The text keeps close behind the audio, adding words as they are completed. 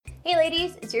Hey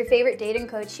ladies, it's your favorite dating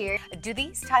coach here. Do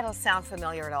these titles sound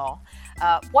familiar at all?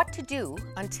 What to do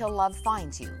until love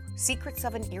finds you. Secrets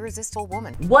of an irresistible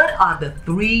woman. What are the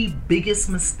 3 biggest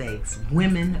mistakes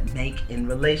women make in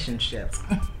relationships?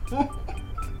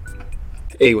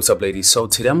 Hey, what's up, ladies? So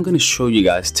today I'm going to show you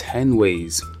guys 10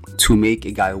 ways to make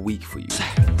a guy weak for you.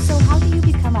 So how do you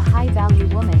become a high-value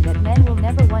woman that men will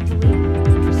never want to leave?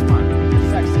 You're smart,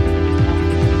 you're sexy.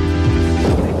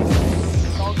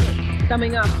 It's all good.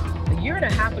 Coming up, a year and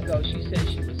a half ago, she said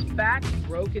she was fat,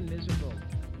 broke, and miserable.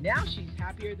 Now she's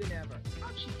happier than ever.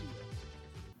 How'd she do it?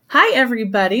 Hi,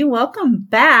 everybody. Welcome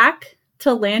back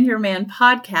to Land Your Man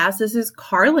podcast. This is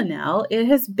Carla Nell. It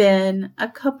has been a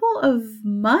couple of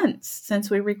months since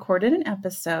we recorded an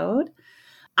episode.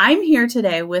 I'm here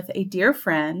today with a dear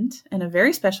friend and a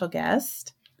very special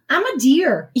guest. I'm a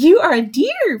deer. You are a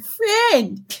dear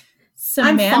friend.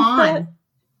 Samantha. I'm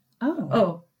fawn.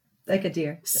 Oh, like a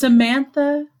deer.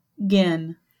 Samantha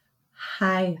Ginn.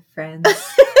 Hi, friends.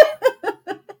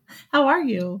 How are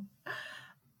you?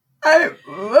 I'm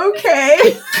okay.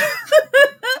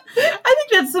 I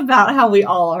think that's about how we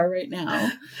all are right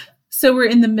now. So we're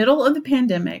in the middle of the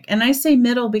pandemic. And I say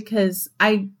middle because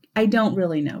I don't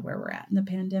really know where we're at in the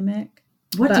pandemic.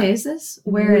 What day is this?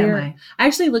 Where am I? I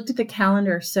actually looked at the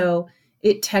calendar. So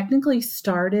it technically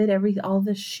started, all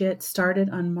this shit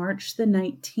started on March the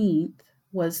 19th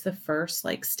was the first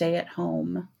stay at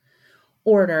home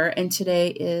order. And today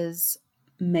is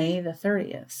May the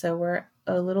 30th. So we're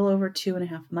a little over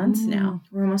 2.5 months now.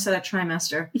 We're almost at a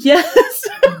trimester. Yes.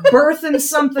 Birthing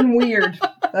something weird.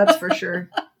 That's for sure.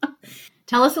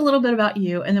 Tell us a little bit about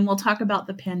you, and then we'll talk about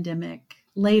the pandemic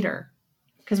later,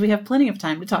 because we have plenty of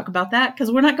time to talk about that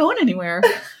because we're not going anywhere.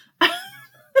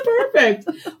 Perfect.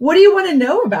 What do you want to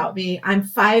know about me? I'm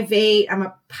 5'8". I'm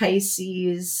a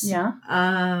Pisces. Yeah.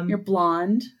 You're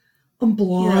blonde. I'm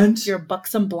blonde. You're a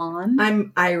buxom blonde.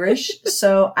 I'm Irish.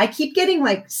 So I keep getting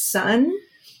sun.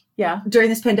 Yeah. During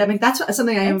this pandemic. That's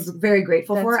something I am very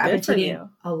grateful for. I've been taking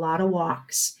a lot of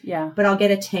walks. Yeah. But I'll get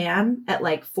a tan at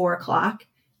 4:00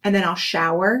 and then I'll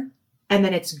shower and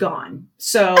then it's gone.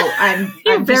 So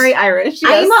I'm very Irish.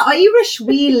 Yes. I'm an Irish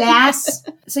wee lass.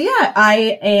 So yeah,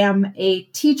 I am a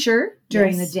teacher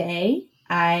during the day.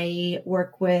 I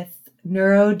work with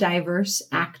neurodiverse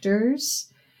actors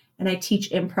and I teach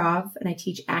improv and I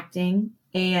teach acting.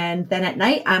 And then at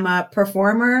night I'm a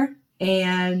performer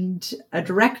and a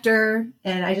director,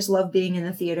 and I just love being in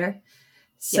the theater.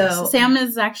 So yes. Sam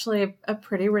is actually a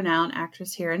pretty renowned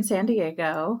actress here in San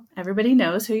Diego. Everybody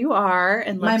knows who you are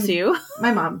and loves you.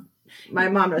 My mom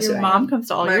knows your who mom I am. comes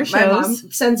to all your shows. My mom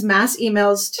sends mass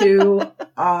emails to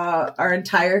our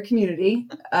entire community.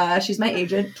 She's my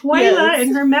agent. Twyla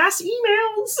and her mass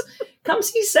emails. Come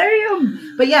see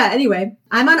Sam. But yeah, anyway,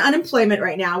 I'm on unemployment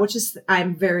right now, which is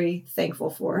I'm very thankful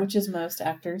for. Which is most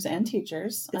actors and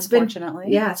teachers,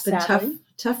 unfortunately. It's been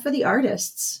tough for the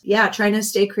artists. Yeah, trying to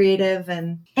stay creative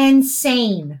and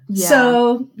sane. Yeah.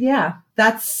 So yeah,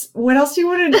 that's what else do you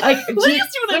want to what else do you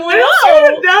want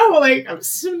to know? I'm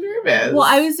so nervous. Well,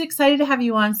 I was excited to have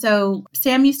you on. So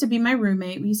Sam used to be my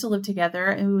roommate. We used to live together,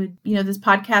 and this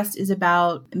podcast is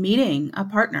about meeting a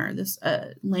partner,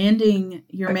 landing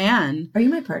your man. Are you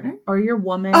my partner? Or your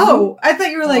woman? Oh, I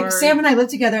thought you were Sam and I live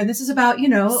together, and this is about,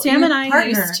 Sam and I partner.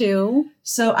 Used to.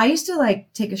 So I used to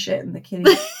take a shit in the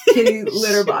kitty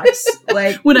litter box,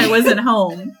 when I wasn't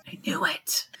home. I knew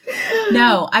it.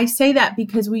 No, I say that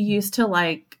because we used to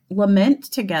lament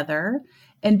together.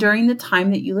 And during the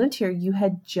time that you lived here, you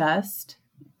had just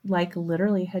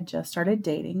literally had just started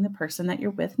dating the person that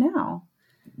you're with now.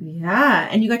 Yeah.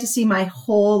 And you got to see my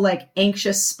whole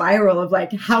anxious spiral of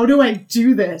how do I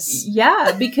do this?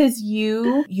 Yeah. Because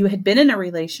you had been in a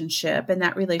relationship and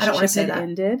that relationship had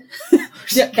ended.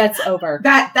 That's over.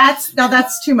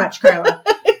 That's too much, Carla.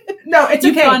 No, it's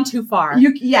You've okay. gone too far.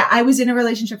 I was in a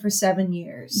relationship for 7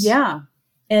 years. Yeah.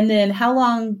 And then how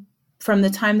long from the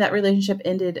time that relationship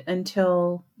ended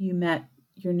until you met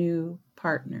your new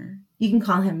partner? You can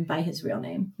call him by his real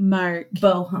name. Mark.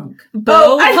 Bohunk.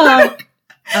 Bohunk.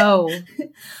 Oh,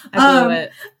 I blew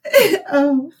it.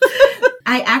 Oh.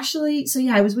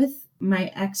 I was with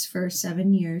my ex for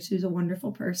 7 years, who's a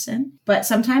wonderful person. But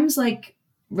sometimes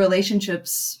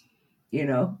relationships,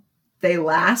 they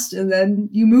last and then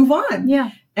you move on.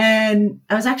 Yeah. And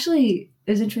it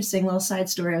was interesting, little side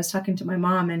story. I was talking to my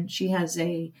mom and she has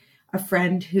a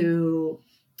friend who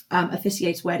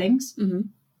officiates weddings. Mm-hmm.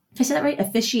 Did I say that right?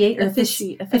 Officiate or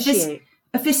officiate?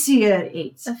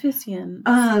 Officiates. Officiant.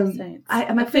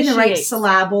 Am I putting the right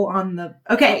syllable on the...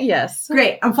 Okay. Yes.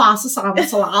 Great. I'm fast on the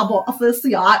syllable.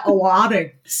 Officiate a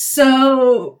wedding.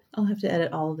 So... I'll have to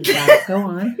edit all of this out. Go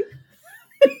on.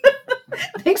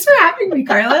 Thanks for having me,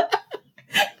 Carla.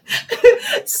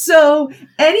 So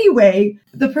anyway,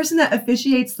 the person that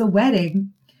officiates the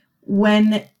wedding,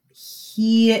 when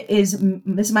he is,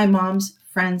 this is my mom's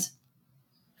friend's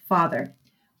father,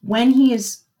 when he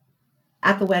is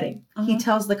at the wedding, he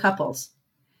tells the couples,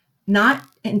 not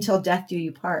until death do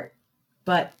you part,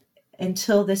 but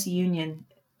until this union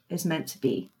is meant to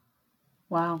be.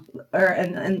 Wow. Or,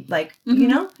 and like, you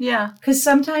know? Yeah. Because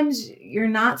sometimes you're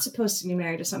not supposed to be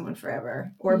married to someone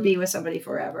forever or be with somebody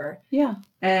forever. Yeah.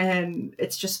 And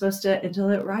it's just supposed to, until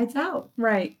it rides out.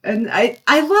 Right. And I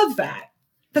love that.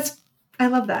 I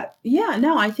love that. Yeah,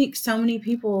 no, I think so many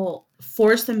people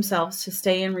force themselves to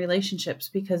stay in relationships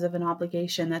because of an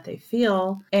obligation that they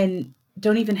feel and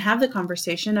don't even have the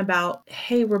conversation about,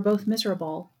 hey, we're both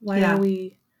miserable. Why are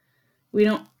we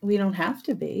don't have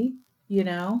to be, you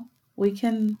know? We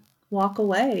can walk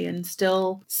away and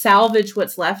still salvage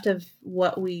what's left of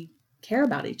what we care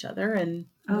about each other and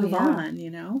move on,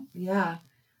 you know? Yeah.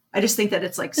 I just think that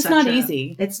it's like it's not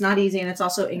easy. It's not easy, and it's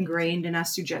also ingrained in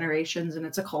us through generations, and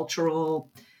it's a cultural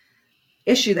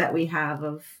issue that we have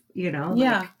of, you know,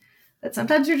 like, that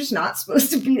sometimes you're just not supposed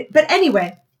to be. But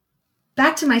anyway,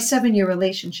 back to my 7-year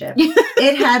relationship.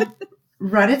 It had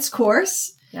run its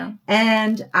course,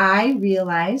 and I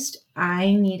realized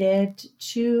I needed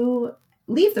to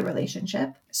leave the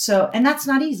relationship. So, and that's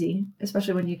not easy,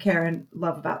 especially when you care and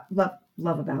love about.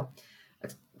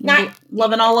 Not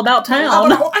loving all about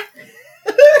town.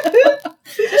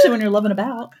 Especially when you're loving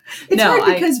about. It's hard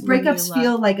because breakups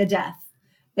feel like a death.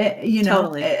 You know,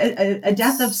 totally. a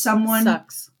death of someone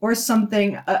sucks. Or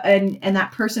something, and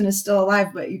that person is still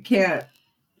alive, but you can't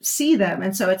see them.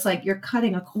 And so it's like you're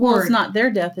cutting a cord. Well, it's not their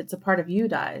death. It's a part of you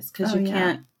dies because you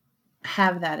can't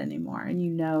have that anymore. And you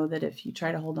know that if you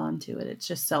try to hold on to it, it's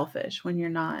just selfish when you're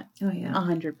not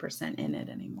 100% in it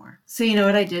anymore. So you know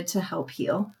what I did to help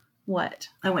heal? What?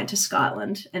 I went to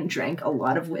Scotland and drank a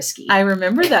lot of whiskey. I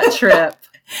remember that trip.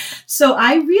 So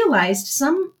I realized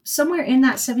somewhere in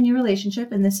that 7-year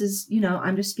relationship, and this is, you know,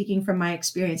 I'm just speaking from my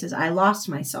experiences, I lost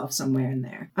myself somewhere in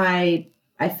there. I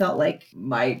felt like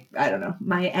my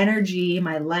energy,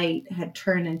 my light had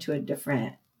turned into a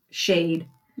different shade.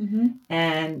 Mm-hmm.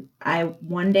 And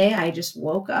one day I just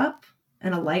woke up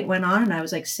and a light went on and I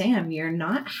was like, Sam, you're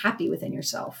not happy within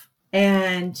yourself.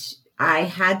 And I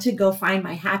had to go find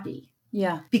my happy.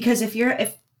 Yeah. Because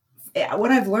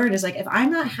what I've learned is like, if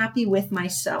I'm not happy with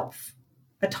myself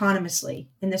autonomously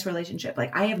in this relationship,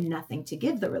 like I have nothing to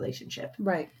give the relationship.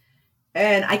 Right.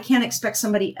 And I can't expect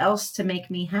somebody else to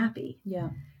make me happy. Yeah.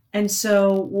 And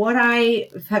so what I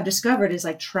have discovered is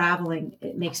like traveling,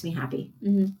 it makes me happy.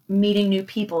 Mm-hmm. Meeting new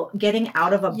people, getting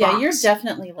out of a box. Yeah, you're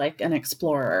definitely like an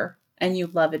explorer and you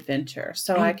love adventure.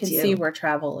 So I can see where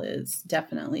travel is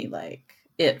definitely like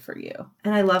it for you.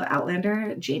 And I love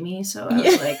Outlander, Jamie. So I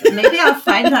was like, maybe I'll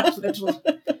find that little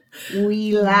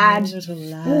wee lad.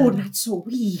 Oh, not so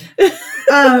wee.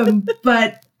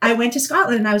 But I went to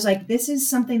Scotland and I was like, this is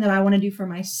something that I want to do for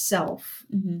myself.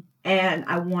 Mm-hmm. And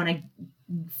I want to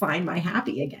find my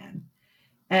happy again.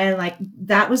 And like,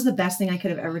 that was the best thing I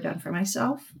could have ever done for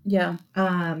myself. Yeah.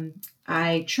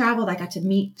 I traveled, I got to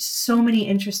meet so many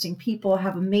interesting people,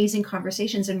 have amazing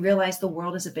conversations, and realize the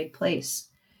world is a big place.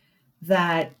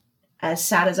 That as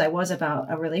sad as I was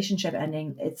about a relationship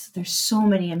ending, there's so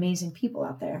many amazing people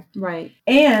out there. Right.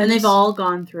 And they've all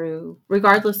gone through,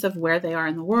 regardless of where they are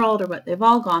in the world or what, they've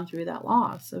all gone through that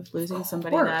loss of losing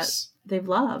somebody that they've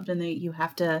loved, and you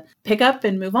have to pick up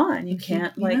and move on. You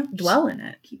can't dwell in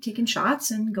it. Keep taking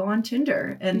shots and go on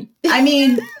Tinder. And I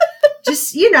mean,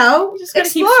 just explore,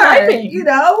 keep swiping.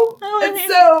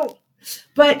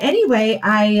 But anyway,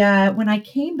 when I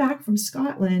came back from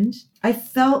Scotland, I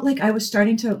felt like I was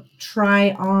starting to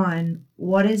try on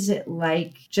what is it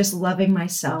like just loving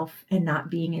myself and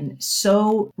not being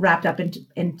so wrapped up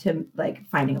into like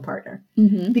finding a partner.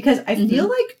 Mm-hmm. Because I feel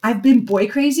like I've been boy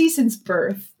crazy since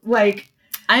birth. Like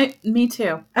me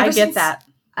too. I get that.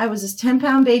 I was this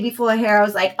 10-pound baby full of hair. I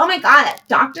was like, oh my God, that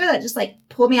doctor that just like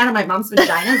pulled me out of my mom's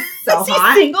vagina is so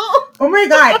hot. Single? Oh my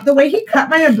God. The way he cut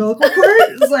my umbilical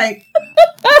cord is like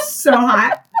so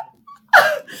hot.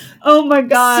 Oh my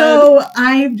God. So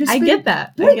I've just I get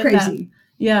that. Boy crazy. That.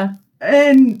 Yeah.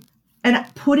 And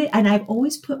I've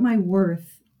always put my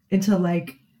worth into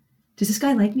like, does this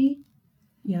guy like me?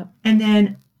 Yep. And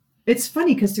then it's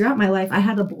funny because throughout my life I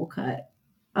had a bowl cut.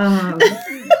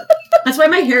 That's why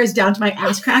my hair is down to my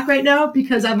ass crack right now,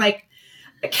 because I'm like,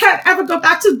 I can't ever go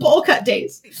back to bowl cut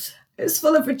days. It's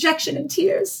full of rejection and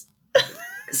tears.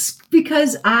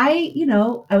 Because I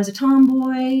was a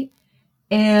tomboy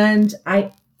and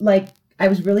I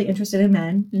was really interested in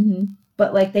men. Mm-hmm.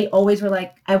 But like they always were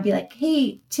like, I would be like,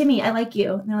 hey, Timmy, I like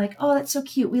you. And they're like, oh, that's so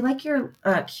cute. We like your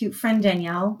cute friend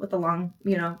Danielle with the long,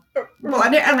 blonde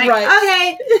hair. I'm like,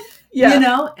 okay.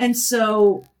 Yeah. And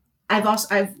so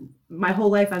my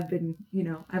whole life I've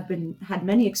had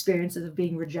many experiences of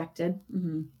being rejected,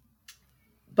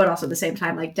 but also at the same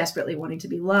time, like desperately wanting to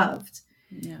be loved.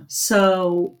 Yeah.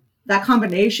 So that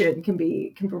combination can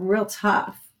be real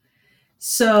tough.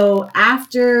 So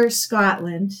after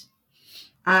Scotland,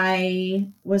 I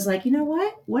was like, you know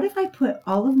what? What if I put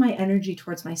all of my energy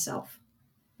towards myself?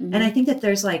 And I think that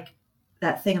there's like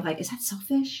that thing of like, is that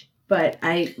selfish? But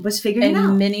I was figuring it out.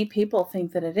 And many people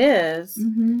think that it is.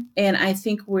 And I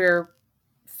think we're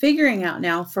figuring out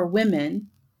now for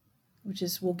women, which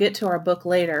is, we'll get to our book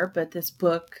later, but this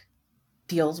book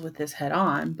deals with this head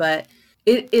on. But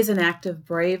it is an act of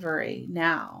bravery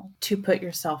now to put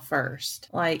yourself first.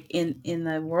 Like in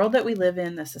the world that we live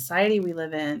in, the society we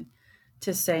live in,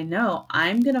 to say, no,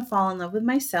 I'm going to fall in love with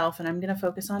myself and I'm going to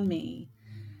focus on me.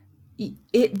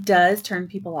 It does turn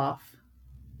people off.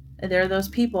 There are those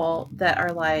people that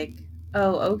are like,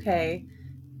 oh, okay.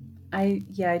 I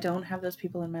don't have those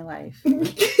people in my life.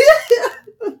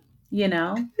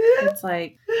 It's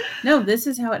like, no, this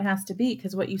is how it has to be.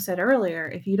 Because what you said earlier,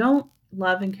 if you don't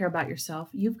love and care about yourself,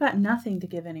 you've got nothing to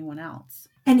give anyone else.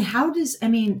 And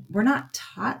we're not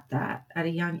taught that at a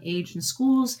young age in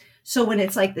schools. So when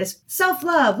it's like this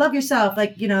self-love, love yourself,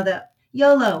 like, the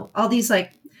YOLO, all these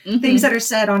like things that are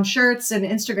said on shirts and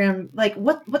Instagram, like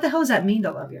what the hell does that mean to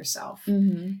love yourself?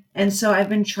 And so I've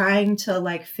been trying to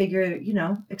like figure,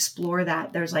 explore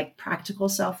that. There's like practical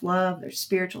self-love, there's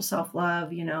spiritual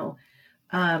self-love,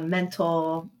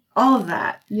 mental, all of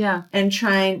that. Yeah. And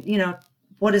trying,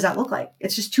 what does that look like?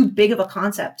 It's just too big of a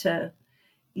concept to,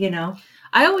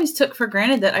 I always took for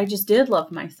granted that I just did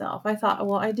love myself. I thought,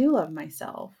 well, I do love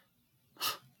myself.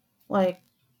 Like,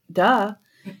 duh.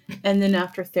 And then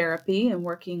after therapy and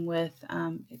working with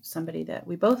somebody that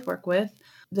we both work with,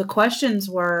 the questions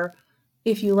were,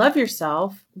 if you love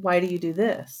yourself, why do you do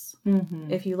this?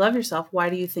 If you love yourself, why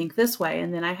do you think this way?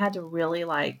 And then I had to really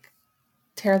like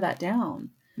tear that down.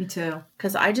 Me too.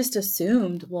 Because I just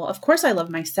assumed, well, of course I love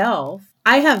myself.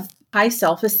 I have high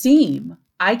self-esteem.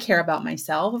 I care about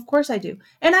myself. Of course I do.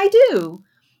 And I do.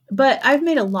 But I've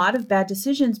made a lot of bad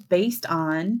decisions based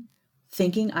on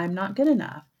thinking I'm not good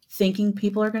enough, thinking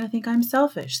people are going to think I'm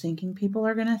selfish, thinking people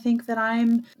are going to think that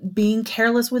I'm being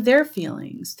careless with their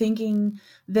feelings, thinking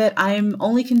that I'm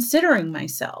only considering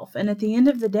myself. And at the end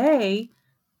of the day,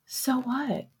 so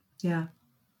what? Yeah.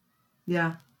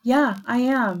 Yeah. Yeah, I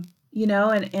am,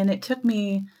 and it took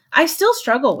me, I still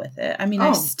struggle with it.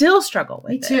 I still struggle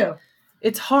with it. Me too.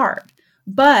 It's hard,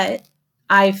 but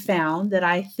I found that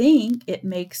I think it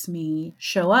makes me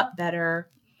show up better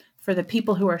for the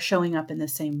people who are showing up in the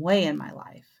same way in my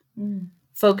life,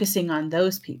 focusing on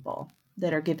those people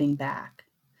that are giving back.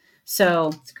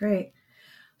 So it's great.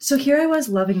 So here I was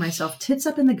loving myself, tits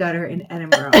up in the gutter in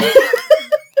Edinburgh.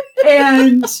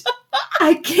 And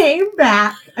I came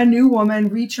back a new woman,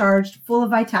 recharged, full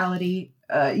of vitality,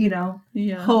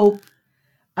 hope.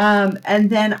 And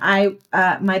then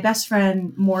my best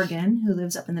friend, Morgan, who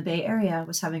lives up in the Bay Area,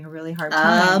 was having a really hard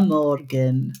time.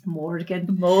 Morgan.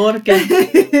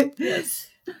 Yes.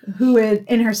 Who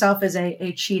in herself is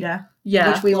a cheetah.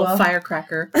 Yeah. Which we will.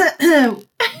 Firecracker.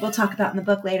 We'll talk about in the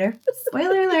book later.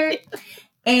 Spoiler alert.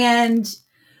 And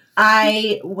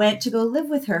I went to go live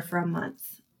with her for a month.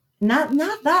 Not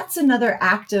that's another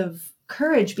act of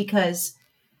courage, because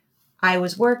I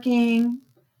was working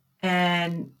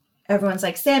and everyone's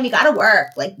like, Sam, you gotta work.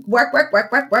 Like work.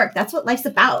 That's what life's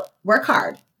about. Work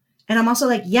hard. And I'm also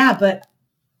like, yeah, but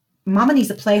mama needs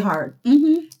to play hard.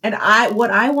 And what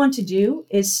I want to do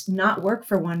is not work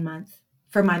for 1 month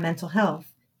for my mental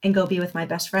health and go be with my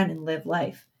best friend and live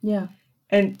life. Yeah.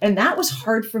 And that was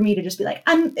hard for me to just be like,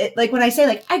 like when I say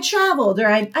like I traveled or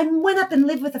I went up and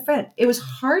lived with a friend, it was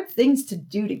hard things to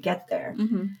do to get there.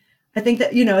 I think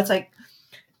that, it's like,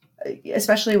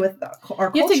 especially with our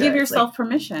culture. You have to give yourself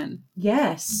permission.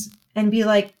 Yes. And be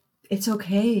like, it's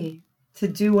okay to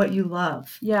do what you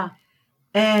love. Yeah.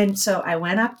 And so I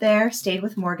went up there, stayed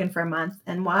with Morgan for a month.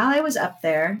 And while I was up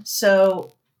there,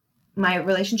 so my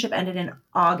relationship ended in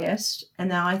August. And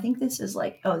now I think this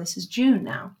is June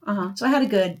now. So I had a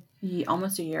good...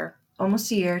 Almost a year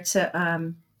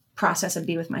to process and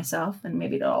be with myself, and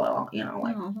maybe a little,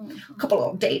 a couple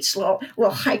little dates, little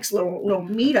hikes, little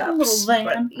meetups. Little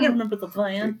van. I remember the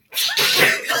van.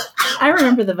 I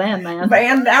remember the van, man.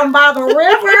 Van down by the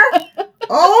river.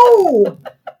 Oh,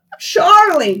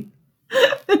 Charlie.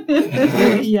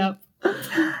 Yep.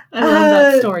 I love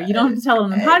that story. You don't have to tell it on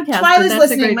the podcast. Twyla's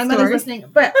listening. My mother's listening.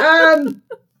 But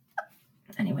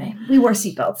Anyway, we wore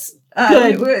seatbelts.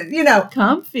 Good. You know,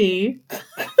 Comfy.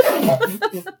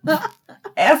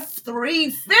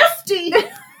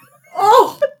 F-350.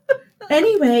 Oh.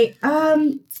 Anyway,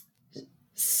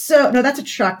 so no, that's a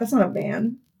truck. That's not a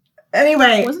van.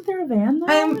 Anyway, Wasn't there a van though?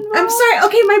 I'm sorry.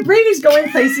 Okay, my brain is going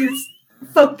places.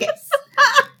 Focus.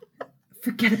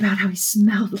 Forget about how he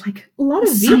smelled like A lot of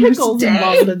summer's vehicles day.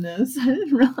 involved in this. I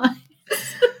didn't realize.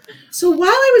 So while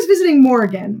I was visiting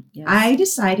Morgan, Yes. I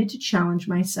decided to challenge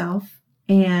myself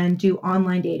and do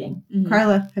online dating. Mhm.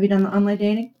 Carla, have you done the online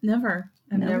dating? Never.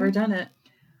 I've Never? never done it.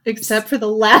 Except for the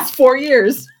last 4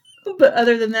 years. But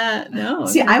other than that, no.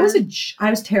 See, I've I never.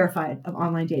 was terrified of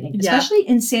online dating, Yeah. especially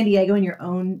in San Diego in your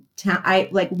own town. I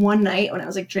like one night when I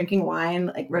was like drinking wine,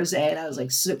 like rosé, and I was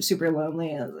like super lonely.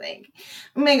 And I was like,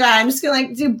 oh my God, I'm just gonna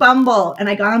like do Bumble. And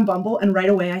I got on Bumble, and right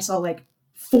away I saw like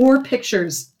 4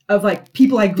 pictures of like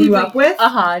people I grew up with.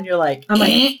 And you're like, I'm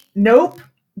like, nope.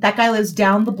 That guy lives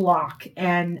down the block,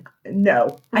 and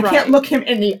no, I Right. can't look him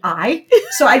in the eye.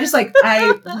 So I just like,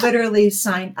 I literally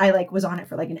signed, I like was on it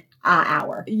for like an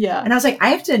hour. yeah. And I was like, I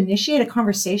have to initiate a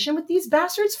conversation with these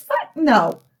bastards? Fuck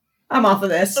no. I'm off of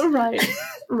this. Right.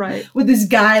 Right. With this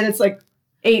guy that's like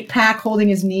 8-pack holding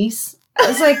his niece. I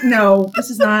was like, no, this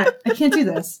is not, I can't do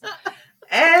this.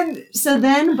 And so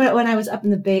then, but when I was up in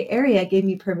the Bay Area, it gave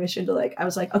me permission to like, I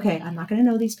was like, okay, I'm not going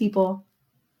to know these people.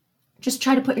 Just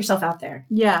try to put yourself out there.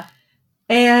 Yeah.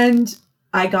 And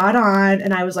I got on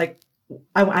and I was like,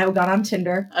 I got on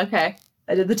Tinder. Okay.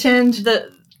 I did the Tind.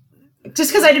 The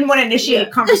Just because I didn't want to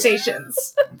initiate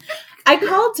conversations. I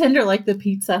call Tinder like the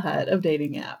Pizza Hut of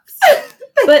dating apps.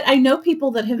 But I know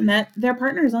people that have met their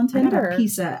partners on I got Tinder. a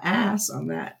piece of ass on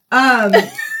that.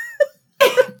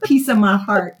 Piece of my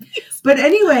heart. But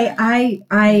anyway, I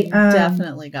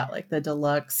definitely got like the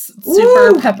deluxe Ooh.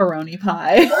 super pepperoni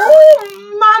pie.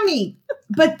 Oh, mommy.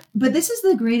 But this is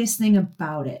the greatest thing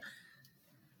about it.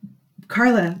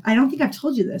 Carla, I don't think I've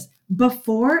told you this.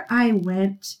 Before I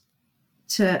went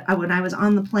to, when I was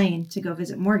on the plane to go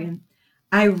visit Morgan,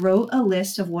 I wrote a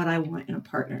list of what I want in a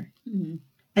partner. Mhm.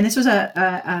 And this was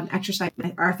a exercise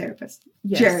by our therapist,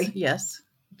 Yes, Jerry. Yes.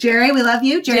 Jerry, we love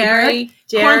you. Jerry.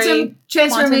 Jerry.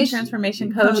 Transformation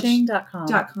QuantumTransformationCoaching.com.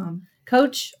 .com.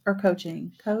 Coach or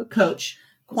coaching? Coach.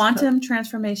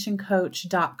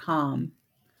 QuantumTransformationCoach.com.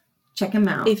 Check him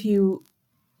out. If you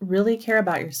really care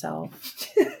about yourself,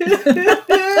 you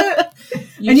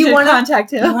And you should wanna-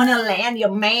 contact you him. want to land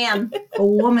your man or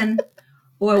woman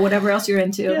or whatever else you're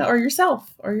into. Yeah, or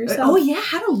yourself. Oh, yeah.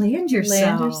 How to land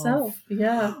yourself. Land yourself.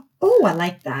 Yeah. Oh, I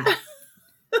like that.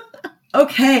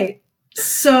 Okay.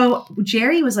 So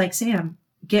Jerry was like, Sam,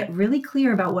 get really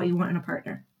clear about what you want in a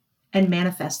partner and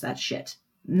manifest that shit.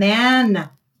 Manifest.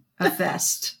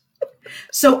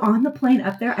 So on the plane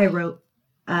up there, I wrote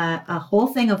a whole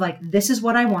thing of like, this is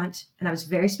what I want. And I was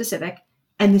very specific.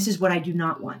 And this is what I do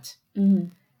not want. Mm-hmm.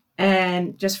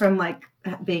 And just from like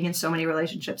being in so many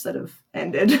relationships that have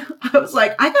ended, I was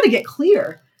like, I got to get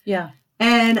clear. Yeah.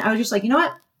 And I was just like, you know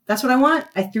what? That's what I want.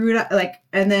 I threw it up like,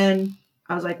 and then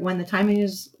I was like, when the timing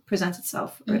presents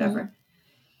itself or whatever.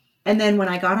 And then when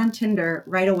I got on Tinder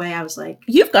right away, I was like,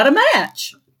 You've got a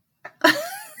match.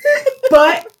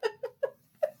 but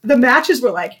the matches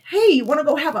were like, hey, you want to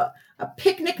go have a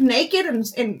picnic naked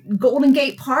in Golden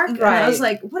Gate Park? And I was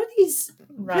like, what are these?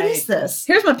 Right. What is this?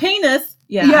 Here's my penis.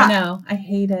 Yeah, Yeah. I know. I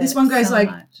hate it. This one guy's so like,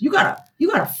 much. you got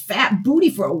a fat booty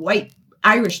for a white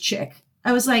Irish chick.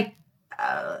 I was like,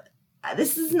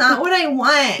 this is not what I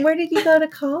want. Where did you go to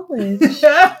college?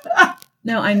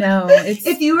 No, I know. It's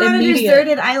If you were on a immediate.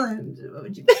 deserted island, what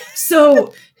would you?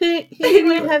 So Who do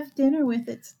you have dinner with?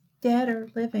 It's dead or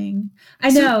living. I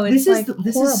know. It's like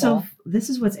horrible. This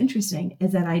is what's interesting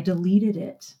is that I deleted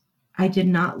it. I did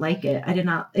not like it.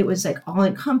 It was like all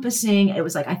encompassing. It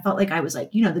was like, I felt like I was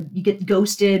like, you know, you get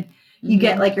ghosted, you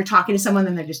get like, you're talking to someone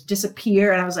and they just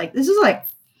disappear. And I was like, this is like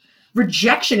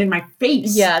rejection in my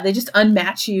face. Yeah, they just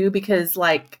unmatch you because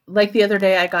like the other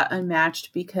day I got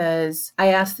unmatched because I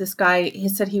asked this guy, he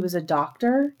said he was a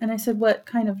doctor. And I said, what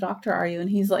kind of doctor are you? And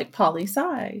he's like,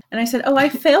 poli-sci. And I said, oh, I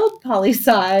failed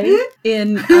poli-sci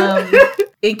in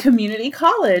community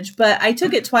college, but I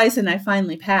took it twice and I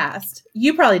finally passed.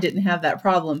 You probably didn't have that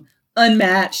problem.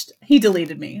 Unmatched. He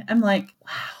deleted me. I'm like,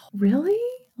 wow, really?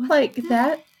 Like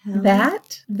that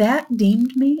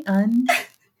deemed me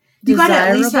You got to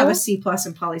at least have a undesirable? C+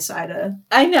 in poli-sci to.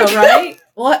 I know, right?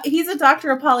 Well, he's a doctor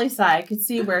of poli-sci. I could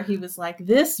see where he was like,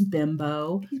 this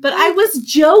bimbo. But I was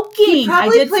joking. I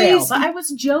probably did fail, plays- but I was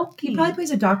joking. He probably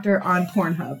plays a doctor on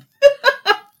Pornhub.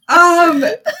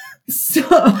 So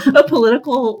a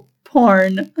political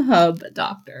porn hub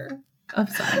doctor of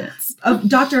science. a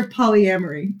doctor of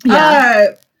polyamory.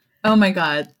 Yeah. Oh my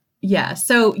God. Yeah.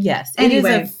 So yes,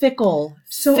 Anyway. it is a fickle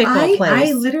I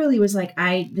place. literally was like,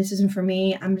 this isn't for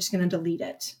me. I'm just going to delete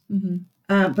it.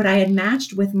 Mm-hmm. But I had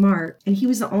matched with Mark, and he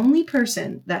was the only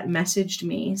person that messaged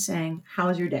me saying, "How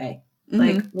was your day?"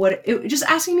 Mm-hmm. Just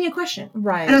asking me a question.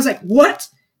 Right. And I was like, what?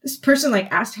 This person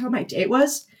like asked how my day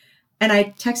was. And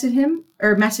I texted him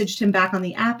or messaged him back on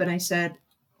the app. And I said,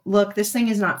 look, this thing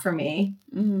is not for me.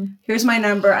 Mm-hmm. Here's my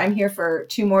number. I'm here for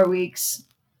 2 more weeks.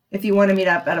 If you want to meet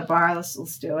up at a bar,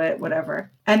 let's do it,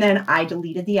 whatever. And then I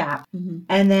deleted the app. Mm-hmm.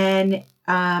 And then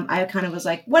I kind of was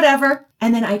like, whatever.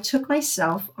 And then I took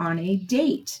myself on a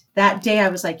date. That day I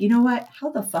was like, you know what?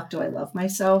 How the fuck do I love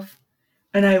myself?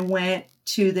 And I went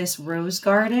to this rose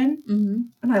garden,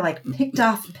 and I like picked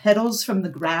off petals from the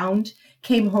ground,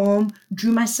 came home,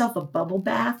 drew myself a bubble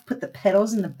bath, put the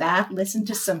petals in the bath, listened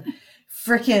to some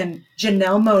freaking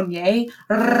Janelle Monáe,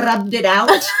 rubbed it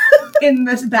out in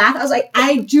this bath. I was like,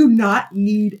 I do not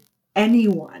need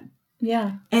anyone.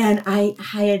 Yeah. And I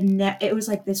had it was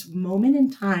like this moment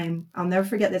in time. I'll never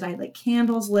forget this. I had like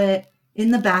candles lit in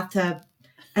the bathtub.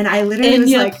 And I literally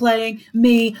was like playing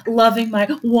me loving my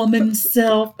woman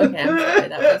self. Okay, I'm sorry.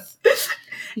 That was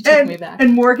you took me back.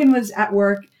 And Morgan was at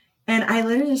work, and I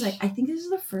literally was like, I think this is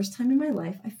the first time in my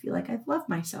life I feel like I've loved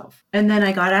myself. And then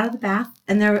I got out of the bath,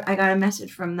 and I got a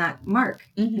message from that Mark,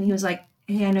 and he was like,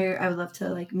 hey, I would love to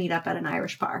like meet up at an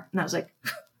Irish bar. And I was like,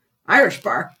 Irish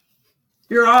bar,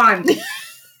 you're on.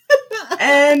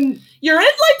 And you're in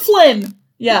like Flynn.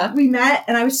 Yeah, we met,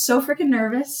 and I was so freaking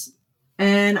nervous.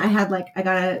 And I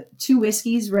got 2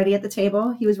 whiskeys ready at the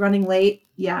table. He was running late.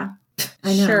 Yeah,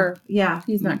 I know. Sure. Yeah,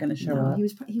 he's not going to show up.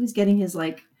 He was getting his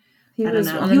like. He I was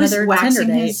don't know. on He was another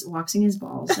Tinder waxing his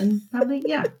balls, and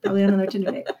probably on another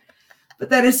Tinder date. But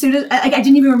then as soon as I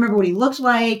didn't even remember what he looked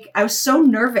like. I was so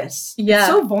nervous. Yeah, it's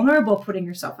so vulnerable putting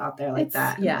yourself out there like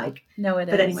that. Yeah, no, it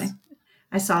is. But anyway,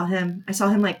 I saw him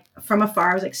like from afar.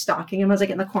 I was like stalking him. I was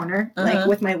like in the corner, like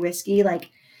with my whiskey,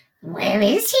 like where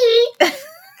is he?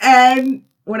 And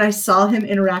when I saw him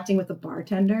interacting with the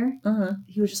bartender,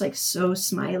 he was just like so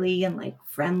smiley and like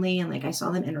friendly. And like I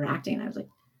saw them interacting, and I was like,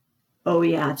 oh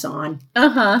yeah, it's on.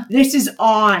 This is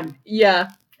on. Yeah.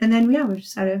 And then we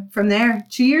just had from there,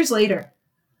 2 years later.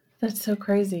 That's so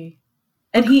crazy.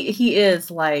 And he is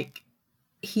like,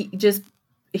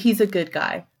 he's a good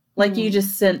guy. Like you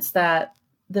just sense that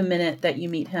the minute that you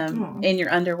meet him in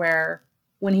your underwear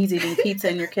when he's eating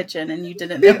pizza in your kitchen and you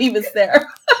didn't know he was there.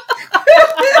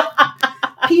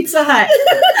 Pizza Hut.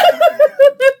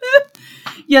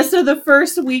 Yeah, so the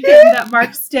first weekend that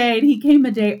Mark stayed, he came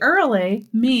a day early.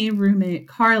 Me, roommate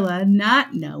Carla,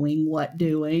 not knowing what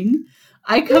doing.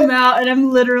 I come out and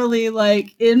I'm literally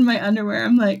like in my underwear.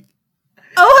 I'm like,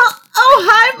 oh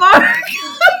hi, Mark.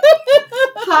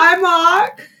 Hi,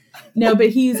 Mark. No,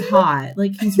 but he's hot.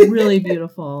 Like he's really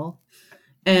beautiful.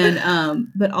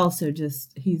 And but also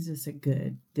he's just a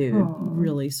good dude. Aww.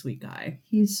 Really sweet guy.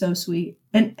 He's so sweet.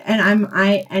 And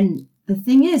the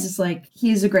thing is like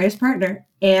he's the greatest partner.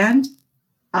 And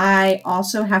I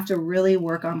also have to really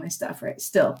work on my stuff, right?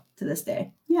 Still to this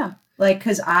day. Yeah. Like,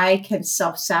 cause I can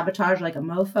self-sabotage like a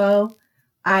mofo.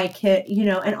 I can,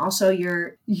 and also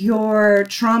your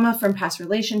trauma from past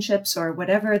relationships or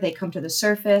whatever, they come to the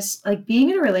surface. Like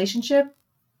being in a relationship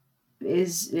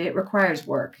it requires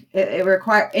work. It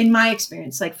requires, in my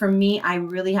experience, like for me, I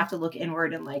really have to look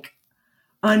inward and like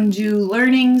undo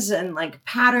learnings and like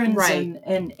patterns. Right.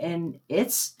 And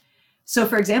it's, so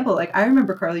for example, like I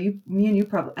remember Carla, me and you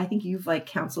probably, I think you've like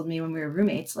counseled me when we were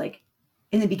roommates. Like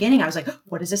in the beginning, I was like,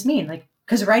 what does this mean? Like,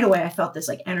 cause right away I felt this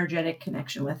like energetic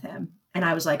connection with him. And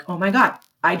I was like, oh my God,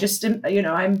 I'm just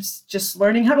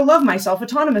learning how to love myself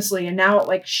autonomously. And now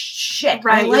like, shit,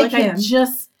 right. I like him. I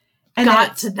just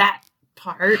got to that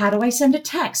part. How do I send a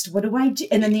text? What do I do?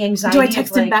 And then the anxiety. Do I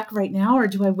text him back right now or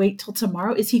do I wait till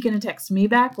tomorrow? Is he going to text me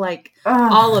back? Like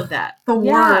all of that. The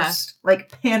worst.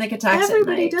 Like panic attacks.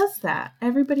 Everybody does that.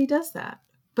 Everybody does that.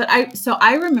 But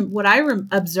I remember what I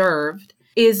observed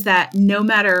is that no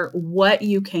matter what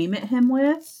you came at him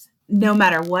with, no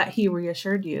matter what he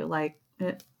reassured you, like,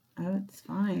 it's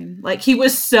fine. Like he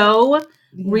was so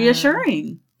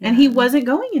reassuring and he wasn't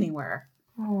going anywhere.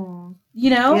 Oh.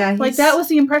 Like that was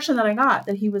the impression that I got,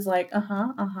 that he was like,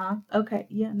 okay,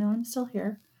 yeah, no, I'm still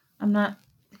here. I'm not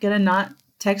gonna not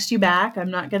text you back.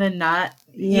 I'm not gonna not,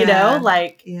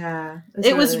 like,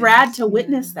 it was rad to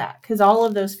witness that, because all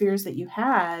of those fears that you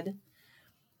had,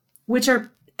 which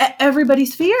are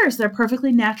everybody's fears, they're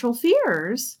perfectly natural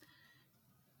fears.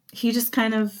 He just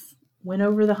kind of went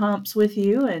over the humps with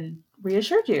you and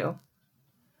reassured you,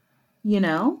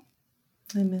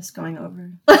 I miss going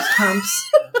over those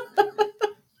humps.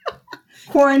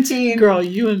 quarantine. Girl,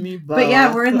 you and me both. But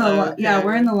yeah, we're in the Okay.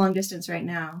 we're in the long distance right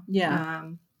now. Yeah.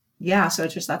 Yeah, so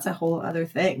it's just that's a whole other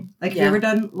thing. Like, have Yeah. you ever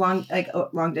done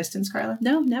long distance, Carla?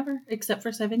 No, never, except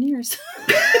for 7 years.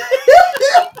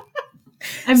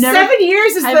 7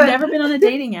 years is I've never been on a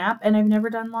dating app, and I've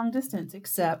never done long distance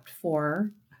except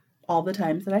for all the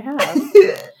times that I have.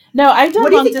 No, I've done What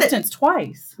do you long think distance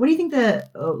twice. What do you think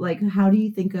how do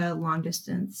you think a long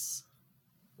distance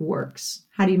works?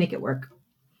 How do you make it work?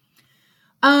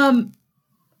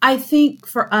 I think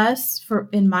for us,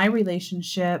 in my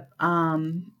relationship,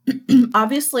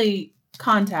 obviously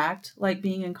contact, like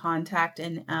being in contact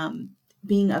and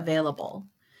being available.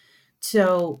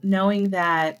 So knowing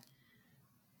that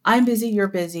I'm busy, you're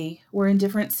busy, we're in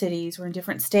different cities, we're in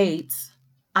different states,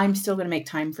 I'm still going to make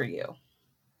time for you.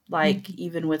 Like,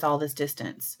 even with all this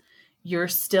distance, you're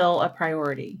still a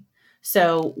priority.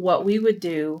 So what we would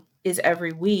do is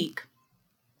every week,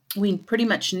 we pretty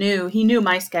much he knew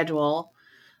my schedule.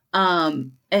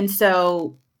 And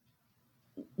so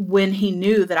when he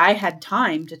knew that I had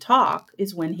time to talk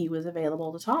is when he was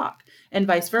available to talk, and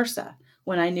vice versa.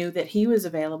 When I knew that he was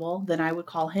available, then I would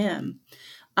call him.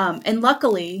 And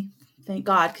luckily, thank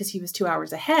God, because he was 2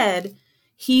 hours ahead,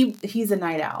 he's a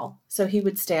night owl. So he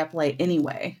would stay up late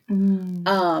anyway.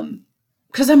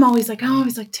 Because I'm always like,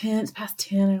 it's like 10, it's past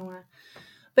 10. I don't want to.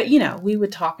 But, we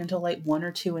would talk until like 1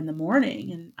 or 2 in the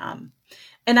morning.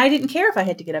 And I didn't care if I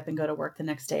had to get up and go to work the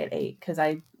next day at 8, because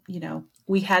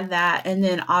we had that. And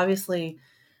then obviously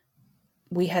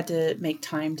we had to make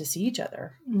time to see each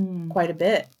other quite a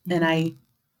bit. And I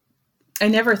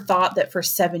never thought that for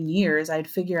 7 years I'd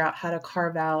figure out how to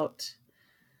carve out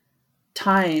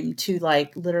time to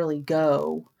like literally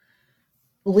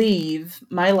leave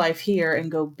my life here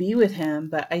and go be with him.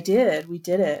 But we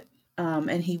did it.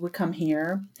 And he would come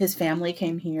here. His family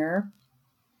came here.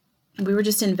 We were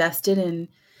just invested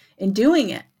in doing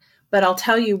it. But I'll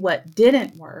tell you what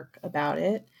didn't work about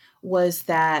it was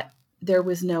that there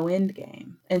was no end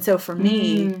game. And so for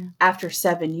me, after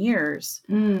 7 years,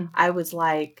 I was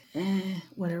like,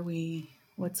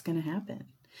 what's going to happen?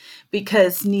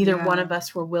 Because neither one of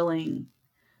us were willing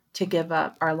to give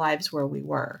up our lives where we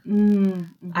were.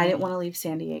 I didn't want to leave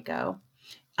San Diego.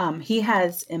 He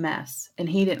has MS, and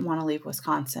he didn't want to leave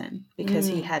Wisconsin because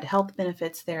he had health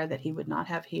benefits there that he would not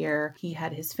have here. He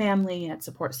had his family and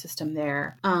support system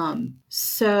there.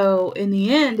 So in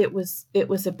the end, it was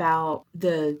about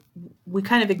we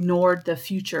kind of ignored the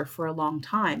future for a long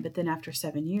time. But then after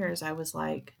 7 years, I was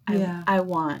like, I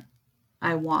want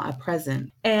a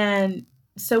present. And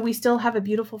so we still have a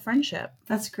beautiful friendship.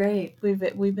 That's great.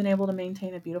 We've been able to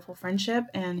maintain a beautiful friendship,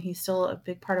 and he's still a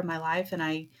big part of my life. And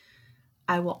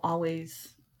I will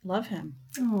always love him.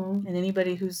 Aww. And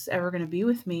anybody who's ever going to be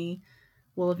with me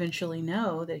will eventually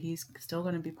know that he's still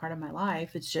going to be part of my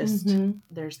life. It's just,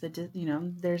 there's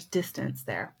there's distance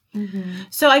there.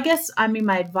 So I guess,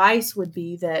 my advice would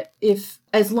be that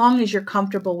as long as you're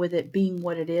comfortable with it being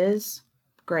what it is,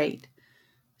 great.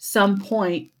 Some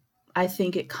point, I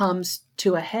think it comes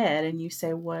to a head and you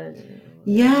say, what?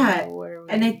 Yeah. What are we?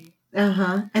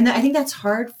 And I think that's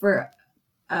hard for,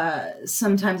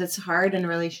 sometimes it's hard in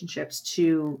relationships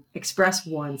to express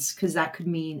wants, because that could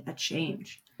mean a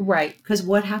change. Right. Because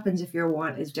what happens if your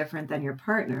want is different than your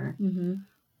partner?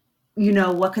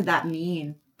 What could that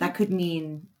mean? That could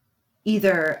mean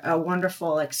either a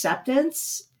wonderful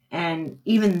acceptance, and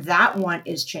even that want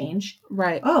is change.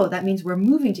 Right. Oh, that means we're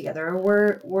moving together,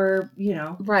 or we're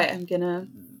Right. I'm going to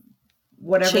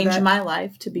whatever change my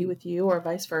life to be with you, or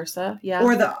vice versa. Yeah.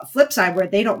 Or the flip side where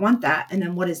they don't want that. And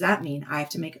then what does that mean? I have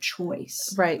to make a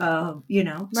choice. Right. So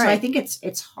Right. I think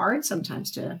it's hard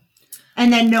sometimes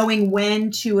and then knowing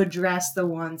when to address the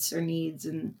wants or needs,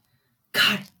 and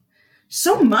God,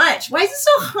 so much. Why is it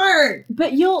so hard?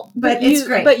 But it's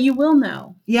great. But you will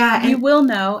know. Yeah. You will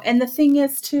know. And the thing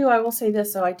is too, I will say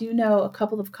this. So I do know a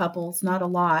couple of couples, not a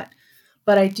lot,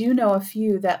 but I do know a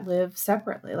few that live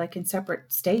separately, like in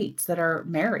separate states, that are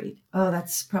married. Oh,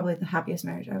 that's probably the happiest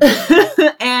marriage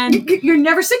ever. And you're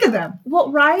never sick of them.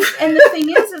 Well, right. And the thing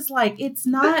is like, it's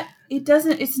not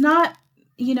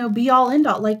be all end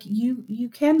all. Like you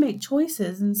can make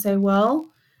choices and say,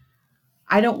 well,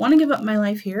 I don't want to give up my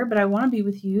life here, but I want to be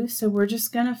with you. So we're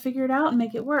just going to figure it out and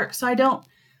make it work. So I don't,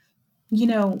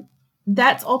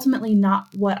 that's ultimately not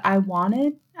what I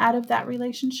wanted out of that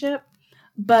relationship.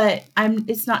 But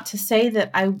it's not to say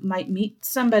that I might meet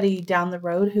somebody down the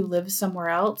road who lives somewhere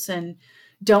else and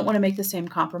don't want to make the same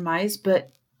compromise.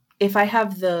 But if I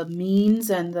have the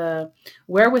means and the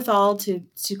wherewithal to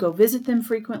go visit them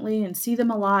frequently and see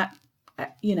them a lot,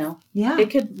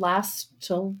 it could last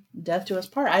till death do us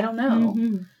part. I don't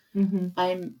know.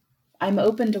 I'm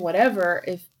open to whatever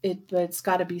but it's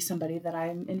got to be somebody that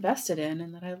I'm invested in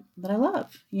and that I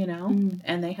love, you know,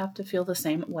 and they have to feel the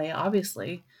same way,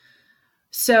 obviously.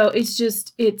 So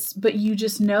but you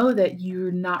just know that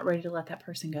you're not ready to let that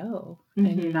person go,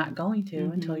 and you're not going to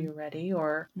until you're ready,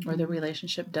 or the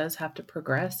relationship does have to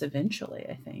progress eventually,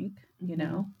 I think, you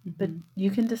know, but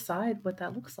you can decide what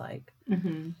that looks like.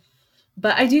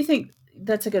 But I do think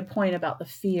that's a good point about the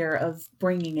fear of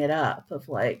bringing it up, of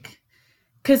like,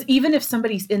 because even if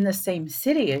somebody's in the same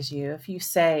city as you, if you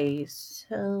say,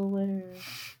 so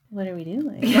what are we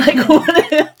doing?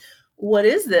 Like, what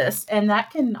is this? And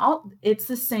that it's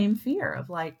the same fear of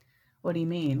like, what do you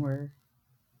mean? We're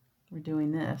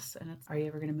doing this. And are you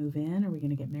ever going to move in? Are we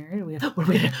going to get married? What are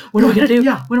we going to do?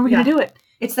 Yeah. When are we going to do it?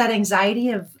 It's that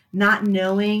anxiety of not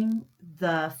knowing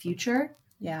the future.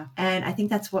 Yeah. And I think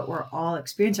that's what we're all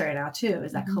experiencing right now too,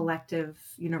 is that collective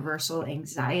universal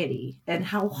anxiety, and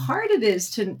how hard it is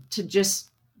to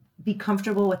just be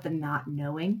comfortable with the not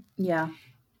knowing. Yeah.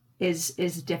 Is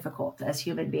difficult as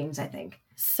human beings, I think.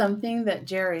 Something that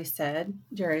Jerry said,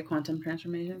 Jerry Quantum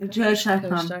Transformation.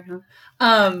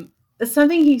 Coach.com.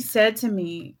 Something he said to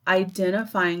me,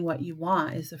 identifying what you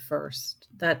want is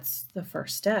that's the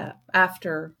first step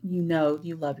after you know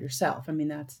you love yourself. I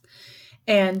mean,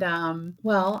 and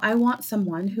I want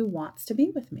someone who wants to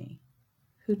be with me,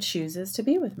 who chooses to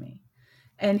be with me.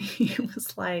 And he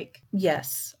was like,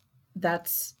 yes,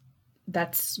 that's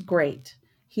great.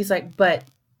 He's like, but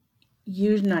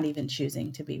you're not even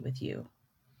choosing to be with you.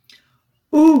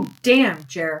 Ooh, damn,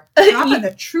 Jer. Dropping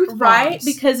the truth bombs. Right?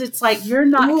 Because it's like, you're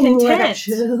not content.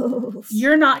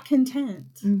 You're not content.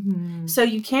 So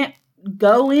you can't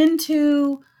go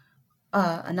into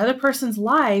another person's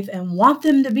life and want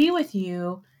them to be with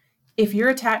you if you're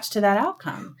attached to that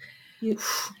outcome.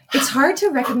 It's hard to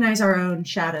recognize our own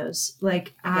shadows.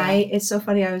 Like it's so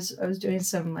funny. I was doing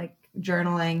some like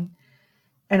journaling,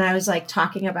 and I was like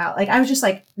talking about, like, I was just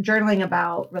like journaling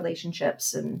about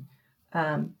relationships, and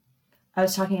I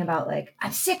was talking about like,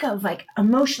 I'm sick of like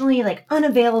emotionally like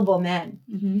unavailable men.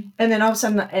 And then all of a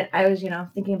sudden I was,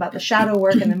 thinking about the shadow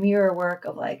work and the mirror work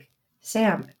of like,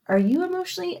 Sam, are you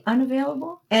emotionally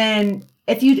unavailable? And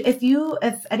if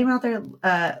anyone out there,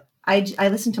 I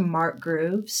listen to Mark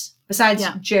Grooves besides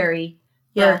Jerry.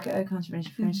 Coach.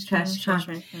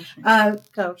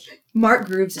 Mark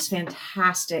Grooves is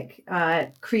fantastic.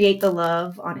 Create the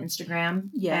Love on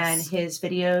Instagram. And his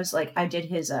videos, like I did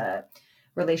his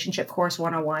relationship course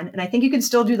 101, and I think you can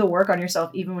still do the work on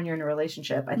yourself even when you're in a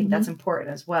relationship. I think that's important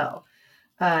as well.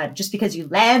 Just because you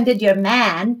landed your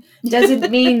man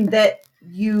doesn't mean that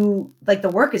you like the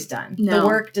work is done. No. The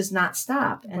work does not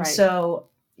stop. And so,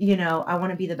 I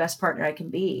want to be the best partner I can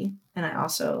be. And I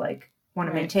also like want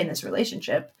to maintain this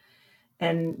relationship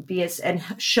and and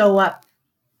show up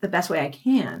the best way I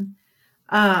can.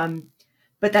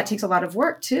 But that takes a lot of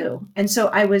work too. And so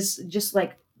I was just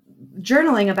like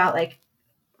journaling about like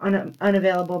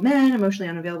unavailable men, emotionally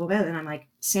unavailable men. And I'm like,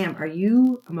 Sam, are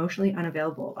you emotionally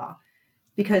unavailable at all?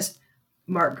 Because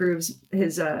Mark Grooves,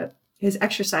 his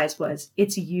exercise was,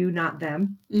 it's you, not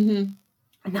them.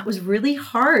 And that was really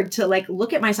hard to like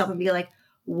look at myself and be like,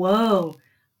 whoa,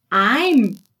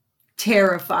 I'm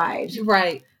terrified.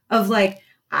 Right. Of like,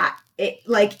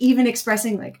 like even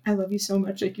expressing like, I love you so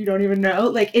much. Like, you don't even know,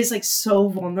 like, is like so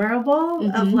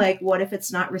vulnerable of like, what if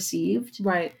it's not received?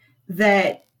 Right.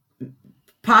 That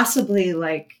possibly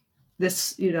like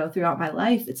this, throughout my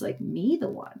life, it's like me the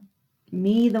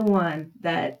one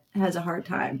that has a hard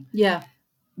time. Yeah.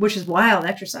 Which is wild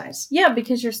exercise. Yeah,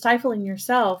 because you're stifling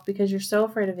yourself because you're so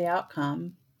afraid of the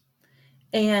outcome.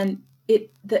 And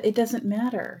it doesn't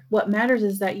matter. What matters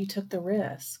is that you took the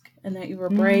risk and that you were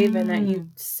brave and that you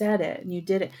said it and you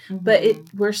did it. But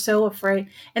we're so afraid.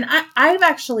 And I've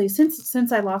actually,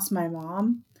 since I lost my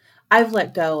mom, I've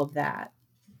let go of that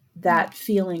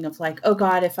feeling of like, oh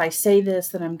God, if I say this,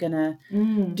 then I'm going to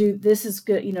do, this is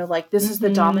good. Like this is the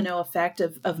domino effect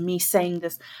of me saying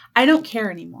this. I don't care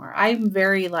anymore. I'm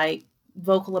very like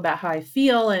vocal about how I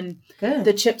feel, and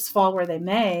the chips fall where they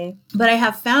may. But I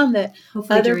have found that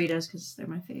hopefully Doritos, because they're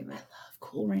my favorite. I love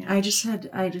Cool Ranch. I just had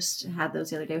those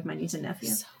the other day with my niece and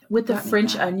nephew. With the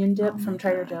French onion dip from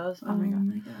Trader Joe's. Oh my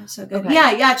God. So good. Okay.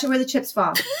 Yeah, to where the chips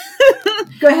fall.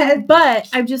 Go ahead. But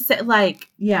I've just said, like,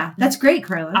 yeah, that's great,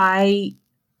 Carla.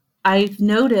 I've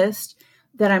noticed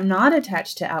that I'm not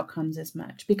attached to outcomes as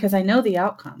much because I know the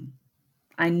outcome.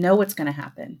 I know what's going to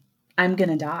happen. I'm going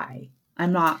to die.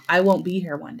 I won't be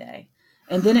here one day.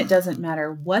 And then it doesn't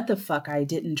matter what the fuck I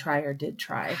didn't try or did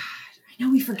try. God, I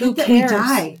know, we forget that we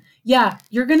die. Yeah,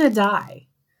 you're going to die.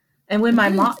 And when my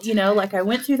mom, like I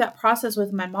went through that process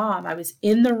with my mom, I was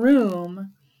in the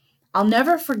room I'll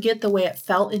never forget the way it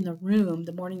felt in the room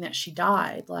the morning that she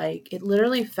died. Like, it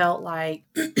literally felt like,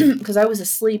 because I was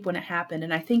asleep when it happened.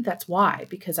 And I think that's why,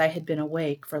 because I had been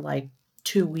awake for like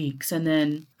 2 weeks. And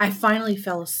then I finally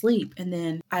fell asleep. And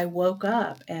then I woke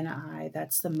up and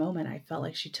that's the moment I felt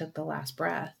like she took the last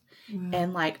breath. Wow.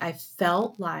 And like, I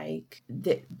felt like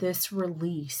this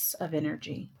release of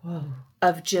energy. Whoa.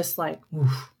 Of just like,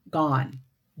 oof, gone,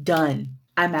 done,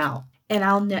 I'm out. And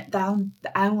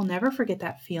I will never forget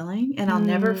that feeling. And I'll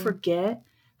never forget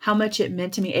how much it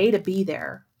meant to me, to be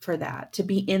there for that, to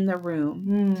be in the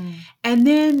room. And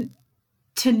then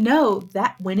to know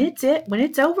that when it's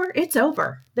over, it's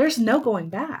over. There's no going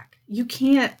back. You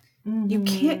can't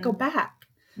go back.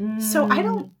 So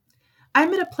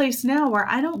I'm at a place now where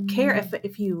I don't care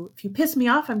if you piss me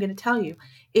off, I'm going to tell you.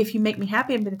 If you make me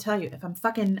happy, I'm going to tell you. If I'm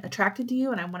fucking attracted to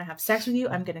you and I want to have sex with you,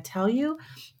 I'm going to tell you.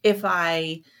 If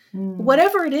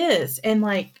whatever it is. And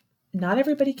like, not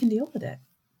everybody can deal with it.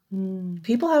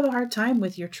 People have a hard time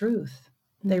with your truth.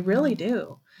 They really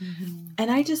do. And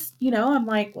I just, I'm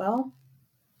like, well,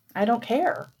 I don't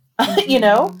care,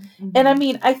 And I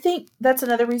mean, I think that's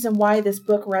another reason why this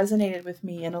book resonated with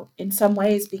me in some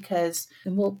ways, because,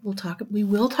 and we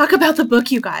will talk about the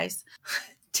book, you guys.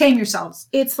 Tame yourselves.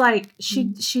 It's like,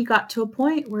 she got to a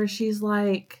point where she's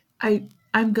like,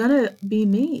 I'm gonna be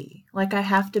me. Like, I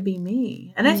have to be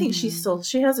me. And I think she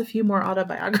has a few more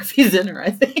autobiographies in her, I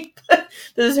think.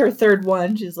 This is her third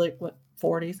one. She's like,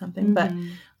 40 something. But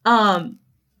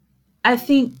I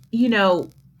think,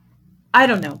 I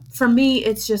don't know. For me,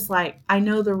 it's just like, I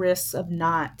know the risks of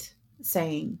not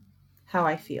saying how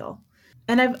I feel.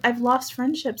 And I've lost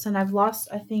friendships, and I've lost,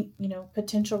 I think,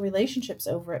 potential relationships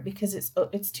over it, because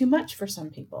it's too much for some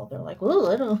people. They're like,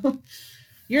 well,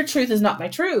 your truth is not my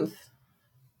truth.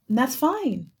 And that's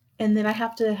fine. And then I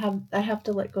have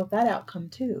to let go of that outcome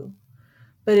too.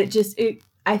 But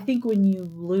I think when you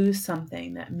lose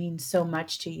something that means so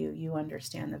much to you, you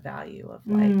understand the value of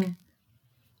like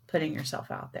putting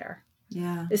yourself out there.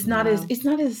 Yeah. It's not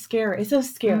as scary. It's so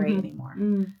scary anymore.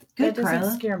 Good, that Carla.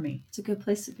 doesn't scare me. It's a good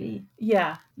place to be.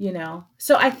 Yeah.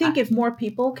 So I think if more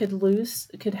people could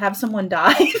have someone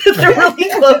die that they're really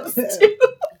close to.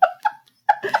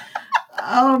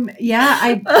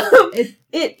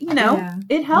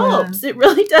 It helps. Yeah. It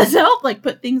really does help, like,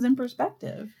 put things in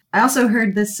perspective. I also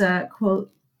heard this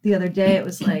quote the other day. It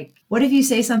was like, what if you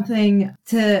say something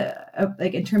to,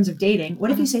 like, in terms of dating,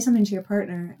 what if you say something to your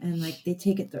partner and like they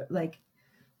take it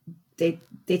they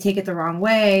take it the wrong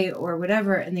way or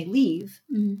whatever, and they leave?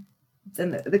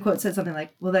 Then the quote said something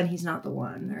like, well, then he's not the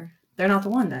one, or they're not the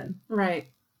one then. Right.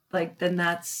 Like, then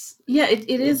that's... Yeah, it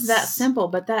is that simple,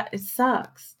 but it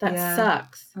sucks. That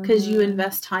sucks. Because you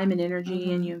invest time and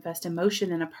energy and you invest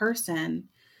emotion in a person.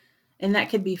 And that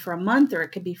could be for a month, or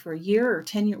it could be for a year or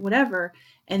 10 years, whatever.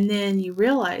 And then you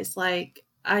realize, like,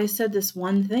 I said this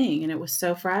one thing and it was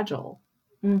so fragile.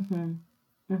 And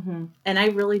I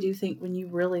really do think when you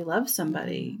really love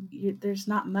somebody, there's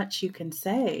not much you can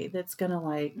say that's going to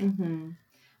like...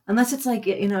 Unless it's like,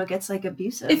 it gets like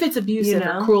abusive. If it's abusive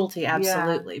or cruelty,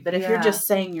 absolutely. Yeah. But if you're just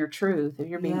saying your truth, if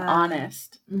you're being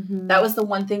honest, that was the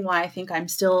one thing why I think I'm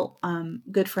still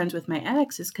good friends with my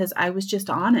ex, is because I was just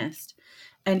honest,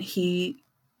 and he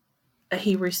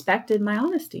respected my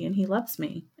honesty, and he loves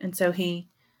me. And so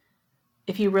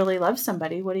if you really love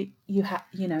somebody, you have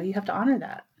to honor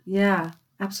that. Yeah,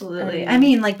 absolutely. I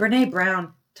mean, like Brene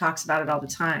Brown talks about it all the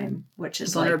time, which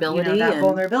is vulnerability, like, that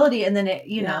vulnerability. And then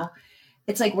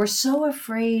it's like, we're so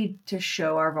afraid to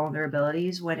show our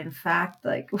vulnerabilities, when in fact,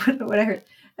 like, what I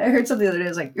heard something the other day,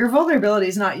 was like, your vulnerability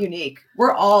is not unique.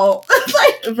 We're all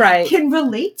can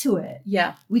relate to it.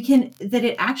 Yeah. That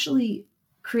it actually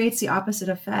creates the opposite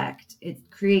effect.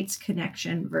 It creates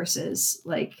connection versus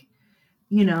like,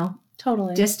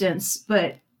 totally distance.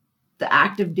 But the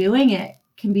act of doing it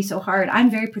can be so hard.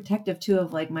 I'm very protective too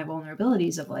of like my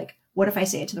vulnerabilities, of like, what if I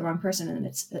say it to the wrong person and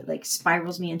it like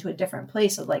spirals me into a different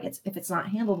place of like, if it's not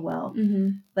handled well,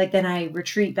 like then I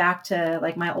retreat back to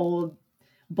like my old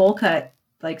bowl cut,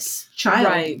 like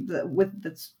child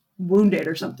that's wounded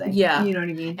or something. Yeah. You know what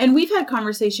I mean? And we've had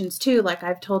conversations too, like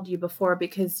I've told you before,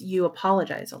 because you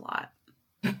apologize a lot.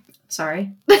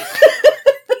 Sorry.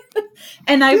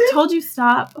 And I've told you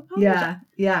stop apologizing.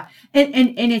 Yeah.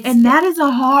 And that is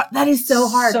so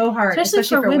hard. So hard.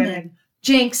 Especially for women.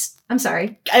 Jinx. I'm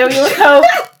sorry. I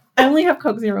only have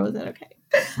Coke Zero. Is that okay?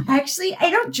 Actually, I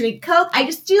don't drink Coke. I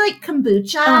just do like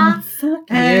kombucha. Oh, fuck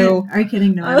And- you. Are you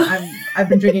kidding? No, I've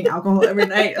been drinking alcohol every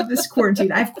night of this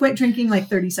quarantine. I've quit drinking like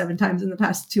 37 times in the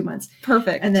past 2 months.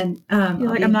 Perfect. And then You're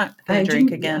like, I'm not going to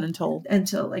drink again until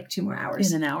like 2 more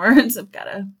hours. in an hour. And so I've got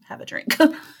to have a drink.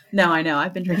 No, I know.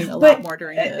 I've been drinking a lot more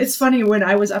during this. It's funny, when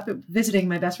I was up visiting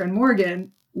my best friend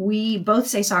Morgan, we both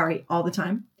say sorry all the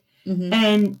time. Mhm.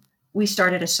 And we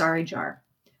started a sorry jar.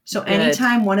 So Good.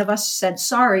 anytime one of us said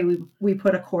sorry, we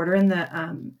put a quarter in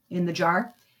the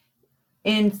jar.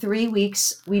 In 3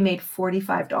 weeks, we made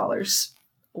 $45.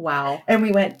 Wow. And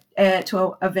we went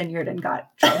to a vineyard and got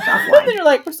drunk off wine. And you're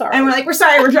like, we're sorry. And we're like, we're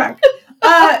sorry, we're drunk.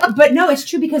 But no, it's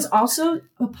true, because also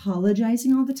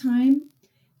apologizing all the time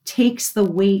takes the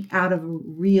weight out of a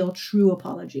real, true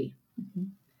apology. Mhm.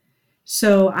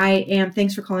 So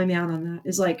thanks for calling me out on that.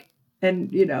 Is like,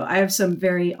 and you know, I have some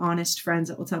very honest friends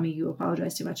that will tell me you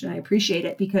apologize too much, and I appreciate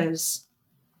it, because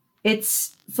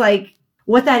it's like,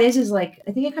 what that is like,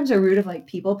 I think it comes to a root of like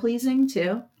people pleasing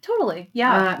too. Totally.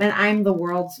 Yeah. And I'm the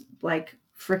world's like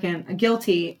freaking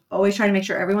guilty, always trying to make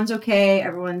sure everyone's okay.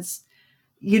 Everyone's,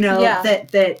 you know, Yeah.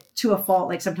 that to a fault.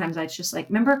 Like sometimes I just like,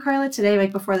 remember Carla today,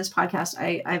 like before this podcast,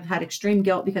 I've had extreme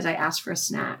guilt because I asked for a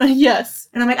snack. Yes.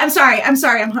 And I'm like, I'm sorry,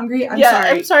 I'm hungry. I'm yeah, sorry.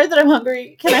 I'm sorry that I'm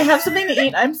hungry. Can I have something to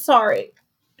eat? I'm sorry.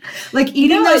 Like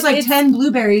eating No, those like it's- 10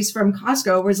 blueberries from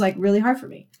Costco was like really hard for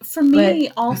me. For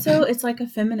me, also, it's like a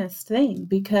feminist thing,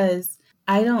 because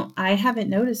I haven't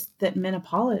noticed that men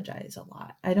apologize a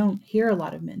lot. I don't hear a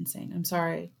lot of men saying, I'm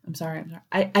sorry.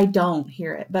 I don't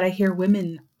hear it, but I hear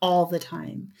women all the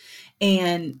time.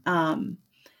 And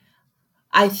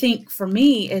I think for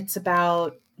me, it's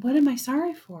about, what am I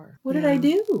sorry for? What did I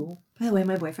do? By the way,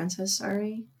 my boyfriend says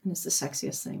sorry, and it's the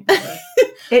sexiest thing ever.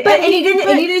 He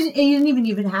didn't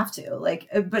even have to, like,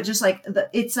 but just like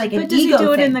it's like an But does ego he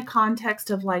do it thing. in the context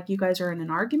of like you guys are in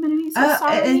an argument and he says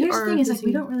sorry? And here's the or thing: is does like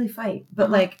we he- don't really fight, but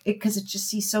like because it's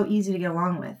just he's so easy to get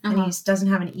along with, and Uh-huh. he just doesn't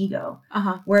have an ego.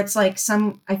 Where it's like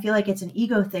I feel like it's an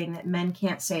ego thing that men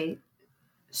can't say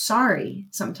sorry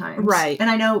sometimes, Right. And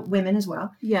I know women as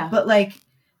well, Yeah. but like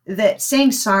that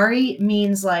saying sorry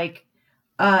means like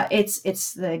it's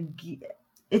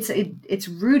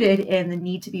rooted in the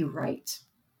need to be right.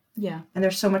 Yeah. And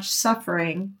there's so much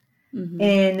suffering Mhm.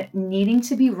 in needing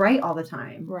to be right all the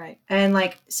time. Right. And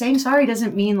like saying sorry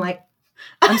doesn't mean like,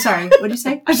 I'm sorry. What'd you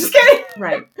say? I'm just kidding.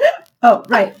 Right. Oh,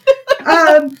 right.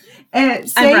 And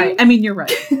saying, I'm right. I mean, you're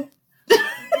right.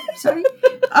 sorry.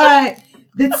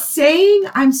 That saying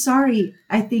I'm sorry,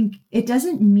 I think it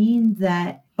doesn't mean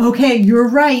that, okay, you're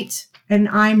right and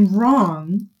I'm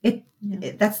wrong.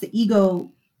 That's the ego.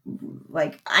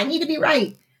 Like, I need to be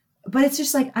right. But it's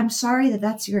just like, I'm sorry that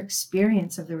that's your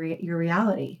experience of your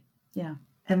reality. Yeah.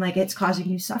 And like, it's causing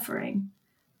you suffering.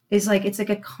 It's like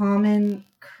a common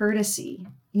courtesy.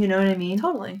 You know what I mean?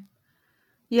 Totally.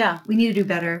 Yeah. We need to do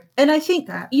better. And I think,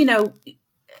 That. you know,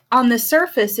 on the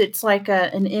surface, it's like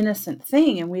an innocent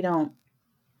thing, and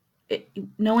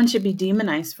no one should be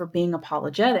demonized for being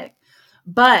apologetic.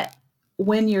 But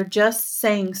when you're just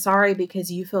saying sorry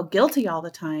because you feel guilty all the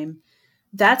time,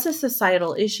 that's a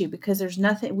societal issue, because there's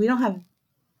nothing, we don't have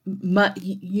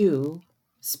you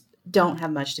don't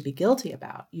have much to be guilty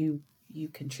about. You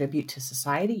contribute to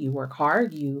society, you work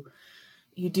hard, you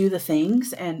do the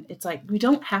things, and it's like, we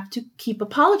don't have to keep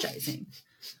apologizing.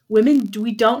 Women,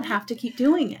 we don't have to keep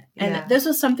doing it. And Yeah. this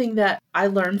was something that I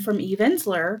learned from Eve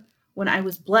Ensler when I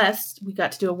was blessed. We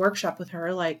got to do a workshop with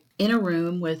her, like in a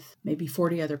room with maybe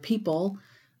 40 other people,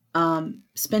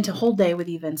 spent a whole day with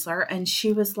Eve Ensler. And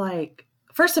she was like,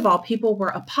 first of all, people were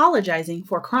apologizing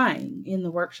for crying in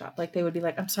the workshop. Like they would be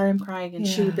like, I'm sorry, I'm crying. And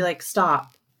she would be like,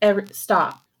 stop,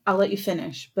 stop. I'll let you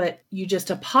finish. But you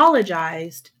just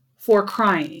apologized for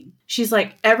crying. She's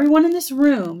like, everyone in this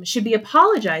room should be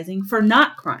apologizing for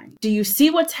not crying. Do you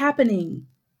see what's happening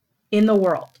in the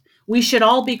world? We should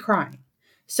all be crying.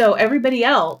 So everybody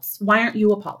else, why aren't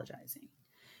you apologizing?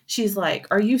 She's like,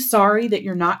 are you sorry that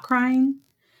you're not crying?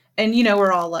 And, you know,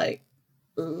 we're all like,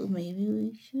 oh, maybe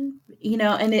we should, you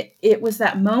know, and it was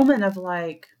that moment of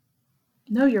like,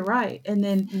 no, you're right. And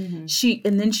then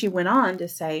she went on to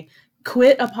say,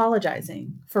 quit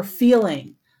apologizing for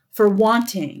feeling, for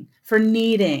wanting, for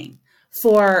needing,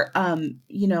 for,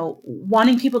 you know,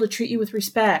 wanting people to treat you with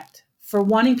respect, for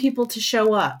wanting people to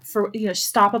show up, for, you know,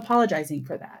 stop apologizing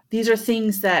for that. These are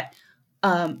things that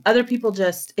other people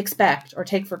just expect or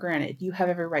take for granted. You have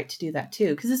every right to do that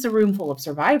too, because it's a room full of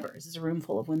survivors. It's a room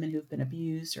full of women who've been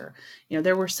abused, or, you know,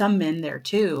 there were some men there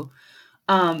too.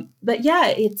 But yeah,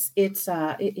 it is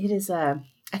I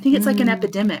think it's like an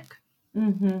epidemic,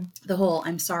 the whole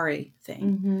I'm sorry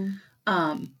thing.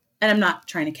 and I'm not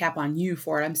trying to cap on you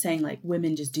for it. I'm saying like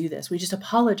women just do this. We just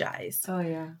apologize. Oh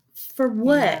yeah. For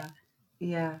what?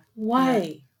 Yeah. Why?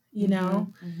 Yeah. You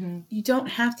know, you don't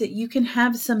have to, you can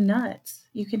have some nuts.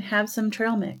 You can have some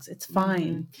trail mix. It's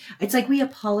fine. It's like we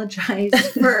apologize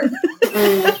for.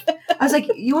 I was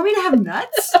like, you want me to have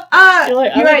nuts? You're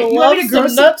like, you're right. You want me to grow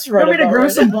nuts you want me to grow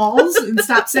some balls and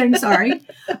stop saying sorry?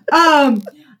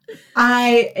 I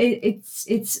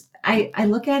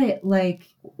look at it like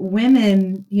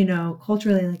women, you know,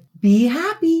 culturally, like, be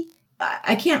happy.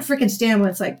 I can't freaking stand when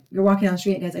it's like you're walking down the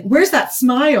street and guys like, where's that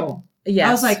smile? Yes.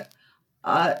 I was like,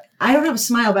 I don't have a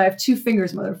smile, but I have two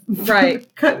fingers, mother. Right.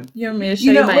 You want me to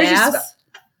show you my ass?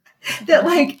 That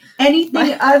like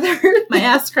anything other. My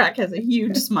ass crack has a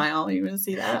huge smile. You want to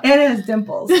see that? And it has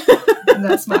dimples in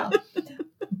that smile.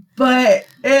 But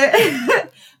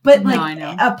like No, I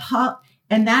know.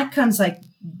 And that comes like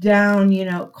down, you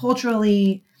know,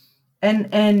 culturally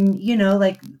and you know,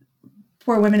 like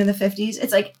poor women in the 50s.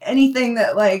 It's like anything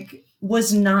that like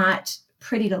was not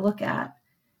pretty to look at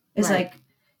is like,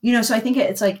 you know, so I think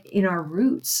it's like in our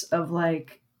roots of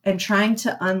like, and trying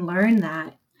to unlearn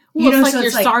that. Well, you know, it's like so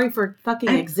you're sorry for fucking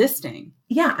existing.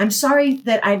 Yeah, I'm sorry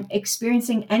that I'm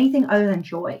experiencing anything other than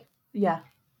joy. Yeah.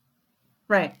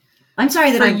 Right. I'm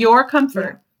sorry that for your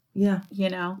comfort. Yeah. You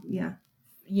know? Yeah.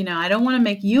 You know, I don't want to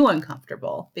make you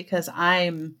uncomfortable because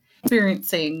I'm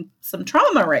experiencing some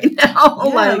trauma right now.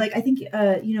 Yeah, like I think,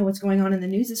 you know, what's going on in the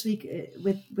news this week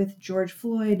with George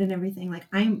Floyd and everything, like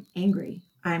I'm angry.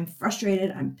 I'm frustrated.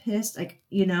 I'm pissed. Like,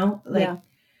 you know, like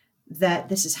that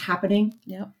this is happening.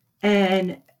 Yeah.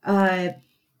 And I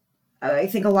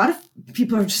think a lot of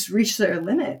people have just reached their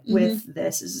limit with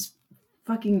this. This is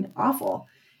fucking awful.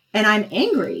 And I'm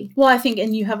angry. Well, I think,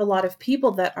 and you have a lot of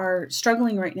people that are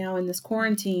struggling right now in this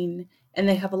quarantine and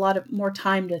they have a lot of more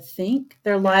time to think.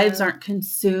 Their lives aren't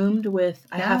consumed with,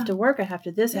 I have to work, I have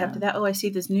to this, I have to that. Oh, I see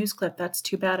this news clip. That's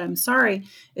too bad. I'm sorry.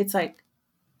 It's like,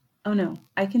 oh no,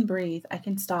 I can breathe. I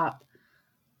can stop.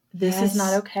 This is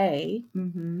not okay.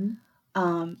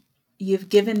 You've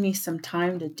given me some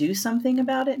time to do something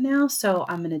about it now. So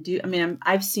I'm going to do, I mean,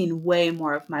 I've seen way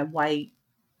more of my white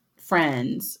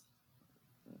friends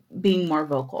being more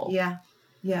vocal. Yeah.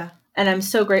 Yeah. And I'm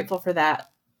so grateful for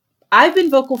that. I've been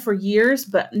vocal for years,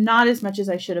 but not as much as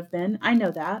I should have been. I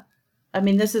know that. I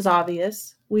mean, this is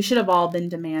obvious. We should have all been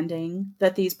demanding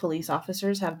that these police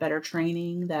officers have better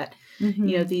training, that,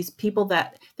 you know, these people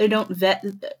that they don't vet.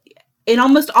 In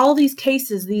almost all these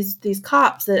cases, these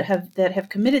cops that have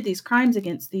committed these crimes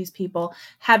against these people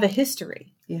have a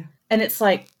history. Yeah. And it's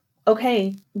like,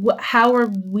 okay, how are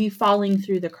we falling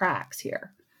through the cracks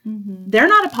here? They're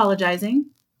not apologizing.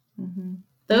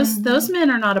 Those men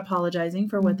are not apologizing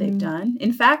for what they've done.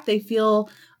 In fact, they feel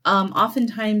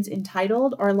oftentimes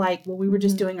entitled or like, well, we were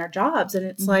just doing our jobs. And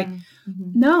it's like,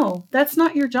 no, that's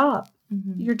not your job.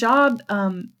 Your job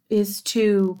is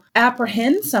to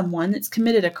apprehend someone that's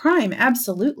committed a crime.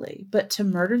 Absolutely. But to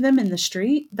murder them in the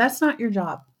street, that's not your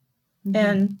job.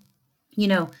 And, you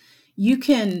know, you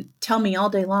can tell me all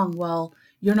day long, well,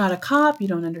 you're not a cop. You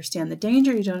don't understand the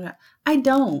danger. I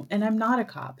don't. And I'm not a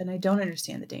cop and I don't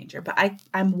understand the danger, but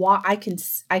I can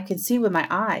see with my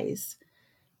eyes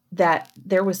that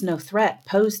there was no threat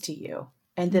posed to you.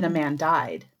 And then a man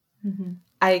died.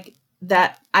 I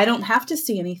don't have to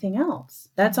see anything else.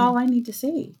 That's all I need to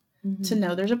see to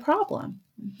know there's a problem.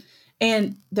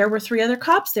 And there were 3 other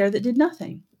cops there that did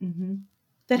nothing,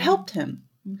 that helped him.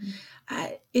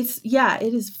 It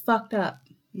is fucked up.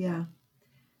 Yeah.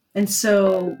 And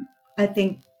so I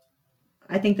think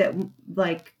that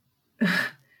like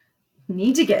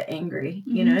need to get angry,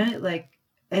 you know, like,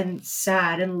 and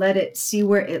sad and let it see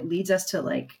where it leads us to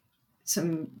like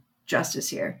some justice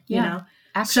here, you know?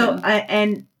 Action. So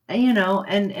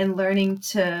and learning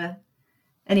to,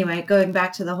 anyway, going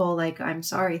back to the whole, like, I'm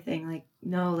sorry thing, like,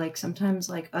 no, like sometimes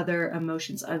like other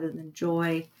emotions other than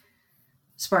joy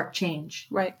spark change.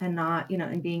 Right. And not, you know,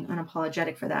 and being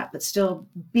unapologetic for that, but still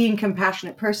being a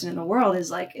compassionate person in the world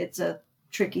is like, it's a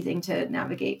tricky thing to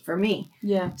navigate for me.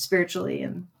 Yeah. Spiritually.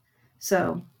 And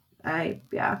so I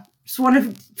just want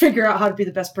to figure out how to be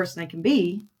the best person I can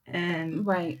be. And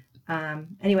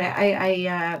anyway,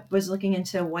 I was looking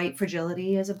into White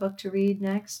Fragility as a book to read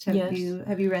next. Have you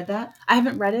read that? I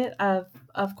haven't read it.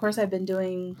 Of course, I've been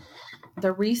doing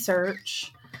the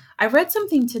research. I read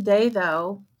something today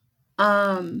though.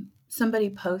 Somebody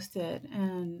posted,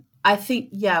 and I think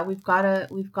we've got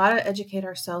to educate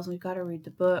ourselves. We've got to read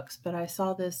the books. But I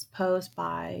saw this post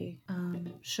by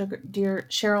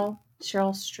Cheryl.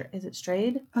 Is it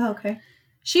Strayed? Oh, okay.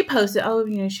 She posted,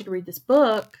 you should read this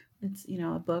book. It's,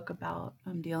 a book about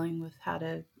dealing with how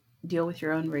to deal with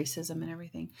your own racism and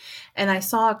everything. And I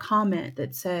saw a comment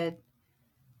that said,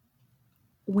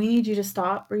 we need you to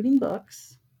stop reading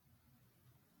books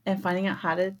and finding out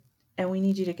and we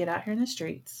need you to get out here in the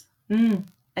streets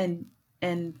and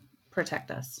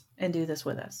protect us and do this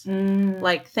with us.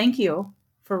 Like, thank you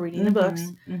for reading the books.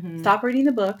 Stop reading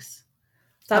the books.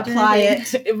 Stop apply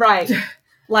it. Right.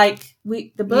 Like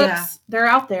the books, they're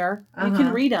out there. You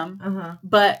can read them,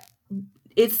 but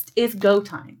it's go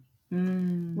time.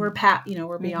 We're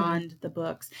we're beyond the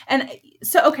books. And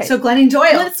so, okay. So Glennon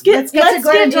Doyle. Let's get to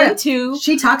Glennon Doyle. Into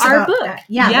she talks our about book. That.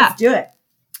 Yeah, let's do it.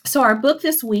 So our book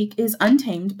this week is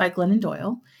Untamed by Glennon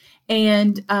Doyle.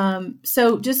 And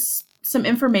so just some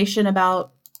information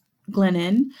about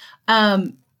Glennon.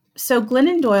 So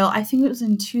Glennon Doyle, I think it was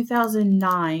in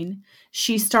 2009,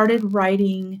 she started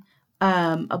writing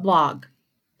a blog.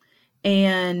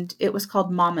 And it was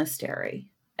called Momastery.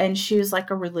 And she was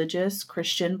like a religious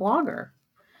Christian blogger.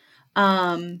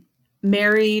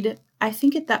 Married, I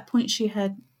think at that point she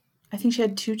had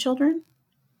 2 children,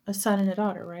 a son and a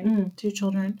daughter, right? 2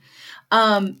 children.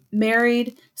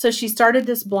 Married. So she started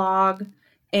this blog,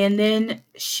 and then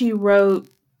she wrote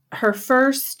her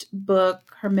first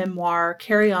book, her memoir,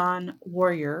 Carry On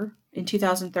Warrior, in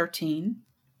 2013.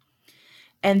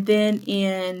 And then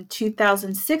in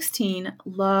 2016,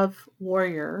 Love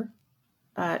Warrior.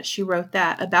 She wrote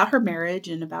that about her marriage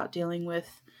and about dealing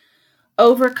with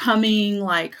overcoming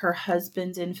like her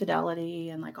husband's infidelity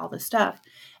and like all this stuff.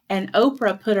 And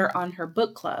Oprah put her on her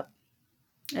book club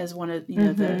as one of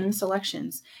the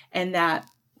selections, and that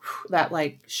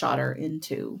like shot her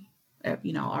into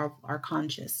our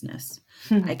consciousness,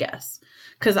 I guess,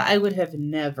 because I would have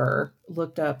never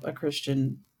looked up a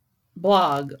Christian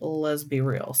blog. Let's be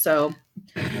real. So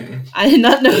I did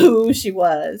not know who she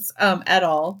was at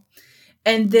all.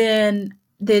 And then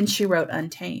she wrote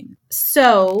Untamed.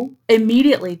 So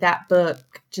immediately that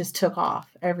book just took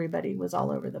off. Everybody was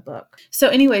all over the book. So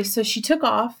anyway, so she took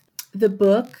off. The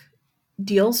book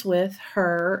deals with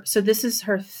her. So this is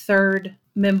her 3rd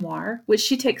memoir, which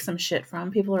she takes some shit from.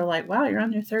 People are like, wow, you're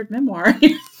on your 3rd memoir. I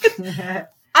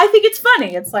think it's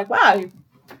funny. It's like, wow,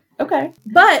 okay.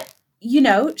 But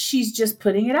she's just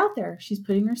putting it out there. She's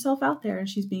putting herself out there, and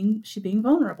she's being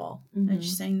vulnerable, and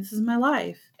she's saying, this is my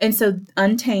life. And so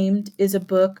Untamed is a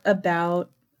book about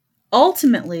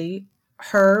ultimately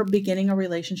her beginning a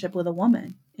relationship with a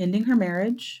woman, ending her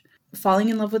marriage, falling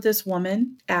in love with this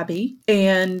woman, Abby,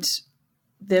 and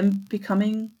them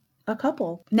becoming a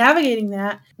couple, navigating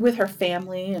that with her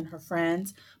family and her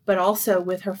friends, but also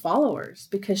with her followers,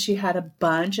 because she had a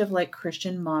bunch of like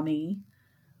Christian mommy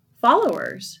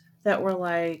followers that were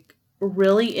like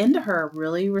really into her,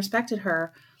 really respected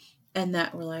her, and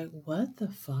that were like, what the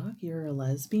fuck? You're a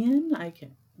lesbian?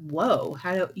 Whoa.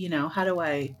 How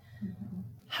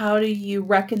do you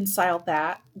reconcile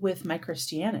that with my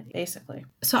Christianity, basically?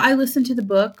 So I listened to the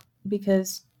book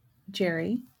because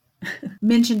Jerry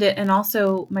mentioned it, and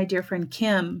also my dear friend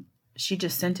Kim, she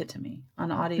just sent it to me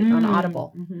on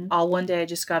Audible. All one day I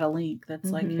just got a link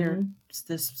that's like, here,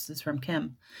 this is from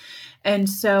Kim. And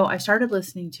so I started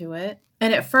listening to it.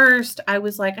 And at first I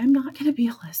was like, I'm not going to be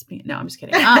a lesbian. No, I'm just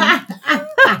kidding.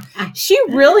 She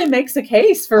really makes a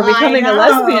case for becoming a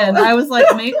lesbian. I was like,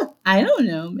 maybe, I don't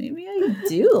know. Maybe I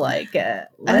do like it.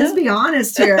 Let's be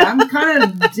honest here. I'm kind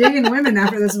of digging women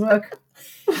after this book.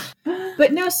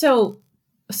 But no, so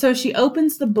she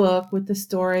opens the book with the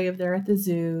story of they're at the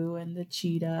zoo and the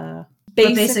cheetah.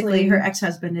 Basically her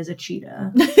ex-husband is a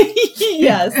cheetah.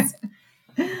 Yes.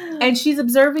 And she's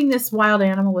observing this wild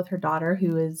animal with her daughter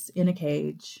who is in a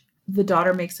cage. The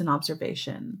daughter makes an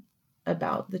observation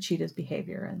about the cheetah's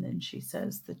behavior, and then she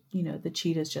says that, the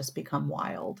cheetah's just become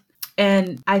wild.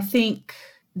 And I think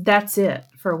that's it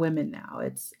for women now.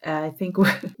 I think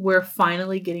we're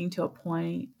finally getting to a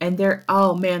point, and they're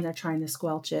trying to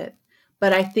squelch it.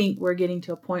 But I think we're getting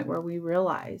to a point where we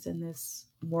realize in this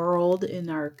world, in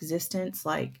our existence,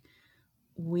 like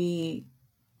we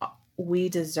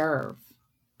deserve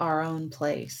our own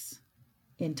place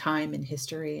in time and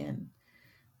history, and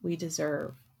we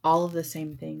deserve all of the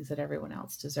same things that everyone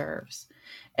else deserves.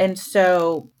 And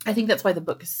so I think that's why the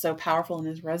book is so powerful and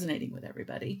is resonating with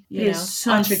everybody. It's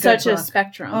on such a book.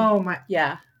 spectrum. Oh my.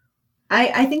 Yeah.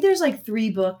 I think there's like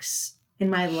 3 books in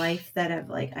my life that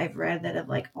have I've read that have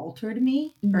altered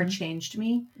me or changed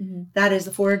me. That is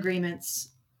The 4 Agreements,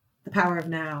 The Power of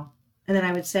Now. And then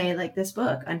I would say this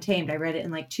book, Untamed, I read it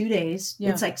in 2 days. Yeah.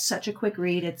 It's such a quick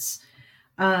read. It's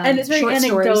and it's very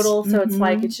anecdotal. So it's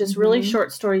it's just really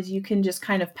short stories. You can just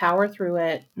kind of power through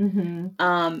it.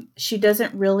 She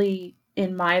doesn't really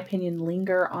in my opinion,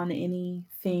 linger on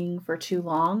anything for too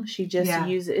long. She just Yeah.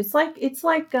 uses it's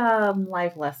like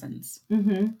life lessons.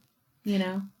 Mm-hmm. You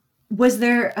know? Was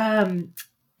there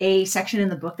a section in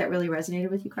the book that really resonated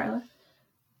with you, Carla?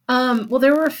 Well,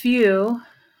 there were a few.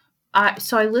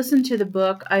 So I listened to the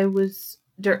book. I was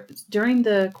during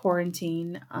the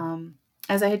quarantine.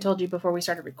 As I had told you before we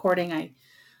started recording,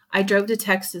 I drove to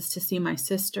Texas to see my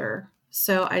sister.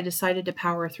 So I decided to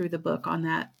power through the book on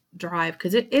that drive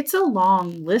because it's a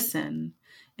long listen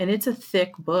and it's a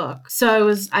thick book.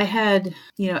 So I had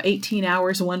 18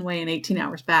 hours one way and 18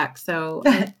 hours back. So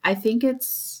I think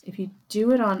if you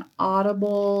do it on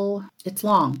Audible, it's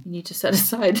long. You need to set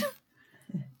aside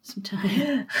some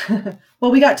time.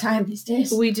 Well, we got time these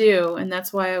days. We do, and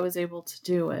that's why I was able to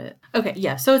do it. Okay,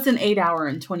 yeah, so it's an 8-hour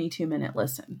and 22-minute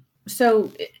listen.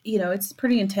 So, it's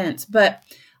pretty intense. But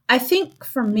I think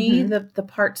for me, the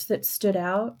parts that stood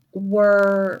out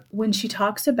were when she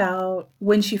talks about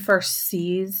when she first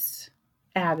sees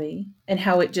Abby and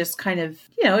how it just kind of,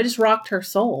 it just rocked her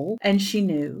soul. And she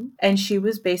knew, and she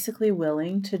was basically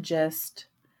willing to just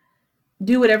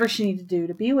do whatever she needed to do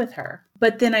to be with her.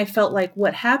 But then I felt like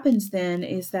what happens then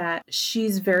is that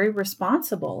she's very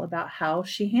responsible about how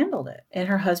she handled it. And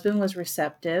her husband was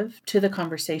receptive to the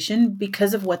conversation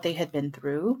because of what they had been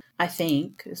through, I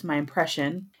think, is my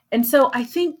impression. And so I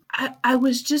think I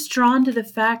was just drawn to the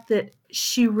fact that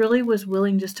she really was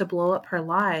willing just to blow up her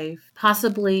life,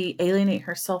 possibly alienate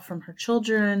herself from her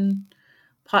children.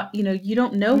 You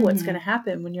don't know what's going to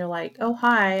happen when you're like, oh,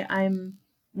 hi, I'm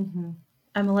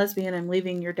a lesbian, I'm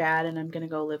leaving your dad and I'm going to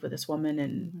go live with this woman.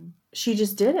 And she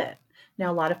just did it.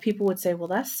 Now, a lot of people would say, well,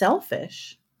 that's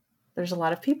selfish. There's a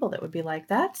lot of people that would be like,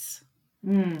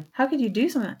 how could you do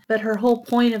something? But her whole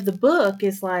point of the book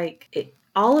is like,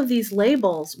 all of these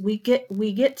labels, we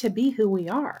get to be who we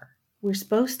are. We're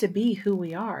supposed to be who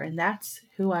we are. And that's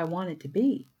who I wanted to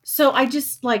be. So I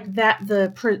just like that,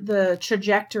 the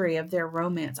trajectory of their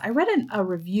romance. I read a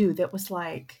review that was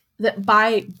like, that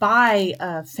by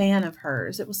a fan of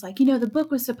hers, it was like, the book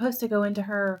was supposed to go into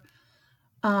her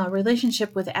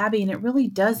relationship with Abby, and it really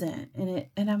doesn't.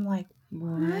 And I'm like,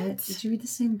 what? Did you read the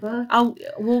same book?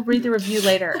 We'll read the review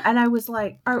later. And I was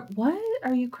like, what?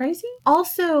 Are you crazy?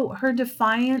 Also, her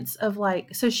defiance of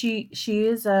so she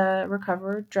is a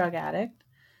recovered drug addict.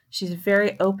 She's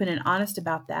very open and honest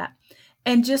about that.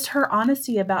 And just her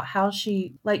honesty about how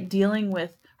she dealing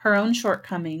with her own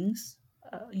shortcomings,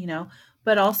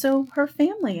 but also her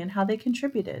family and how they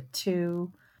contributed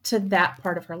to that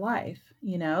part of her life,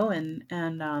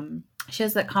 and she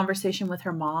has that conversation with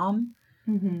her mom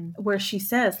where she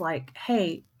says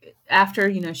hey,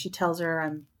 after, she tells her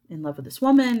I'm in love with this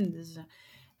woman,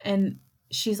 and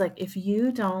she's like, if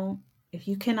you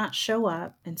cannot show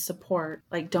up and support,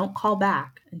 don't call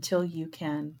back until you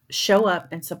can show up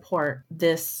and support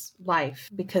this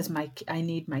life, because I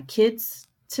need my kids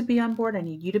to be on board. I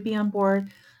need you to be on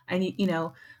board. I need,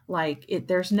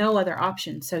 there's no other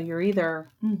option. So you're either,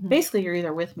 basically you're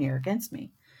either with me or against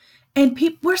me. And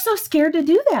we're so scared to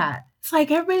do that. It's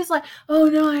like, everybody's like, oh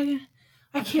no,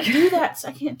 I can't do that.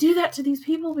 I can't do that to these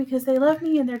people because they love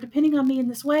me and they're depending on me in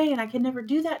this way. And I can never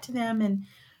do that to them. And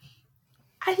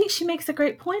I think she makes a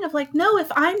great point of no,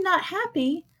 if I'm not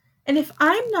happy and if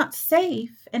I'm not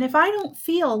safe and if I don't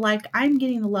feel like I'm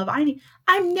getting the love I need,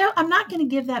 I'm not going to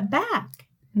give that back.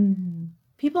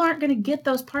 People aren't going to get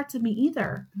those parts of me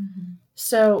either.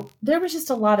 So there was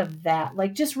just a lot of that,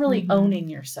 just really owning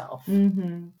yourself.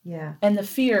 Yeah. And the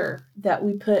fear that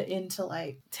we put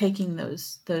into taking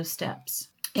those steps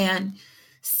and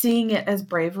seeing it as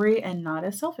bravery and not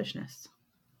as selfishness.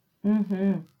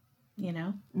 The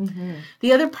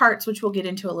other parts, which we'll get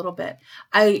into a little bit,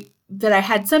 that I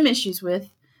had some issues with,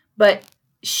 but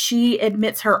she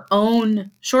admits her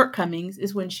own shortcomings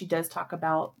is when she does talk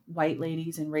about white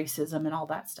ladies and racism and all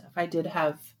that stuff. I did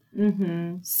have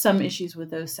some issues with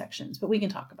those sections, but we can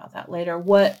talk about that later.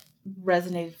 What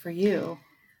resonated for you?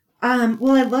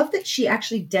 Well, I love that she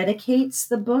actually dedicates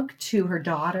the book to her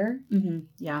daughter.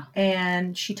 Yeah.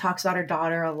 And she talks about her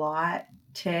daughter a lot,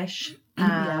 Tish.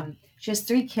 She has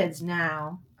 3 kids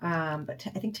now, but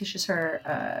I think Tish is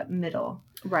her middle.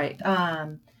 Right.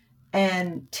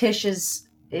 And Tish is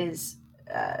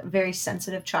a very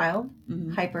sensitive child,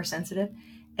 hypersensitive.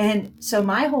 And so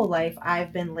my whole life,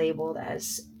 I've been labeled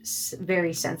as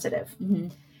very sensitive.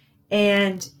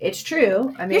 And it's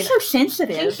true. I mean, you're so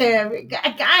sensitive.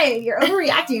 Guy, you're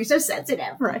overreacting. You're so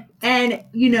sensitive. Right. And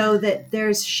that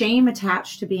there's shame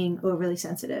attached to being overly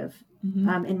sensitive,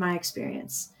 in my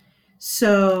experience.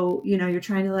 So, you're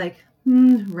trying to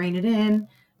rein it in,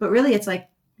 but really it's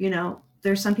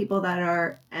there's some people that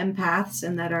are empaths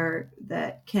and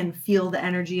that can feel the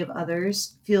energy of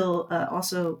others, feel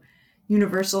also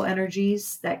universal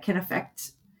energies that can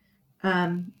affect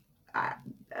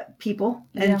people.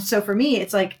 And so for me,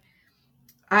 it's like,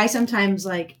 I sometimes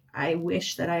like, I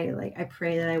wish that I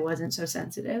pray that I wasn't so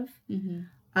sensitive. Mm-hmm.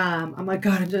 I'm like,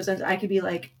 God, I'm so sensitive. I could be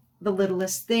like, the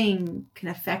littlest thing can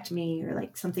affect me, or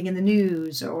like something in the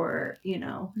news, or, you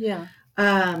know. Yeah.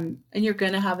 And you're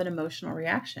going to have an emotional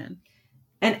reaction.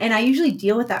 And I usually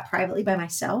deal with that privately by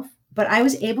myself, but I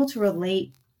was able to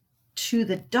relate to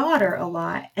the daughter a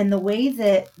lot. And the way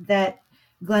that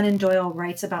Glennon Doyle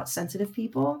writes about sensitive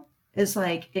people is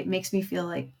like, it makes me feel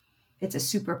like it's a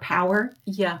superpower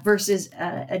versus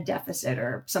a deficit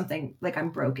or something, like I'm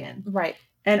broken. Right.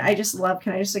 And I just love,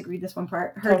 can I just like read this one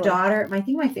part? Her daughter, I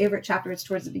think my favorite chapter is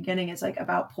towards the beginning. It's like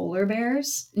about polar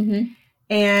bears. Mm-hmm.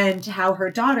 And how her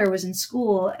daughter was in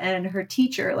school and her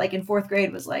teacher, like in 4th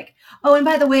grade, was like, oh, and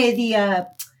by the way,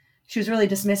 she was really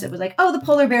dismissive, was like, oh, the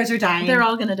polar bears are dying. They're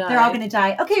all going to die. They're all going to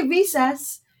die. Okay,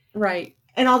 recess. Right.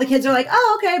 And all the kids are like,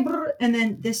 oh, okay. And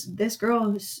then this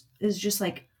girl is just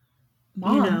like,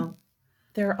 Mom, you know,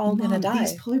 they're all going to die.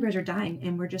 These polar bears are dying.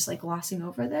 And we're just like glossing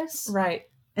over this. Right.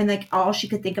 And like all she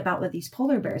could think about were these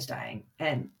polar bears dying.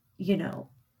 And, you know,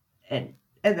 and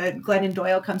then Glennon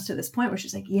Doyle comes to this point where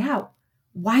she's like, yeah,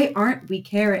 why aren't we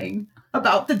caring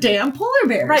about the damn polar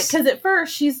bears? Right, because at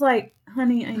first she's like,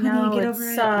 honey, I know get it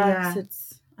over sucks. it.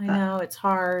 I know it's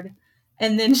hard.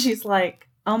 And then she's like,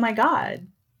 oh my God.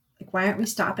 Like, why aren't we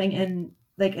stopping? And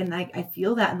I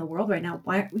feel that in the world right now.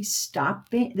 Why aren't we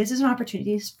stopping? This is an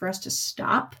opportunity for us to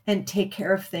stop and take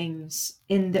care of things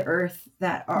in the earth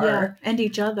that are. And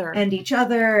each other.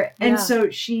 And so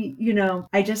she, you know,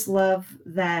 I just love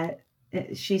that.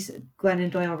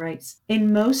 Glennon Doyle writes,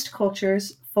 in most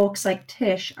cultures, folks like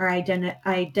Tish are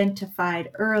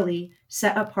identified early,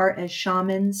 set apart as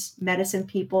shamans, medicine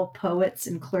people, poets,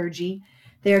 and clergy.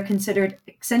 They are considered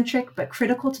eccentric but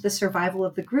critical to the survival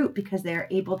of the group because they are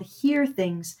able to hear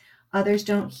things others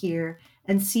don't hear,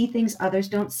 and see things others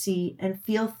don't see, and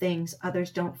feel things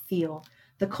others don't feel.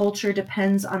 The culture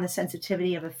depends on the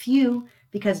sensitivity of a few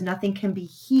because nothing can be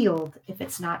healed if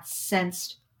it's not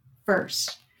sensed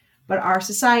first. But our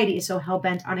society is so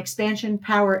hell-bent on expansion,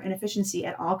 power, and efficiency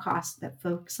at all costs that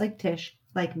folks like Tish,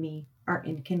 like me, are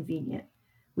inconvenient.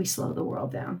 We slow the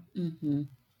world down. Mm-hmm.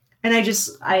 And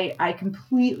I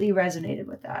completely resonated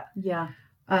with that. Yeah.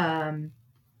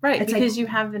 Right. Because like, you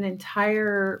have an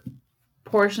entire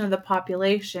portion of the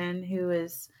population who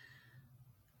is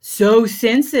so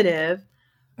sensitive,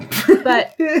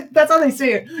 but that's how they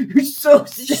say it. You're so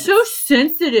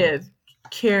sensitive,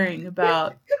 caring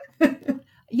about.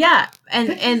 Yeah,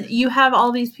 and you have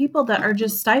all these people that are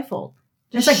just stifled.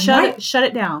 Just like, shut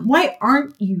it down. Why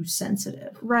aren't you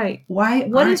sensitive? Right. Why?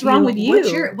 What is wrong with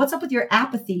you? What's up with your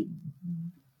apathy?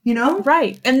 You know?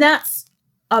 Right. And that's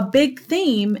a big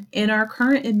theme in our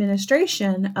current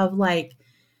administration of like,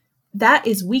 that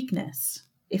is weakness.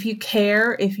 If you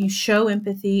care, if you show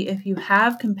empathy, if you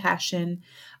have compassion,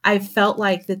 I felt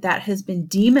like that has been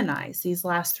demonized these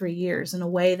last 3 years in a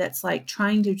way that's like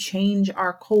trying to change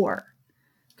our core.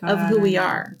 Of who we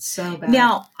are. It's so bad.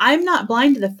 Now, I'm not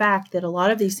blind to the fact that a lot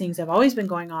of these things have always been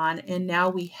going on. And now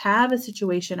we have a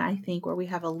situation, I think, where we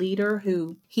have a leader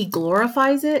who he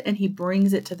glorifies it and he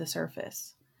brings it to the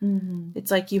surface. Mm-hmm.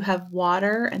 It's like you have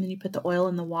water and then you put the oil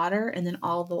in the water and then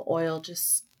all the oil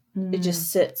it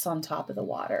just sits on top of the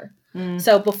water. Mm-hmm.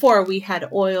 So before we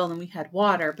had oil and we had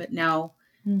water, but now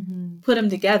put them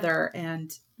together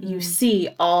and you see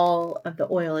all of the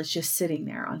oil is just sitting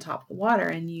there on top of the water.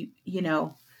 And you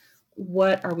know,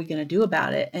 what are we going to do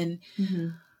about it? And,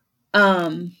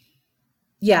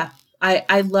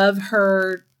 I love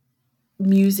her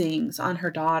musings on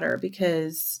her daughter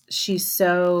because she's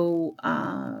so,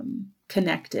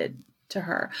 connected to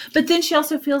her, but then she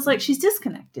also feels like she's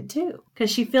disconnected too.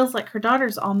 Cause she feels like her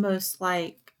daughter's almost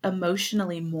like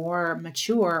emotionally more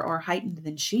mature or heightened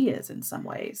than she is in some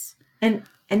ways. And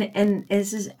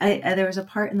there was a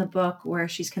part in the book where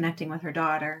she's connecting with her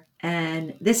daughter,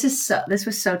 and this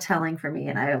was so telling for me.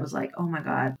 And I was like, oh my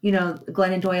God, you know,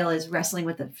 Glennon Doyle is wrestling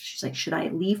with she's like, should I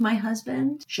leave my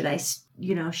husband? Should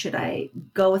I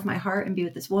go with my heart and be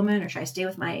with this woman, or should I stay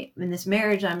in this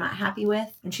marriage I'm not happy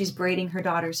with? And she's braiding her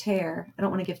daughter's hair. I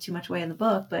don't want to give too much away in the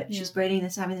book, but she's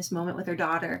having this moment with her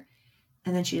daughter.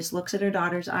 And then she just looks at her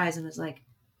daughter's eyes and is like,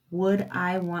 would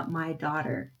I want my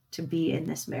daughter to be in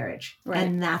this marriage? Right.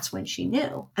 And that's when she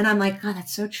knew. And I'm like, God,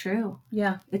 that's so true.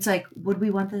 Yeah. It's like, would we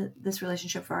want this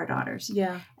relationship for our daughters?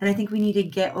 Yeah. And I think we need to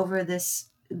get over this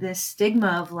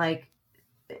stigma of like,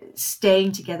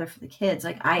 staying together for the kids.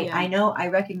 Like Yeah. I know, I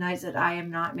recognize that I am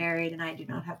not married and I do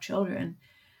not have children,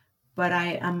 but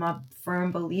I am a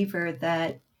firm believer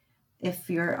that if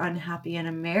you're unhappy in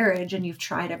a marriage and you've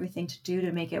tried everything to do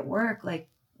to make it work, like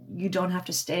you don't have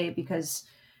to stay because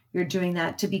you're doing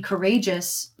that to be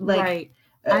courageous. Like, right.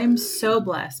 I'm so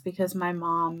blessed because my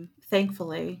mom,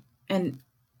 thankfully, and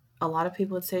a lot of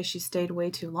people would say she stayed way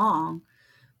too long,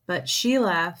 but she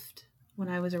left when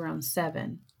I was around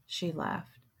 7. She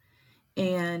left.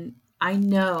 And I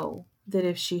know that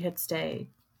if she had stayed,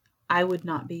 I would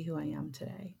not be who I am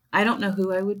today. I don't know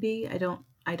who I would be. I don't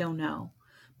know,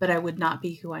 but I would not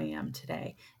be who I am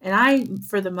today. And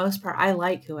for the most part, I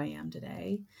like who I am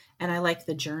today. And I like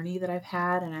the journey that I've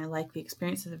had, and I like the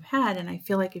experiences I've had. And I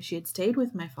feel like if she had stayed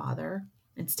with my father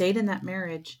and stayed in that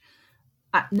marriage,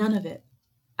 none of it.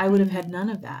 I would have had none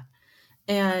of that.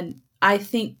 And I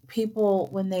think people,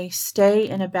 when they stay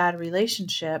in a bad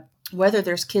relationship, whether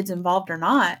there's kids involved or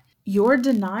not, you're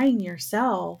denying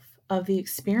yourself of the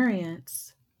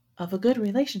experience of a good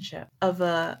relationship,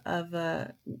 and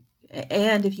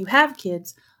if you have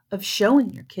kids, of showing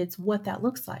your kids what that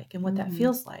looks like and what that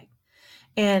feels like.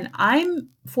 And I'm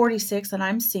 46 and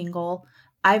I'm single.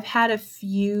 I've had a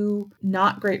few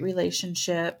not great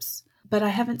relationships, but I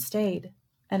haven't stayed.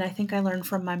 And I think I learned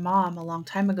from my mom a long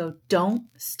time ago, don't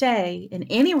stay in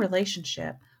any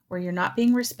relationship where you're not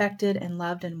being respected and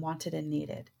loved and wanted and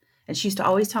needed. And she used to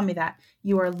always tell me that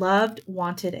you are loved,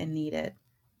 wanted, and needed.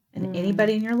 And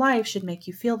anybody in your life should make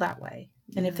you feel that way.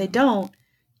 And if they don't,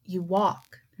 you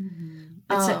walk.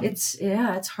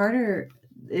 It's harder.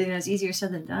 It's easier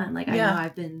said than done. Like, I know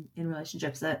I've been in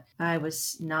relationships that I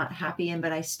was not happy in,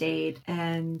 but I stayed.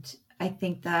 And I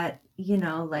think that,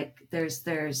 like there's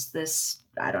this,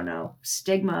 I don't know,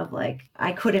 stigma of like,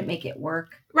 I couldn't make it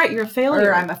work. Right. You're a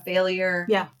failure. Or I'm a failure.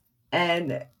 Yeah.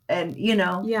 And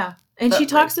Yeah. And she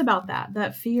talks about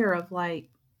that fear of like,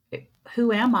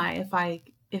 who am I if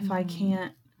I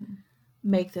can't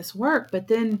make this work? But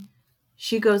then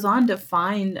she goes on to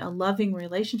find a loving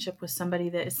relationship with somebody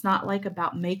that it's not like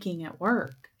about making it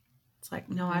work. It's like,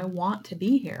 no, I want to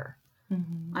be here.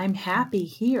 I'm happy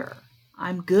here.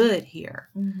 I'm good here.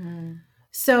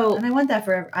 So, and I want that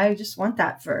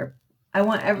I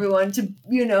want everyone to,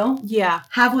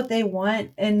 have what they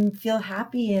want and feel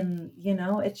happy. And,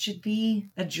 it should be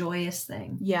a joyous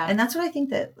thing. Yeah. And that's what I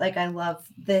think that, like, I love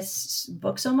this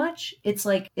book so much. It's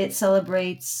like, it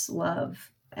celebrates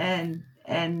love and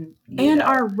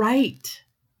our right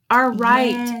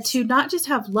to not just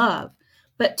have love,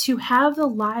 but to have the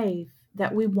life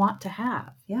that we want to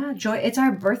have. Yeah. Joy. It's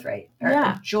our birthright.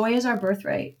 Joy is our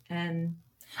birthright. And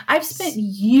I've spent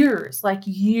years,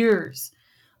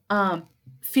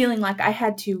 feeling like I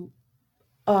had to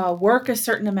work a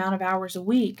certain amount of hours a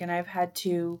week, and I've had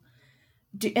to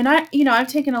do, and I've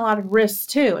taken a lot of risks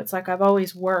too. It's like I've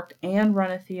always worked and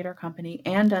run a theater company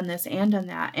and done this and done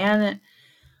that,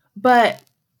 but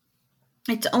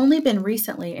it's only been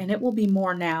recently, and it will be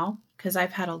more now because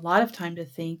I've had a lot of time to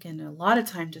think and a lot of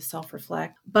time to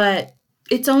self-reflect, but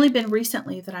it's only been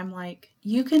recently that I'm like,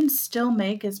 you can still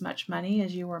make as much money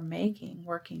as you were making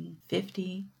working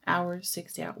 50 hours,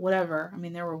 60 hours, whatever. I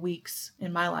mean, there were weeks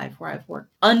in my life where I've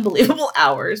worked unbelievable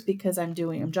hours because I'm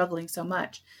juggling so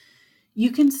much.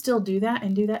 You can still do that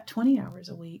and do that 20 hours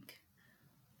a week.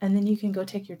 And then you can go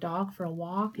take your dog for a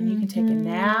walk, and you can take a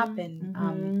nap,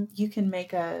 and you can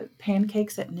make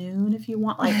pancakes at noon if you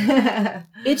want. Like,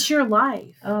 it's your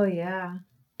life. Oh, yeah.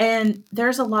 And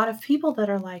there's a lot of people that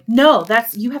are like, no,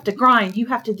 you have to grind. You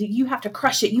have to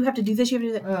crush it. You have to do this. You have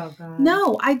to do that. Oh, God.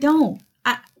 No, I don't.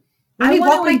 I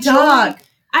walk my dog.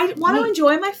 I want to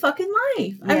enjoy my fucking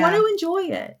life. Yeah. I want to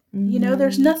enjoy it.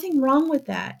 There's nothing wrong with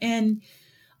that. And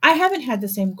I haven't had the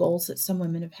same goals that some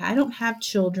women have had. I don't have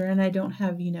children. I don't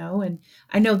have, and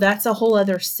I know that's a whole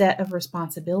other set of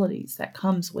responsibilities that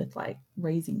comes with like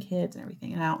raising kids and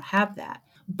everything. And I don't have that.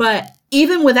 But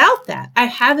even without that, I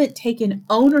haven't taken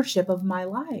ownership of my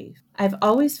life. I've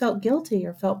always felt guilty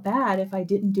or felt bad if I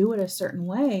didn't do it a certain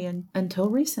way. And until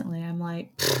recently, I'm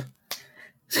like,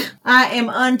 I am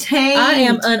untamed. I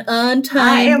am an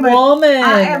untamed woman.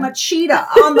 I am a cheetah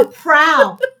on the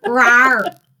prowl.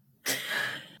 Rawr.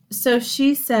 So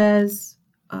she says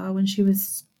when she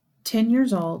was 10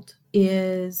 years old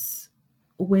is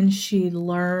when she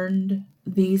learned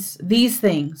these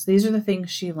things. These are the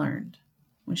things she learned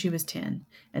when she was 10.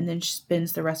 And then she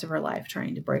spends the rest of her life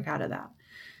trying to break out of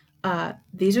that.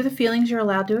 These are the feelings you're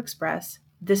allowed to express.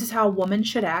 This is how a woman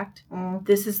should act.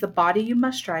 This is the body you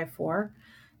must strive for.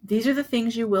 These are the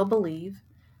things you will believe.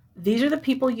 These are the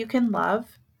people you can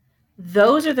love.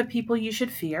 Those are the people you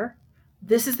should fear.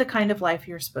 This is the kind of life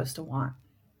you're supposed to want.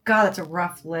 God, that's a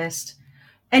rough list.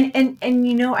 And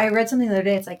you know, I read something the other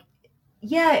day. It's like,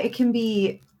 yeah, it can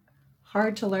be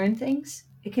hard to learn things.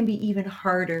 It can be even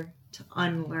harder to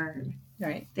unlearn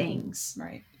things.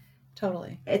 Right.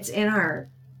 Totally. It's in our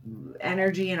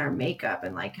energy and our makeup,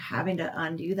 and like having to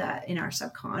undo that in our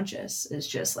subconscious is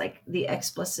just like the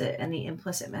explicit and the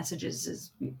implicit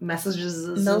messages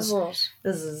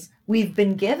we've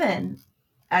been given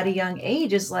at a young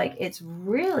age is like, it's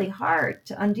really hard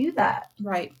to undo that.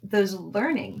 Right. Those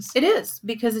learnings. It is,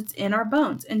 because it's in our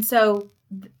bones. And so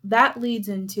that leads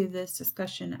into this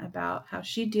discussion about how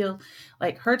she deals,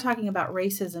 like her talking about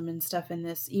racism and stuff in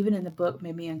this, even in the book,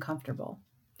 made me uncomfortable.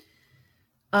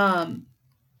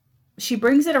 She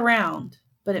brings it around,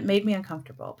 but it made me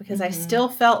uncomfortable because I still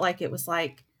felt like it was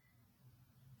like,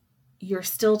 you're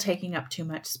still taking up too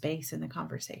much space in the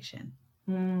conversation.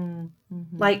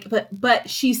 Like, but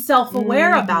she's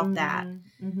self-aware about that.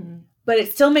 But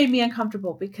it still made me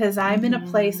uncomfortable because I'm in a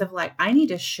place of like, I need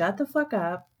to shut the fuck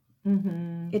up.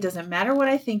 It doesn't matter what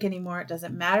I think anymore. It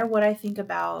doesn't matter what I think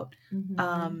about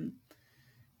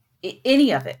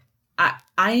any of it.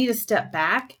 I need to step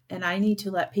back, and I need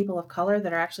to let people of color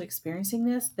that are actually experiencing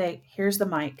this, here's the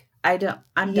mic. I'm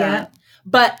done.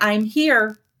 But I'm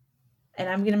here, and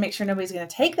I'm going to make sure nobody's going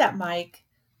to take that mic.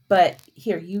 But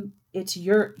here, you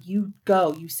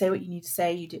go, you say what you need to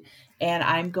say, you do. And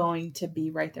I'm going to be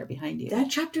right there behind you.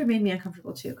 That chapter made me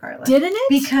uncomfortable too, Carla. Didn't it?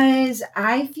 Because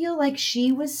I feel like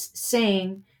she was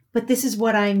saying, but this is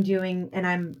what I'm doing, and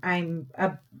I'm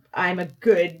a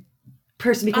good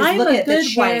person because look at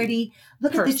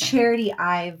the charity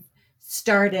I've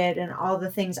started and all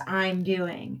the things I'm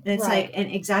doing. And it's like,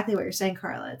 and exactly what you're saying,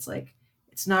 Carla. It's like,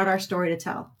 it's not our story to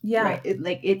tell. Yeah. Right?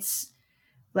 It's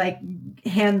like,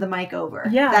 hand the mic over.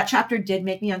 Yeah. That chapter did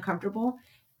make me uncomfortable.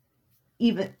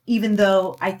 Even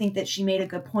though I think that she made a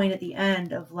good point at the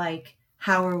end of like,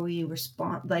 how are we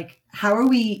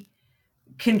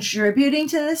contributing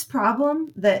to this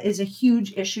problem that is a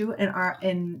huge issue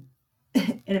in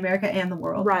America and the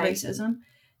world, racism?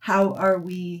 How are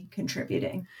we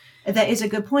contributing? That is a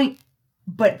good point.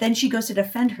 But then she goes to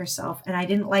defend herself, and I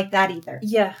didn't like that either.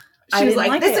 Yeah. She was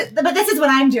like, this is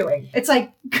what I'm doing. It's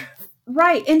like,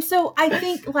 right. And so I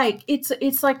think like it's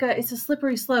a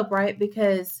slippery slope, right?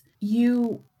 Because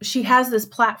she has this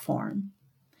platform.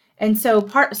 And so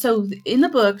in the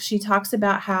book, she talks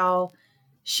about how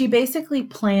she basically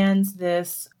plans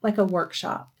this like a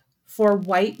workshop for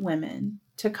white women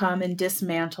to come and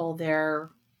dismantle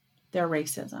their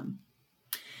racism.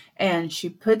 And she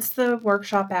puts the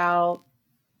workshop out,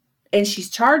 and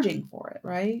she's charging for it,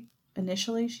 right?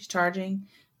 Initially, she's charging,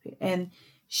 and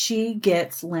she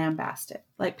gets lambasted.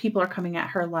 Like, people are coming at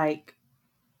her like,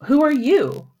 who are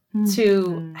you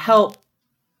to help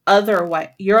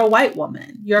you're a white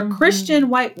woman. You're a Christian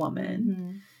white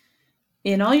woman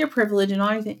in all your privilege and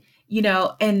all your things,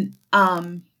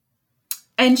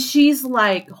 and she's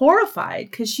like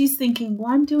horrified because she's thinking,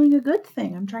 well, I'm doing a good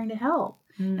thing. I'm trying to help.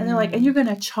 And they're like, and you're going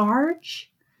to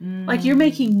charge? Like, you're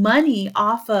making money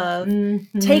off of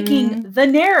taking the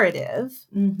narrative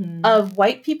of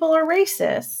white people are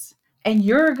racist, and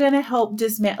you're going to help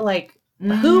dismantle, like,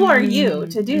 who are you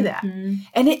to do that?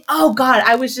 And oh God,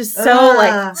 I was just so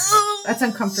like, that's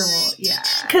uncomfortable. Yeah.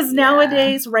 Because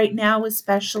nowadays, right now,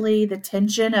 especially, the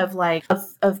tension of like,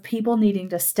 of people needing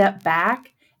to step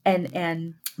back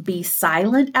and be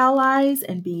silent allies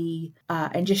and be,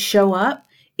 and just show up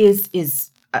is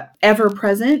ever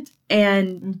present.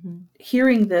 And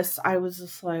hearing this, I was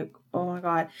just like, oh my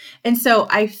God. And so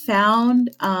I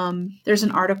found, there's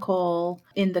an article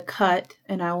in The Cut,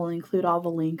 and I will include all the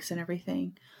links and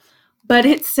everything. But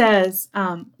it says,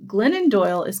 Glennon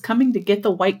Doyle is coming to get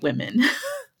the white women.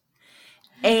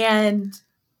 And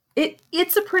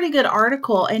it's a pretty good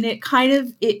article. And it kind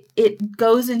of, it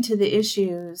goes into the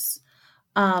issues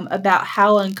about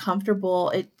how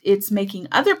uncomfortable it's making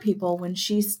other people when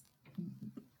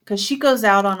because she goes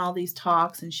out on all these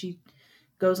talks, and she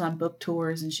goes on book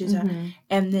tours, and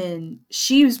and then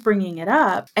she was bringing it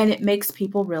up, and it makes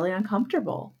people really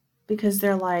uncomfortable because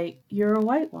they're like, you're a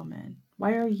white woman.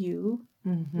 Why are you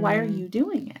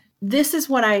doing it? This is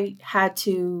what I had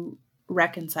to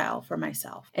reconcile for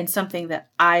myself, and something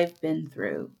that I've been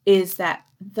through is that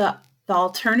the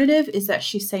alternative is that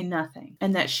she say nothing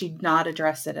and that she not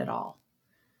address it at all.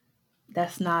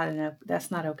 That's not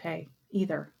okay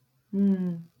either.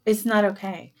 It's not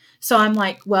okay. So I'm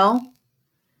like, well,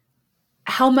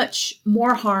 how much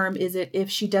more harm is it if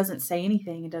she doesn't say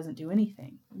anything and doesn't do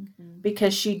anything?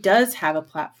 Because she does have a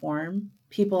platform.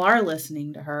 People are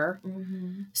listening to her.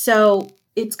 So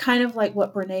it's kind of like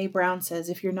what Brene Brown says,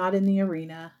 if you're not in the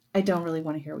arena, I don't really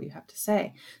want to hear what you have to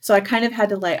say. So I kind of had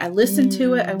to I listened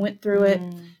to it. I went through it.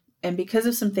 And because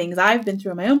of some things I've been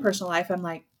through in my own personal life, I'm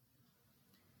like,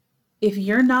 if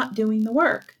you're not doing the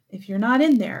work, if you're not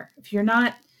in there, if you're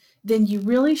not, then you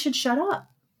really should shut up.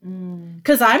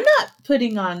 Because I'm not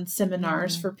putting on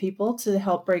seminars for people to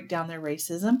help break down their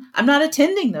racism. I'm not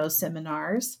attending those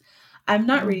seminars. I'm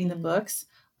not reading the books.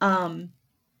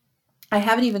 I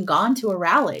haven't even gone to a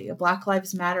rally, a Black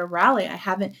Lives Matter rally. I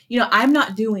haven't, I'm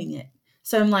not doing it.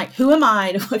 So I'm like, who am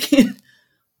I to fucking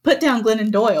put down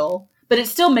Glennon Doyle? But it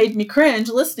still made me cringe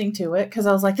listening to it because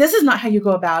I was like, this is not how you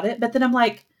go about it. But then I'm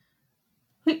like,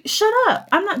 wait, shut up.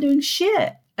 I'm not doing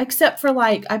shit. Except for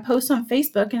I post on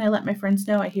Facebook and I let my friends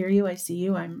know I hear you, I see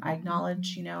you, I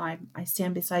acknowledge, I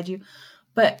stand beside you.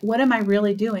 But what am I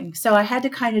really doing? So I had to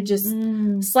kind of just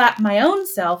slap my own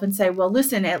self and say, well,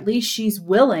 listen, at least she's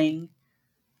willing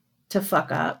to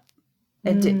fuck up.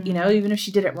 And, even if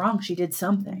she did it wrong, she did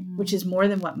something, which is more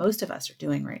than what most of us are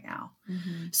doing right now.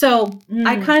 So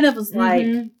I kind of was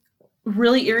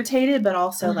really irritated, but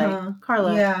also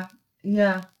Carla.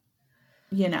 Yeah.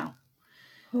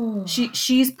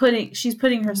 She's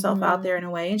putting herself out there in a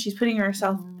way, and she's putting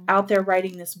herself out there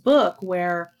writing this book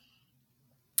where,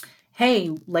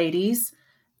 hey, ladies,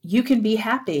 you can be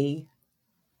happy.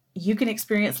 You can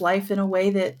experience life in a way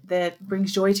that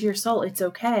brings joy to your soul. It's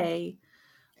okay.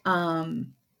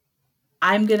 I'm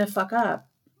going to fuck up.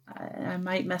 I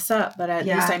might mess up, but at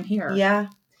least I'm here. Yeah.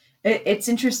 It's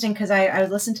interesting because I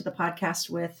listened to the podcast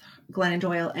with Glennon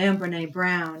Doyle and Brene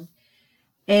Brown,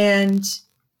 and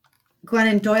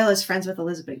Glennon Doyle is friends with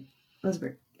Elizabeth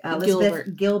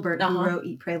Gilbert, who wrote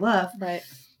Eat, Pray, Love. Right.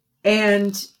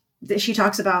 And she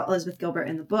talks about Elizabeth Gilbert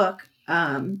in the book.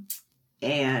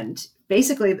 And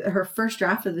basically her first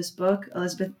draft of this book,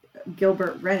 Elizabeth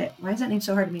Gilbert read it. Why is that name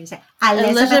so hard to me to say?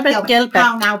 Elizabeth Gilbert.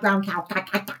 Cow now, brown cow.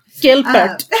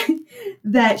 Gilbert.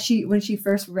 That when she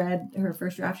first read her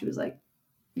first draft, she was like,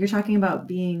 you're talking about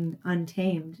being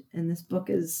untamed, and this book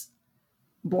is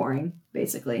boring,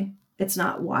 basically. It's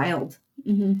not wild.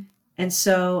 Mm-hmm. And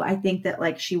so I think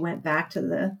that she went back to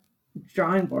the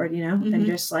drawing board, and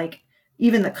just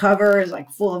even the cover is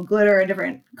full of glitter and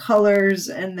different colors.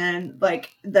 And then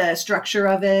the structure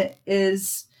of it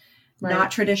is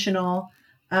not traditional.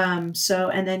 And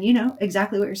then,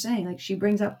 exactly what you're saying. She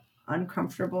brings up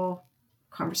uncomfortable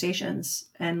conversations,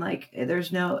 and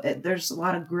there's a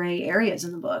lot of gray areas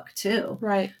in the book too.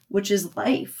 Right. Which is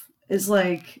life is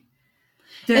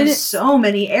there's so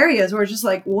many areas where it's just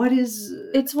what is...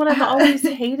 It's what I've always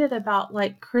hated about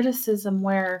criticism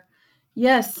where,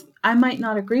 yes, I might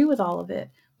not agree with all of it,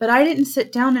 but I didn't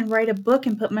sit down and write a book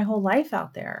and put my whole life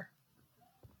out there.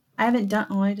 I haven't done...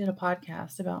 Oh, I did a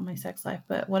podcast about my sex life,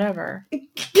 but whatever.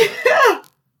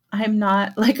 I'm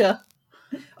not a...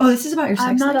 Oh, this is about your sex life?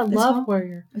 I'm not a love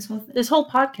warrior. This whole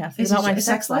podcast is about my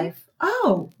sex life.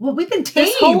 Oh, well, we've been tamed.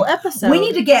 This whole episode. We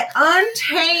need to get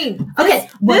untamed.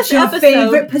 Okay, what's your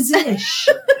favorite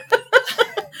position?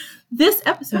 This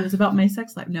episode is about my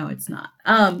sex life. No, it's not.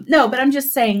 No, but I'm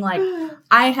just saying,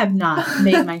 I have not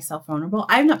made myself vulnerable.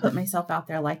 I have not put myself out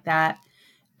there like that.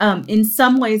 In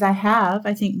some ways I have,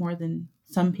 I think more than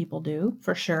some people do,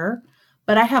 for sure.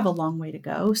 But I have a long way to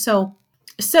go. So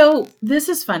this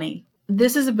is funny.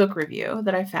 This is a book review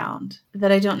that I found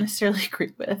that I don't necessarily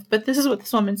agree with, but this is what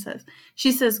this woman says.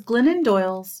 She says, Glennon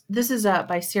Doyle's, this is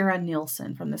by Sarah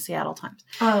Nielsen from the Seattle Times.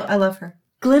 Oh, I love her.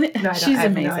 She's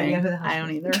amazing. I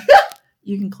don't either.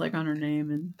 You can click on her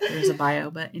name and there's a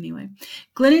bio, but anyway.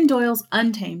 Glennon Doyle's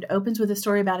Untamed opens with a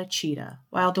story about a cheetah.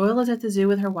 While Doyle is at the zoo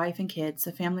with her wife and kids,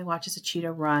 the family watches a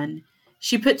cheetah run.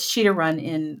 She puts cheetah run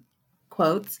in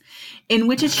quotes, in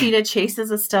which a cheetah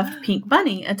chases a stuffed pink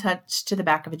bunny attached to the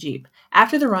back of a Jeep.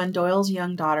 After the run, Doyle's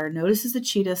young daughter notices the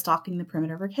cheetah stalking the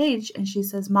perimeter of her cage, and she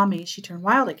says, Mommy, she turned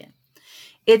wild again.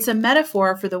 It's a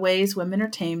metaphor for the ways women are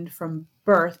tamed from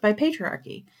birth by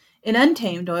patriarchy. In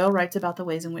Untamed, Doyle writes about the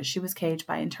ways in which she was caged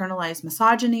by internalized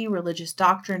misogyny, religious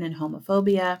doctrine, and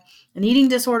homophobia, an eating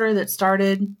disorder that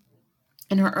started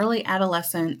in her early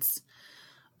adolescence,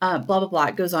 blah, blah, blah.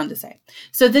 It goes on to say.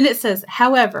 So then it says,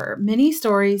 however, many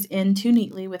stories end too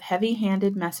neatly with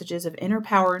heavy-handed messages of inner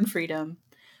power and freedom.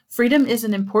 Freedom is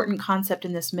an important concept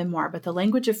in this memoir, but the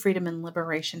language of freedom and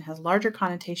liberation has larger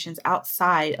connotations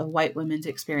outside of white women's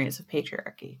experience of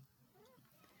patriarchy.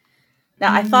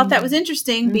 Now, I thought that was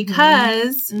interesting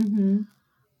because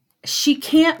she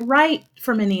can't write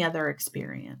from any other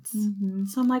experience.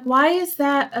 So I'm like, why is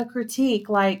that a critique?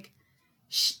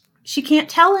 She can't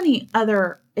tell any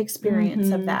other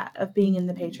experience of that, of being in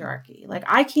the patriarchy. Like,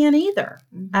 I can't either.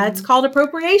 Mm-hmm. It's called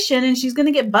appropriation, and she's going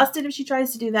to get busted if she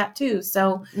tries to do that too.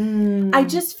 So I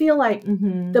just feel like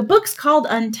the book's called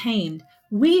Untamed.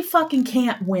 We fucking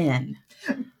can't win.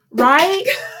 Right?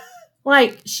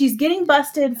 Like, she's getting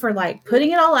busted for, like,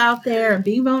 putting it all out there and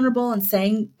being vulnerable and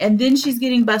saying, and then she's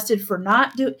getting busted for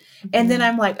not doing, and then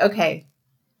I'm like, okay,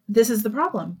 this is the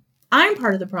problem. I'm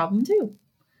part of the problem too.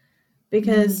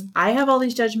 Because I have all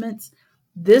these judgments.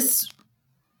 This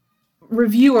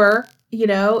reviewer, you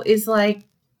know, is like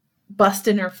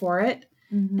busting her for it.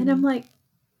 And I'm like,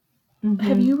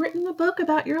 have you written a book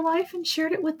about your life and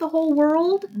shared it with the whole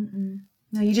world?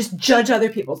 No, you just judge other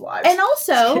people's lives. And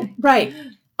also, right.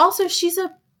 Also, she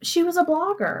was a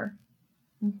blogger.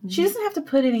 She doesn't have to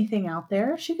put anything out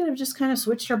there. She could have just kind of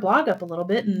switched her blog up a little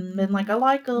bit and been like, I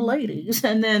like the ladies.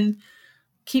 And then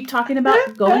keep talking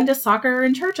about going to soccer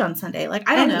and church on Sunday. Like,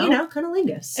 I don't know. You know,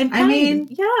 cunnilingus. And I mean,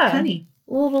 yeah. cunny.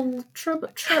 Little trib.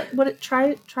 I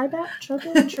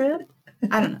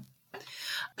don't know.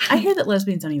 I hear that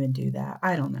lesbians don't even do that.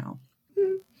 I don't know.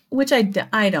 Which I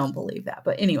don't believe that.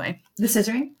 But anyway. The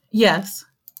scissoring? Yes.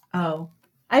 Oh.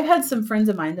 I've had some friends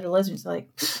of mine that are lesbians. They're like,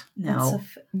 no.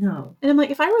 No. And I'm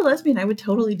like, if I were lesbian, I would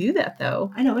totally do that, though.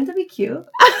 I know. Wouldn't that be cute?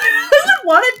 I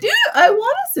want to do it. I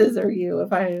want to scissor you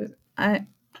if I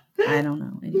don't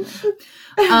know. Anyway.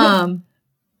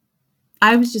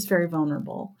 I was just very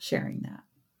vulnerable sharing that.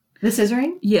 The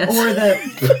scissoring? Yes. Or the...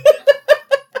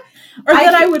 or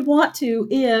that I would want to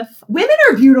if... Women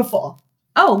are beautiful.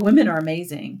 Oh, women are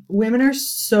amazing. Women are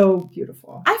so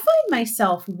beautiful. I find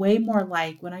myself way more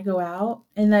like when I go out,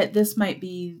 and that this might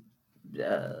be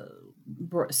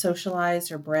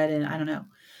socialized or bred in, I don't know.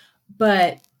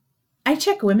 But I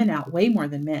check women out way more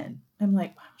than men. I'm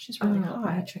like, wow, she's really hot.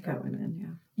 I check out women, yeah.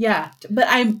 Yeah, but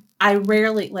I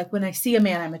rarely, like, when I see a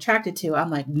man I'm attracted to, I'm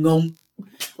like, nom.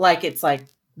 Like, it's like,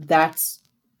 I'm that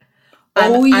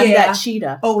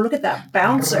cheetah. Oh, look at that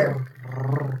bouncer.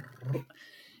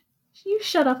 You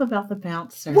shut up about the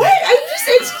bouncer. What?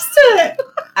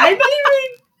 I didn't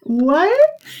even, what?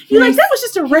 You're like, that was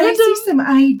just a random. Can I see some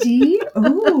ID?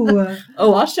 Oh.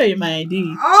 Oh, I'll show you my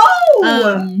ID.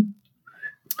 Oh.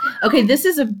 Okay,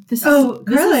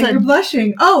 Carla, you're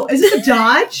blushing. Oh, is this a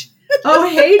Dodge? Oh,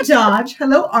 hey, Dodge.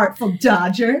 Hello, artful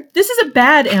Dodger. This is a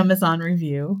bad Amazon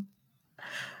review.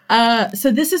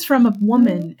 So this is from a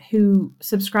woman who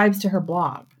subscribes to her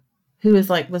blog, who is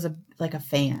was a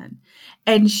fan.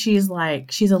 And she's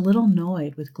like, she's a little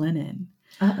annoyed with Glennon.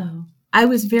 Uh-oh. I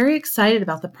was very excited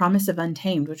about The Promise of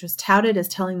Untamed, which was touted as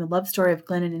telling the love story of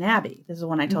Glennon and Abby. This is the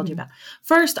one I told you about.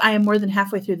 First, I am more than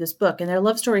halfway through this book, and their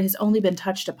love story has only been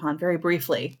touched upon very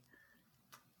briefly.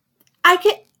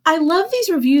 I love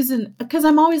these reviews because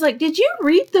I'm always like, did you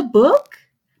read the book?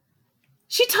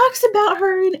 She talks about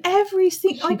her in every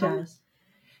single. She does.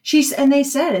 And they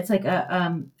said it's like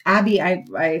Abby. I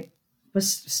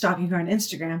was stalking her on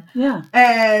Instagram. Yeah,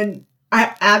 and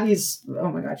Abby's. Oh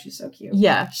my god, she's so cute.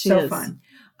 Yeah, she is fun.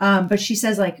 But she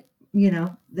says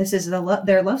this is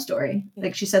their love story.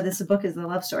 Like she said, this book is the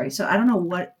love story. So I don't know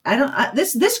what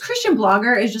this Christian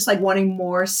blogger is just like wanting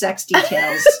more sex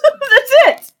details. That's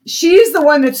it. She's the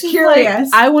one that's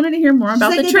curious. Like, I wanted to hear more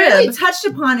about the they trip. Really touched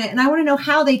upon it, and I want to know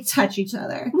how they touch each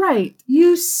other. Right.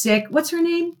 You sick. What's her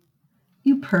name?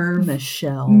 You perv.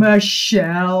 Michelle.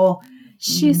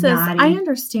 She says, I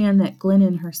understand that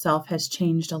Glennon herself has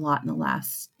changed a lot in the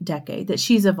last decade, that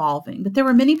she's evolving. But there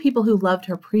were many people who loved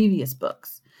her previous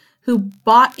books, who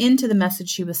bought into the message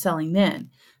she was selling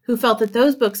then, who felt that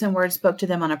those books and words spoke to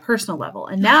them on a personal level.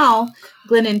 And now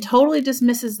Glennon totally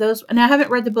dismisses those. And I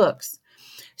haven't read the books.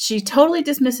 She totally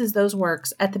dismisses those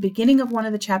works. At the beginning of one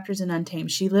of the chapters in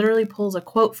Untamed, she literally pulls a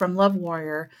quote from Love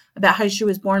Warrior about how she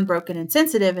was born broken and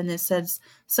sensitive, and it says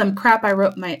some crap I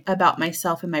wrote about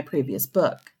myself in my previous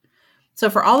book.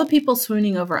 So for all the people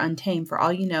swooning over Untamed, for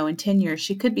all you know, in 10 years,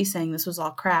 she could be saying this was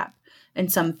all crap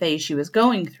and some phase she was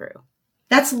going through.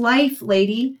 That's life,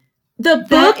 lady. The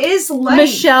book is life.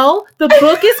 Michelle, the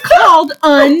book is called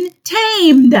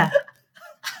Untamed.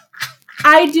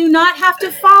 I do not have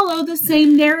to follow the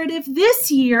same narrative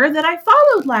this year that I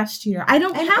followed last year. I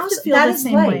don't have to feel the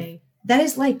same way. That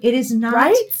is life. It is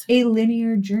not a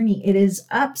linear journey. It is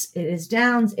ups, it is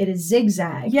downs, it is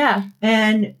zigzag. Yeah.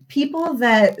 And people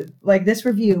that like this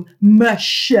review,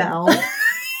 Michelle,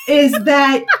 is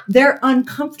that they're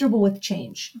uncomfortable with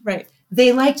change. Right.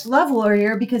 They liked Love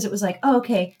Warrior because it was like, oh,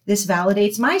 okay, this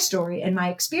validates my story and my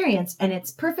experience. And it's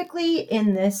perfectly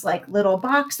in this like little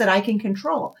box that I can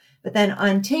control. But then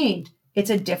Untamed it's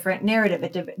a different narrative,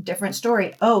 a different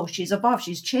story. Oh, she's evolved,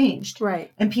 she's changed. Right.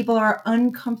 And people are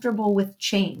uncomfortable with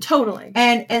change. Totally.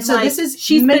 And so like, this is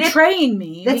she's betraying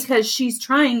me because she's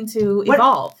trying to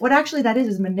evolve. What actually that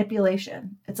is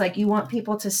manipulation. It's like you want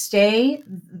people to stay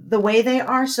the way they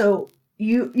are, so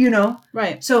you know.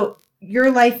 Right. So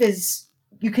your life is,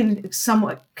 you can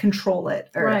somewhat control it,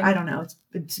 or right. I don't know.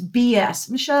 It's BS,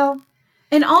 Michelle.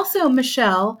 And also,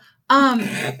 Michelle,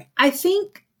 I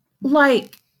think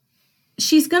like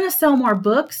she's going to sell more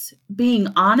books being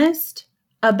honest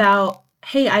about,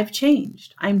 hey, I've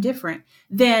changed, I'm different,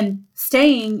 than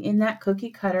staying in that cookie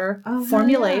cutter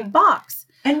formulaic box.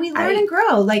 And we learn and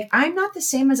grow. Like, I'm not the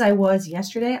same as I was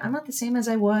yesterday. I'm not the same as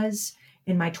I was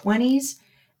in my 20s.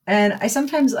 And I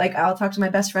sometimes, like, I'll talk to my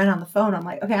best friend on the phone. I'm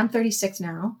like, okay, I'm 36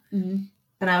 now. Mm-hmm.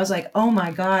 And I was like, oh my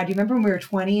God, you remember when we were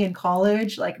 20 in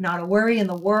college? Like, not a worry in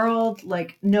the world,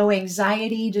 like no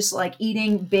anxiety, just like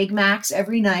eating Big Macs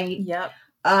every night. Yep.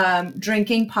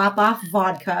 Drinking pop-off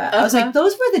vodka. I was like,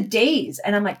 those were the days.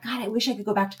 And I'm like, God, I wish I could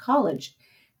go back to college.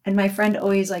 And my friend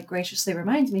always like graciously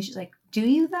reminds me, she's like, do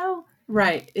you though?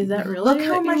 Right. Is that really? Look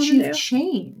how much you've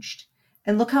changed.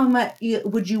 And look how much,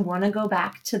 would you want to go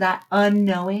back to that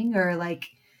unknowing, or like,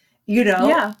 you know?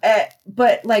 Yeah.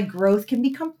 But like growth can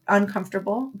become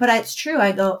uncomfortable. But it's true.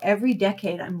 I go every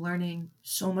decade, I'm learning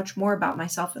so much more about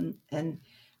myself. And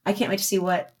I can't wait to see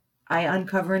what I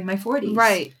uncover in my 40s.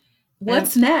 Right.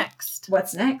 What's next?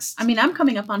 What's next? I mean, I'm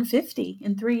coming up on 50.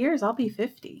 In 3 years, I'll be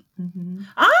 50. Mm-hmm.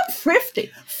 I'm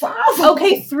 50.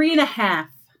 Okay, 3.5.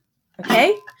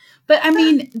 Okay? But I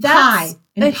mean, that's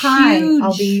huge...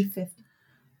 I'll be 50.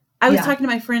 I was talking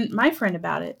to my friend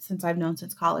about it, since I've known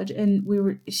since college, and we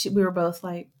were both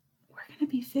like, we're going to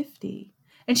be 50.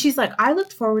 And she's like, I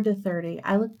looked forward to 30.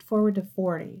 I looked forward to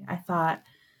 40. I thought,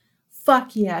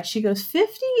 fuck yeah. She goes,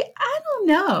 50? I don't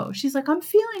know. She's like, I'm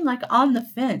feeling like on the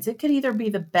fence. It could either be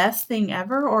the best thing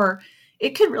ever, or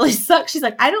it could really suck. She's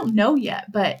like, I don't know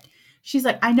yet, but she's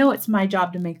like, I know it's my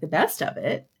job to make the best of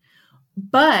it.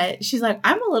 But she's like,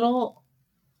 I'm a little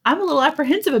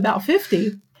apprehensive about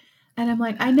 50. And I'm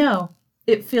like, I know.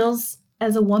 It feels,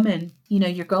 as a woman, you know,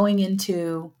 you're going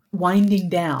into winding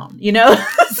down, you know?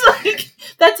 It's like,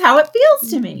 that's how it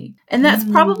feels to me. And that's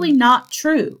probably not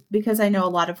true, because I know a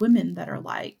lot of women that are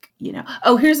like, you know,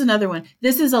 oh, here's another one.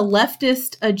 This is a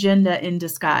leftist agenda in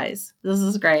disguise. This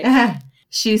is great.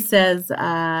 She says,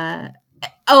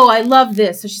 oh, I love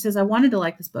this. So she says, I wanted to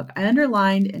like this book. I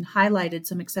underlined and highlighted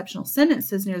some exceptional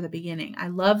sentences near the beginning. I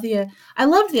loved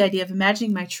the idea of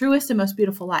imagining my truest and most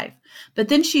beautiful life. But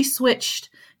then she switched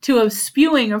to a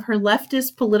spewing of her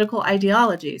leftist political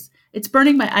ideologies. It's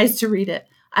burning my eyes to read it.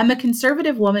 I'm a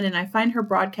conservative woman, and I find her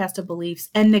broadcast of beliefs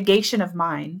and negation of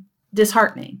mine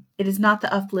disheartening. It is not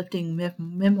the uplifting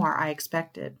memoir I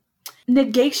expected.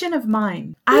 Negation of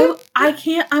mine. I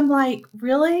can't, I'm like,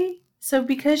 really? So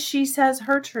because she says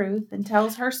her truth and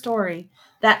tells her story,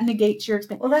 that negates your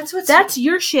experience. Well, that's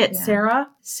your shit, yeah.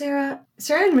 Sarah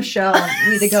and Michelle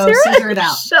need to go figure it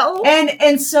out. Michelle.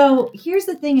 And so here's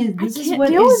the thing: is this is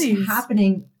what is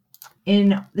happening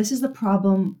this is the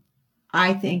problem,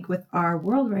 I think, with our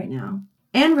world right now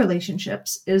and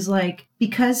relationships, is like,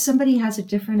 because somebody has a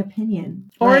different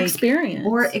opinion or like,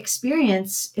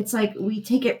 experience, it's like we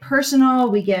take it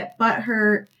personal, we get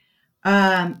butthurt.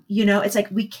 You know, it's like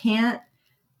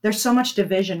there's so much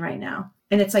division right now,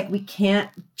 and it's like we can't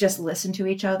just listen to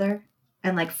each other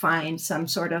and like find some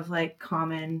sort of like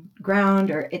common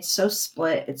ground, or it's so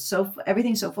split.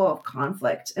 Everything's so full of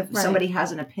conflict if somebody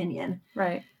has an opinion.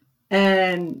 Right.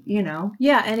 And, you know.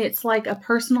 Yeah. And it's like a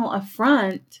personal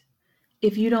affront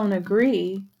if you don't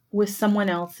agree with someone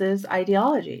else's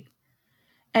ideology.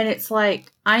 And it's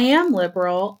like, I am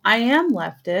liberal. I am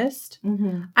leftist.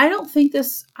 Mm-hmm. I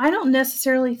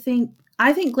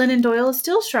think Glennon Doyle is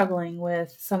still struggling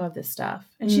with some of this stuff.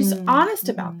 And she's honest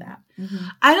about that. Mm-hmm.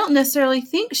 I don't necessarily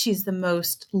think she's the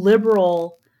most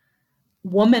liberal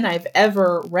woman I've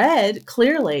ever read,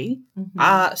 clearly.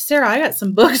 Mm-hmm. Sarah, I got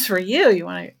some books for you. You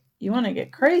want to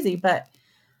get crazy. But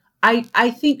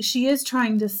I think she is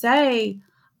trying to say,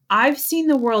 I've seen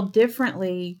the world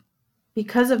differently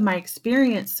because of my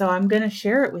experience, so I'm going to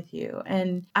share it with you.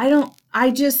 And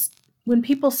when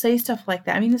people say stuff like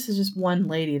that, I mean, this is just one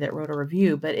lady that wrote a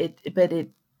review, but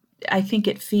I think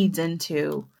it feeds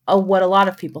into what a lot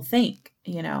of people think,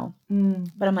 you know.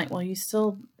 But I'm like, well, you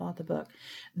still bought the book.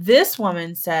 This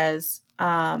woman says,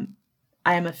 I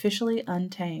am officially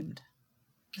untamed.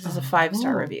 This is a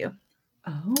 5-star review.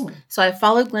 Oh. So I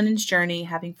followed Glennon's journey,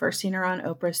 having first seen her on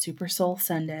Oprah's Super Soul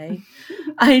Sunday.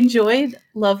 I enjoyed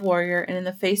Love Warrior, and in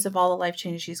the face of all the life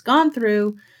changes she's gone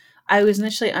through, I was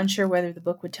initially unsure whether the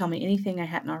book would tell me anything I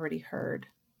hadn't already heard.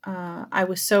 I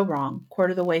was so wrong.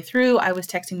 Quarter of the way through, I was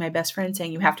texting my best friend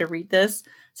saying, you have to read this.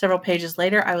 Several pages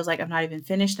later, I was like, I'm not even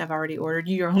finished. I've already ordered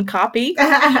you your own copy,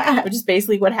 which is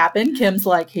basically what happened. Kim's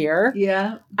like, here.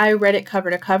 Yeah. I read it cover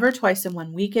to cover twice in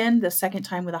one weekend, the second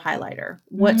time with a highlighter.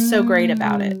 What's so great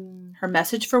about it? Her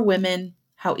message for women,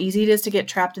 how easy it is to get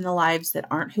trapped in the lives that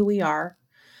aren't who we are.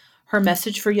 Her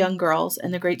message for young girls,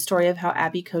 and the great story of how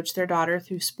Abby coached their daughter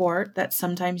through sport, that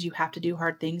sometimes you have to do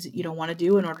hard things that you don't want to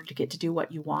do in order to get to do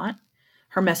what you want.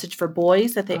 Her message for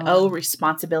boys, that they owe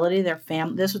responsibility to their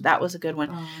family. That was a good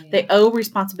one. They owe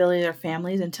responsibility to their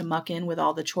families and to muck in with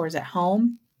all the chores at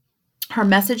home. Her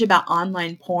message about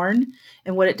online porn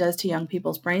and what it does to young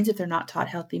people's brains if they're not taught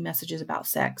healthy messages about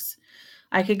sex.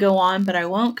 I could go on, but I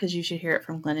won't, because you should hear it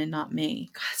from Glennon, not me.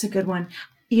 God, that's a good one.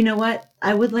 You know what?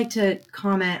 I would like to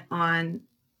comment on,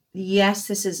 yes,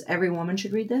 this is every woman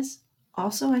should read this.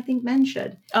 Also, I think men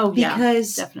should. Oh, yeah,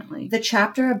 because definitely. The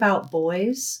chapter about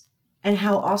boys and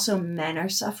how also men are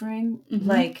suffering,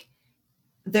 like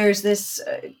there's this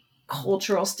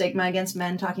cultural stigma against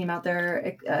men talking about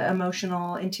their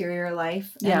emotional interior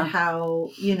life and how,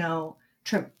 you know,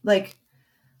 like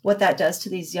what that does to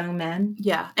these young men.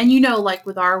 Yeah. And, you know, like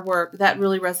with our work, that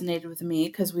really resonated with me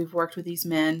because we've worked with these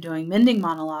men doing mending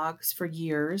monologues for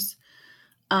years.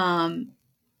 And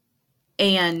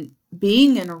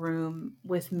being in a room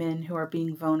with men who are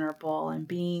being vulnerable and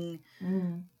being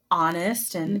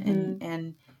honest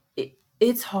and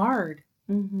it's hard.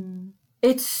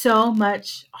 It's so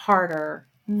much harder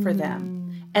for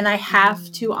them. And I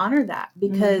have to honor that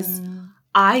because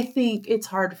I think it's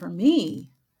hard for me.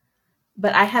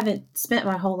 But I haven't spent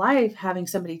my whole life having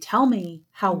somebody tell me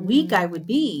how weak I would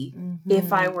be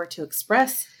if I were to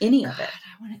express any of it.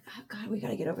 God, we got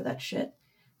to get over that shit.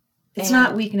 It's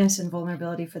not weakness and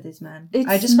vulnerability for these men.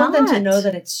 I just want them to know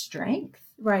that it's strength.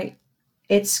 Right.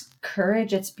 It's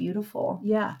courage. It's beautiful.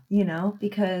 Yeah. You know,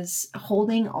 because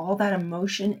holding all that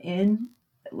emotion in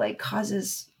like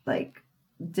causes like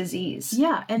disease.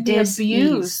 Yeah, and the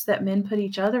abuse that men put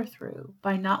each other through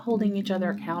by not holding each other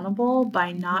accountable,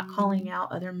 by not calling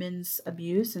out other men's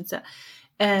abuse and stuff.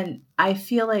 And I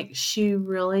feel like she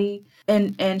really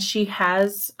and she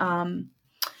has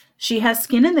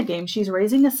skin in the game. She's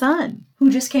raising a son who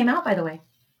just came out, by the way.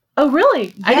 Oh,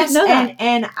 really? Yes, I didn't know that.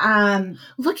 And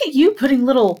look at you putting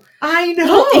little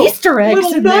little Easter eggs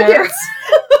little in nuggets.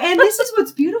 there. And this is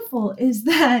what's beautiful is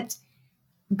that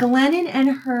Glennon and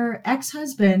her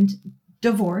ex-husband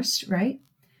divorced, right?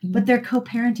 But they're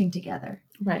co-parenting together.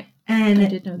 Right. And I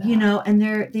did know that. You know, and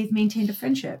they've maintained a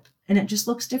friendship and it just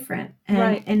looks different.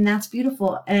 And and that's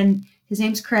beautiful. And his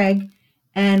name's Craig.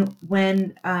 And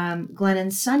when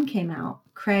Glennon's son came out,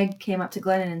 Craig came up to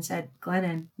Glennon and said,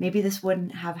 Glennon, maybe this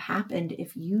wouldn't have happened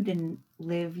if you didn't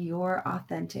live your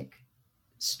authentic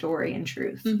story and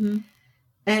truth.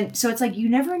 And so it's like you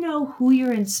never know who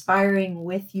you're inspiring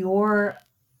with your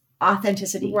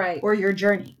authenticity or your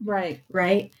journey.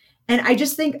 Right. And I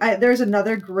just think there's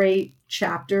another great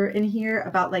chapter in here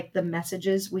about like the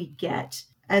messages we get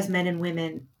as men and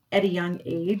women at a young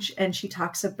age. And she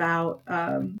talks about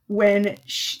when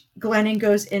Glennon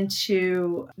goes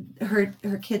into her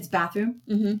kid's bathroom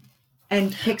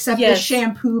and picks up the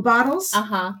shampoo bottles.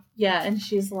 Yeah. And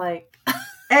she's like,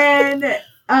 and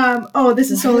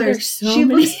this is so hilarious. She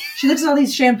looks at all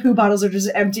these shampoo bottles are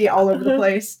just empty all over the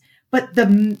place. But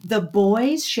the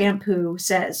boy's shampoo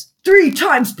says 3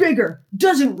 times bigger,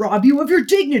 doesn't rob you of your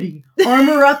dignity,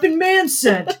 armor up in man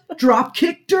scent, drop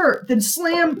kick dirt, then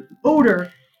slam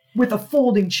odor with a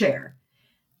folding chair.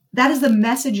 That is the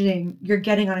messaging you're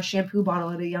getting on a shampoo bottle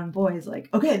at a young boy. Is like,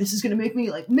 okay, this is going to make me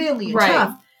like manly and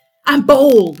tough. I'm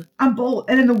bold.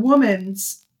 And then the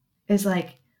woman's is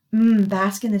like,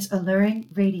 bask in this alluring,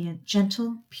 radiant,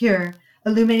 gentle, pure,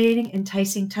 illuminating,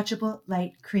 enticing, touchable,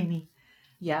 light, creamy.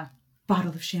 Yeah.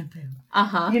 Bottle of shampoo.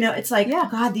 You know, it's like,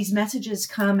 God, these messages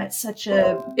come at such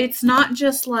a... It's not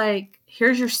just like,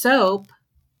 here's your soap.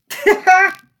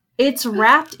 It's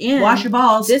wrapped in. Wash your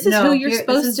balls. This is who you're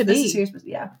supposed to be. This is who you're supposed to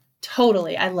be. Yeah.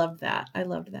 Totally. I loved that.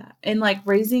 And like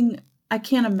raising, I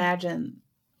can't imagine,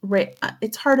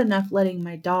 it's hard enough letting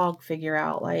my dog figure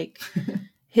out like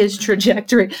his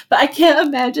trajectory, but I can't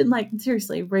imagine like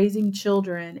seriously raising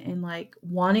children and like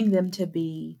wanting them to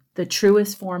be the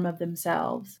truest form of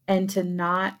themselves and to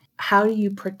not, how do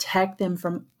you protect them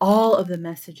from all of the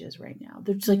messages right now?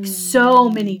 There's like so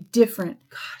many different,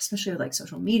 especially with like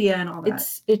social media and all that.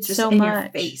 It's just so in much.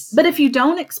 Your face. But if you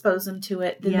don't expose them to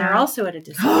it, then they're also at a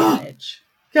disadvantage.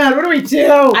 God, what do we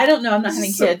do? I don't know. I'm not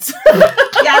having kids.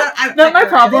 Not my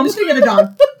problem. I'm just gonna get a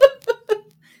dog.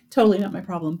 Totally not my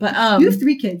problem. But you have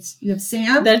 3 kids. You have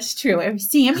Sam. That's true. I have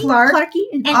Sammy, Clarky,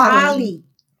 and Ollie.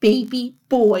 baby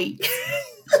boy.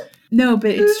 No,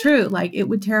 but it's true. Like, it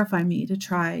would terrify me to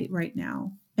try right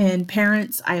now. And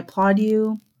parents, I applaud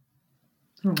you.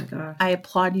 Oh my God. I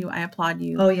applaud you. I applaud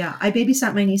you. Oh yeah. I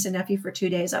babysat my niece and nephew for 2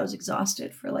 days. I was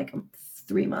exhausted for like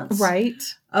 3 months. Right.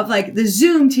 Of like the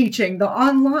Zoom teaching, the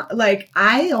online, like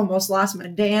I almost lost my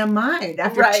damn mind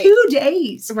after Right. 2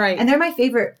 days. Right. And they're my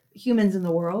favorite humans in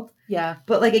the world. Yeah.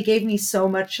 But like it gave me so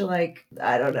much, like,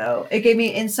 I don't know. It gave me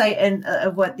insight in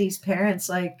of what these parents,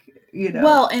 like, you know.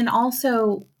 Well, and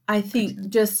also I think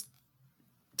just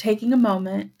taking a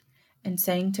moment and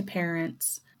saying to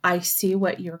parents, I see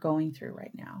what you're going through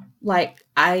right now. Like,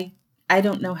 I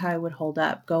don't know how I would hold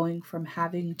up going from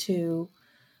having to,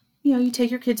 you know, you take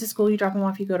your kids to school, you drop them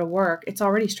off, you go to work. It's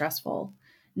already stressful.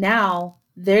 Now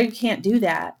they can't do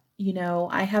that. You know,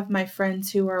 I have my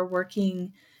friends who are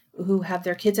working, who have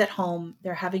their kids at home.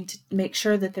 They're having to make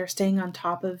sure that they're staying on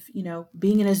top of, you know,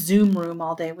 being in a Zoom room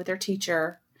all day with their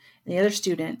teacher and the other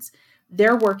students.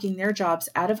 They're working their jobs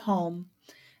out of home.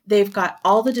 They've got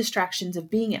all the distractions of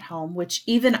being at home, which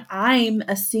even I'm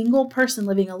a single person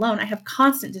living alone. I have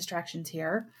constant distractions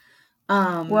here.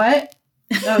 What?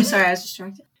 Oh, sorry. I was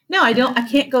distracted. No, I don't. I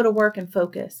can't go to work and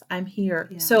focus. I'm here.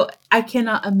 Yeah. So I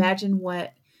cannot imagine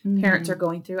what parents are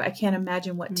going through. I can't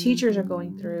imagine what teachers are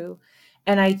going through.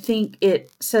 And I think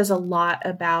it says a lot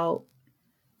about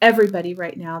everybody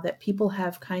right now that people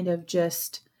have kind of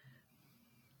just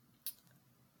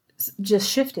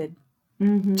shifted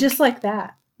just like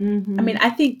that. Mm-hmm. I mean,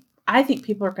 I think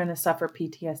people are going to suffer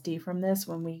PTSD from this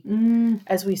when we,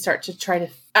 as we start to try to,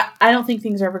 I don't think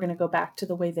things are ever going to go back to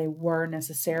the way they were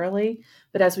necessarily,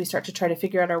 but as we start to try to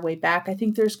figure out our way back, I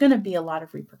think there's going to be a lot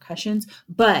of repercussions,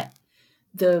 but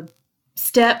the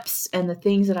steps and the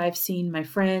things that I've seen my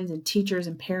friends and teachers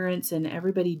and parents and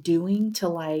everybody doing to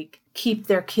like keep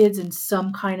their kids in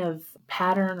some kind of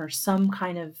pattern or some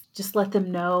kind of, just let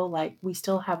them know, like, we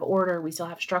still have order, we still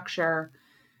have structure.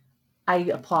 I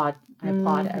applaud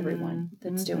everyone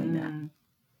that's doing that,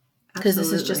 because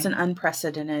this is just an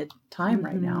unprecedented time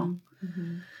right now.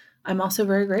 I'm also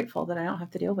very grateful that I don't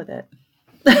have to deal with it.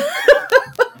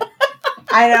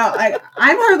 I know.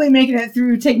 I'm hardly making it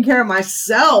through taking care of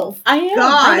myself. I am.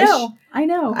 Gosh. I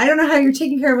know. I don't know how you're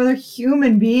taking care of other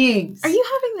human beings. Are you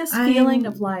having this feeling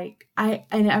of like,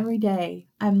 and every day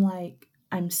I'm like,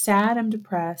 I'm sad, I'm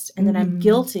depressed, and then I'm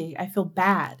guilty. I feel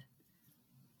bad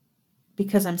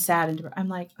because I'm sad and depressed. I'm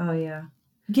like, oh yeah,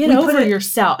 get over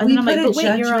yourself. And then I'm like, but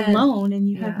wait, you're alone and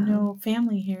you have no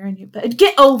family here, and but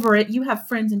get over it. You have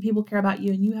friends and people care about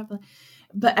you, and you have.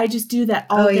 But I just do that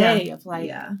all day of like,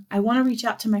 I want to reach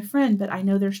out to my friend, but I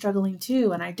know they're struggling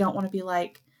too, and I don't want to be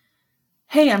like,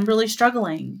 hey, I'm really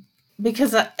struggling,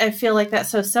 because I feel like that's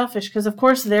so selfish. Because of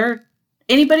course,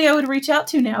 anybody I would reach out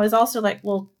to now is also like,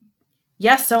 well,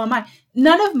 yes, so am I.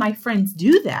 None of my friends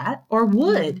do that or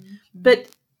would, but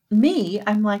me,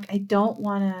 I'm like, I don't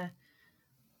want to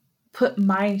put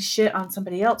my shit on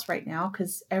somebody else right now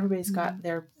because everybody's got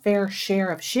their fair share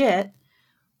of shit.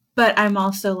 But I'm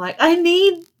also like, I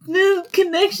need the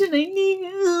connection. I need,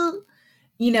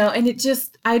 you know, and it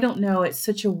just, I don't know. It's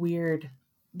such a weird,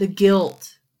 the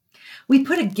guilt. We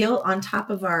put a guilt on top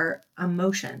of our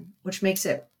emotion, which makes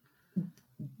it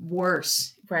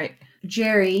worse. Right.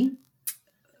 Jerry,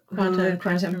 Quantum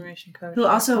Transformation Coach, who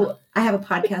also I have a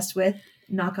podcast with,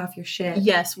 Knock Off Your Shit.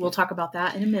 Yes, we'll talk about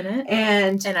that in a minute.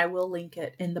 And I will link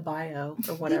it in the bio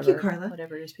or whatever. Thank you, Carla.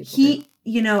 Whatever it is people do.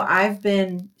 You know, I've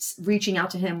been reaching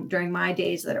out to him during my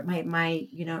days that are my,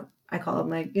 you know, I call them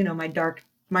my, you know, my dark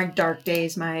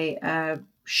days, my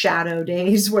shadow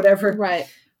days, whatever. Right.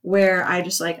 Where I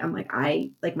just like, I'm like,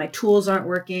 my tools aren't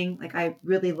working. Like, I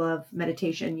really love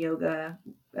meditation, yoga,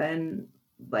 and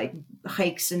like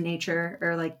hikes in nature,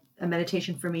 or like a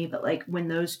meditation for me. But like when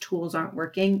those tools aren't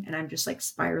working and I'm just like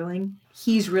spiraling,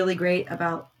 he's really great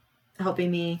about helping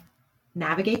me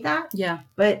navigate that. Yeah.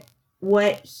 But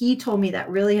what he told me that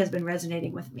really has been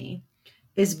resonating with me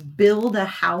is build a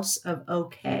house of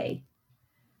okay.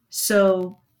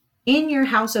 So in your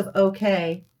house of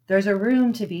okay, there's a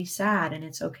room to be sad and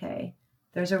it's okay.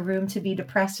 There's a room to be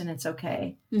depressed and it's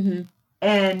okay.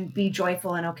 And be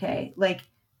joyful and okay. Like,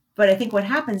 but I think what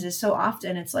happens is so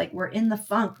often it's like we're in the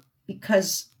funk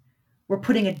because we're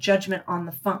putting a judgment on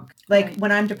the funk. Like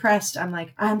when I'm depressed, I'm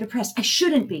like, I'm depressed. I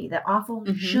shouldn't be. That awful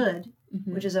should,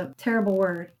 which is a terrible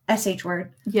word, SH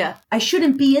word. Yeah. I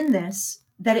shouldn't be in this,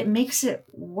 that it makes it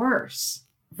worse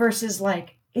versus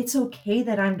like, it's okay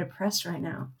that I'm depressed right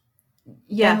now.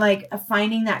 Yeah. And like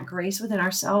finding that grace within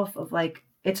ourselves of like,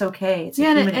 it's okay. It's a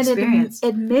human experience.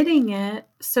 Admitting it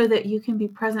so that you can be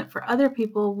present for other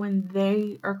people when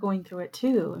they are going through it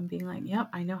too, and being like, yep,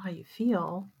 I know how you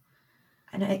feel.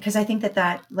 And because I think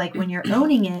that like when you're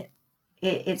owning it,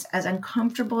 it's as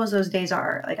uncomfortable as those days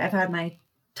are. Like I've had my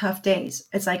tough days.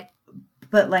 It's like,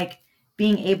 but like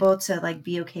being able to like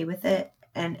be okay with it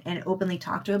and openly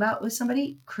talk to about with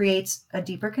somebody creates a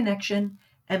deeper connection,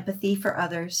 empathy for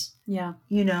others. Yeah.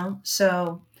 You know,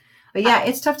 so, but yeah,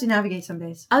 it's tough to navigate some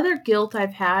days. Other guilt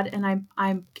I've had, and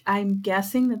I'm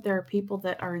guessing that there are people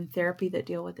that are in therapy that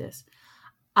deal with this.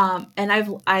 And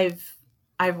I've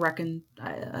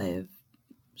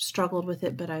struggled with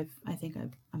it, but I think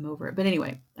I'm over it. But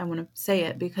anyway, I want to say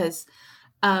it because,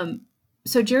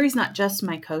 so Jerry's not just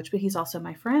my coach, but he's also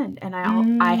my friend. And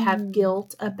I have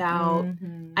guilt about,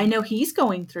 I know he's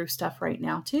going through stuff right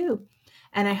now too.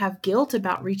 And I have guilt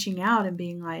about reaching out and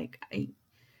being like,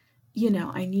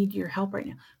 I need your help right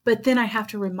now. But then I have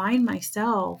to remind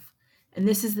myself, and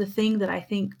this is the thing that I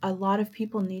think a lot of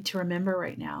people need to remember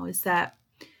right now, is that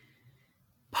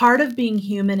part of being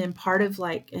human and part of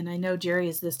like, and I know Jerry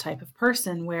is this type of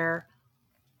person where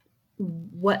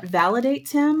what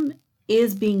validates him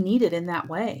is being needed in that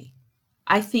way.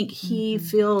 I think he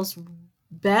feels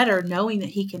better knowing that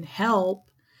he can help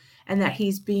and that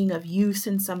he's being of use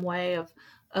in some way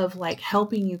of like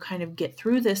helping you kind of get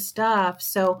through this stuff.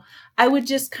 So I would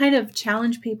just kind of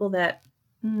challenge people that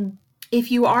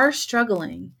if you are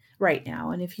struggling right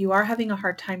now, and if you are having a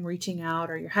hard time reaching out,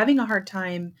 or you're having a hard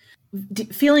time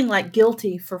feeling like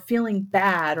guilty for feeling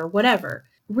bad or whatever,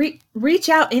 reach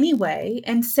out anyway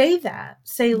and say that.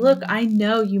 Say, look, I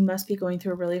know you must be going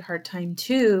through a really hard time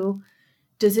too.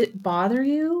 Does it bother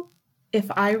you if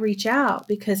I reach out?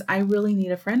 Because I really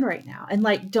need a friend right now. And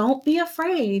like, don't be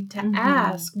afraid to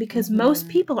ask, because most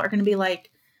people are going to be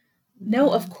like,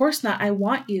 no, of course not. I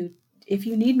want you. If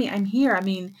you need me, I'm here. I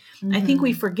mean, I think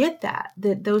we forget that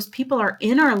those people are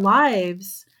in our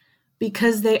lives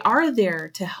because they are there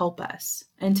to help us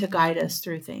and to guide us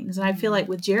through things. And I feel like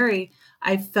with Jerry,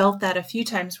 I felt that a few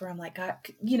times where I'm like, God,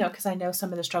 because I know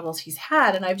some of the struggles he's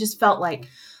had, and I've just felt like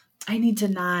I need to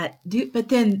not do, but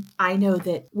then I know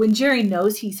that when Jerry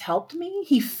knows he's helped me,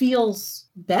 he feels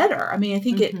better. I mean, I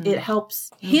think it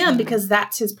helps him because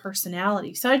that's his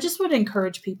personality. So I just would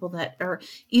encourage people that are,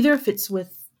 either if it's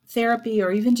with therapy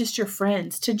or even just your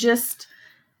friends, to just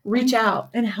reach out.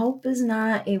 And help is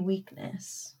not a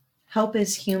weakness. Help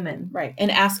is human. Right.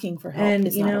 And asking for help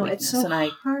is not a weakness. It's so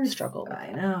and hard. I struggle with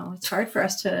I know. It's hard for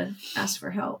us to ask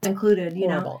for help, included,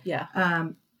 Horrible.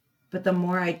 Yeah. But the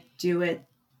more I do it,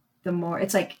 the more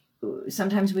it's like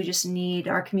sometimes we just need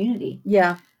our community.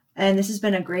 Yeah. And this has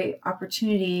been a great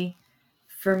opportunity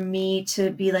for me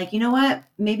to be like, you know what?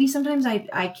 Maybe sometimes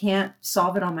I can't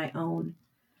solve it on my own.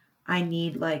 I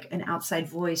need like an outside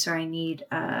voice, or I need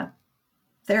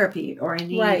therapy, or I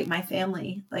need my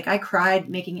family. Like I cried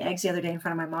making eggs the other day in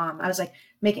front of my mom. I was like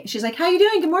she's like, how you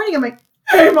doing? Good morning. I'm like,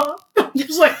 hey mom.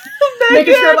 Just like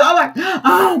making sure I'm like,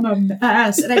 I'm a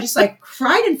mess. And I just like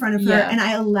cried in front of her, and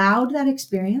I allowed that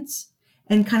experience.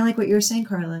 And kind of like what you were saying,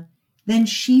 Carla, then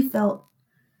she felt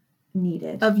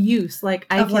needed, of use. Like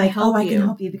I can help you. I can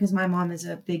help you, because my mom is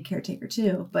a big caretaker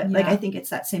too. But like, I think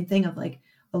it's that same thing of like,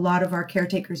 a lot of our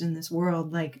caretakers in this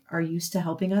world like are used to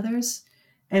helping others,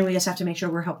 and we just have to make sure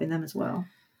we're helping them as well.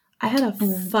 I had a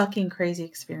fucking crazy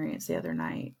experience the other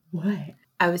night. What?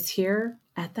 I was here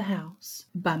at the house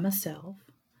by myself,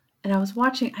 and I was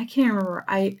watching, I can't remember.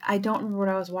 I don't remember what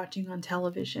I was watching on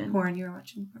television. Porn you were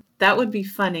watching? That would be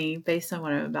funny based on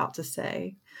what I'm about to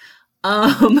say.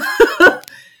 But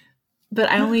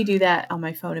I only do that on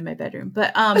my phone in my bedroom.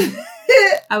 But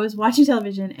I was watching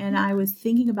television, and I was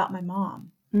thinking about my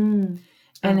mom. And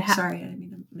sorry, I didn't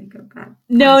mean to make a bad.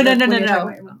 No.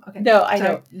 Okay. No, I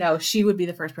don't. No, she would be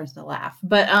the first person to laugh.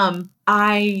 But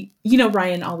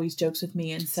Ryan always jokes with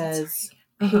me and says,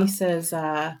 he says,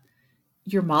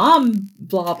 your mom,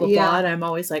 blah, blah, blah. And I'm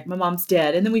always like, my mom's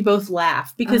dead. And then we both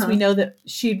laugh because we know that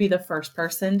she'd be the first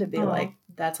person to be like,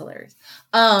 that's hilarious.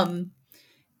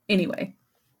 Anyway,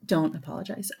 don't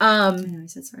apologize. I know I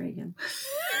said sorry again.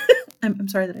 I'm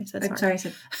sorry that I said sorry. I'm sorry I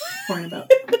said porn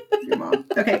about your mom.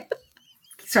 Okay.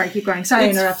 Sorry, keep going. Sorry,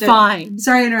 it's I interrupted. Fine.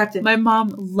 Sorry, I interrupted. My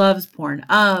mom loves porn.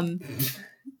 No,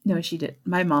 she did.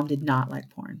 My mom did not like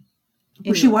porn.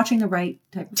 Was she watching the right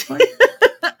type of porn?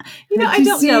 I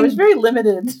don't know. It was very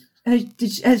limited.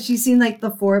 Has she seen like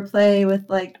the foreplay with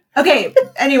like? Okay.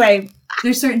 Anyway,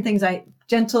 there's certain things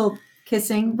gentle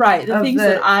kissing. Right. The things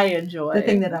that I enjoy. The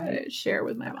thing that I share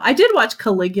with my mom. I did watch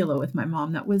Caligula with my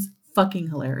mom. That was fucking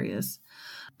hilarious.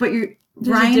 But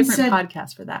There's a different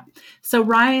podcast for that. So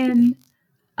Ryan,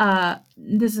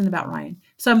 this isn't about Ryan.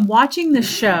 So I'm watching the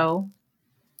show,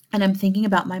 and I'm thinking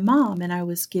about my mom, and I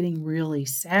was getting really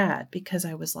sad because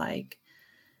I was like,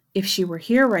 if she were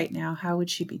here right now, how would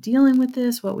she be dealing with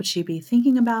this? What would she be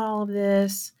thinking about all of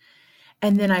this?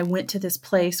 And then I went to this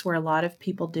place where a lot of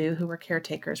people do who were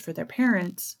caretakers for their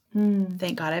parents.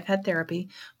 Thank God I've had therapy.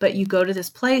 But you go to this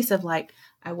place of like,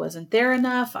 I wasn't there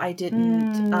enough. I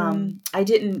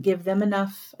didn't give them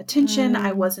enough attention.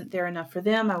 I wasn't there enough for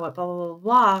them. I went blah, blah, blah,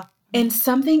 blah. And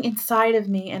something inside of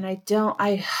me, and I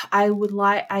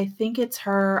think it's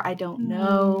her. I don't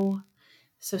know.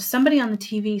 So somebody on the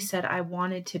TV said, I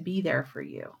wanted to be there for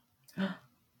you.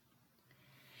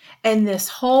 And this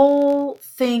whole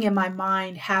thing in my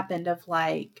mind happened of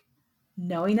like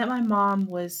knowing that my mom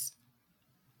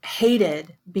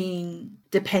hated being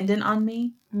dependent on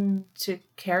me to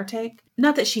caretake.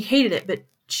 Not that she hated it, but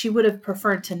she would have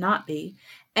preferred to not be.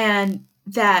 And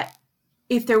that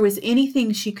if there was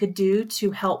anything she could do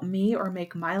to help me or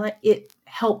make my life, it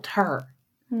helped her.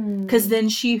 Because then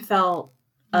she felt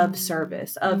of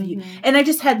service, of you. And I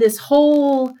just had this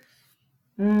whole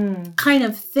kind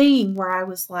of thing where I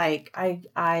was like,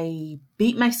 I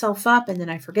beat myself up and then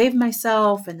I forgave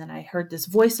myself. And then I heard this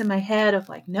voice in my head of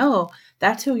like, no,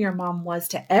 that's who your mom was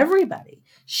to everybody.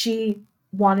 She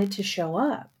wanted to show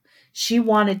up. She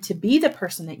wanted to be the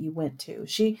person that you went to.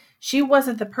 She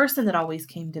wasn't the person that always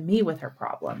came to me with her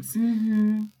problems.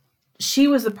 She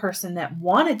was the person that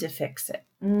wanted to fix it.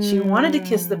 She wanted to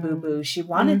kiss the boo-boo. She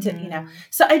wanted to,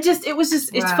 so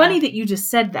it's funny that you just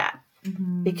said that.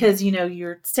 Because,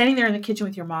 you're standing there in the kitchen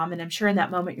with your mom, and I'm sure in that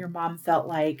moment your mom felt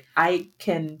like, I'm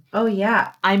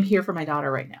here for my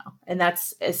daughter right now. And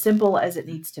that's as simple as it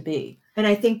needs to be. And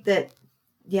I think that,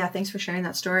 thanks for sharing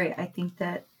that story. I think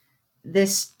that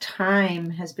this time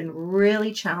has been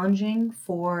really challenging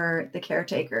for the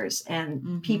caretakers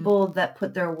and people that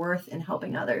put their worth in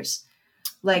helping others,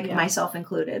 like myself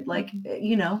included. Like,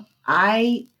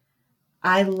 I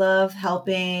love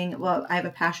helping. Well, I have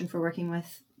a passion for working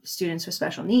with students with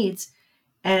special needs.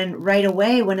 And right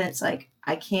away, when it's like,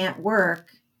 I can't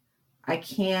work, I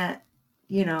can't,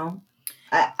 you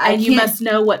must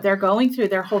know what they're going through.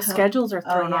 Their whole schedules are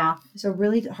thrown off. It's a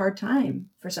really hard time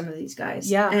for some of these guys.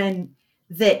 Yeah. And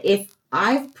that if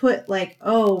I've put like,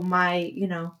 my,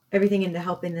 everything into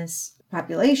helping this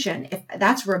population, if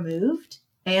that's removed,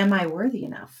 am I worthy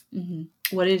enough?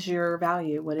 What is your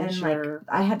value? What is your...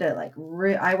 I had to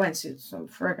I went through some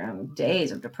friggin'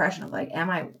 days of depression of like, am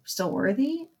I still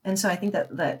worthy? And so I think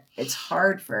that it's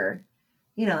hard for,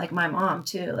 like my mom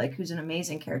too, like who's an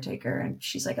amazing caretaker and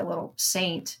she's like a little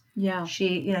saint. Yeah.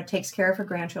 She, takes care of her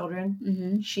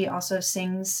grandchildren. She also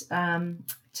sings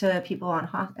to people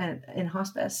in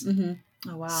hospice.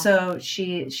 Oh, wow. So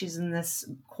she's in this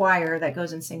choir that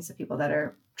goes and sings to people that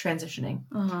are transitioning.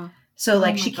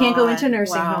 So she can't go into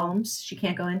nursing homes. She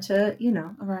can't go into,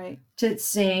 right, to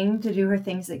sing, to do her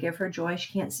things that give her joy.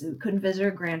 She couldn't visit her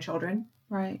grandchildren.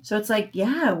 Right. So it's like,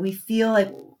 we feel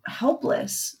like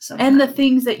helpless sometimes. And the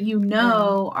things that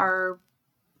are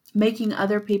making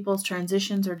other people's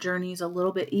transitions or journeys a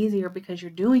little bit easier because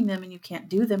you're doing them and you can't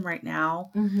do them right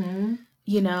now.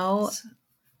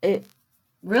 It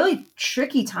really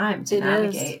tricky time to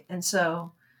navigate. Is. And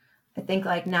so I think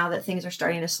now that things are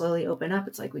starting to slowly open up,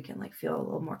 it's like we can feel a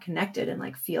little more connected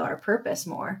and feel our purpose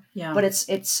more. Yeah. But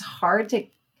it's hard to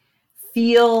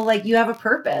feel like you have a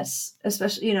purpose,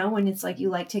 especially, when it's like you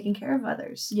like taking care of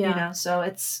others. Yeah. So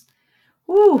it's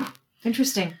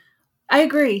interesting. I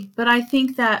agree. But I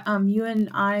think that you and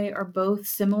I are both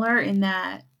similar in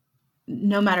that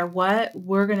no matter what,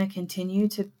 we're going to continue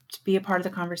to be a part of the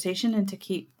conversation and to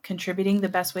keep contributing the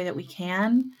best way that we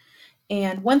can.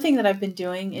 And one thing that I've been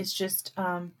doing is just,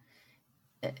 and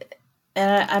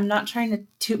I'm not trying to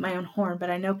toot my own horn, but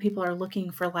I know people are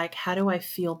looking for how do I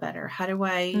feel better? How do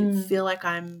I feel like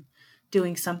I'm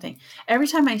doing something? Every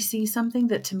time I see something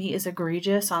that to me is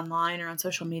egregious online or on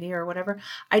social media or whatever,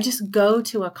 I just go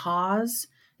to a cause.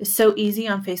 It's so easy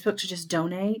on Facebook to just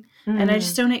donate. And I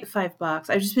just donate $5.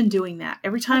 I've just been doing that.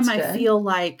 Every time I feel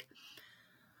like,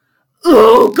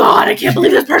 oh God, I can't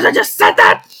believe this person just said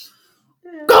that.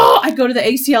 I go to the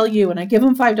ACLU and I give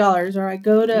them $5, or I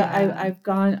go to,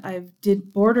 I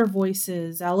did Border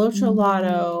Voices, Al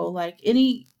Lotto,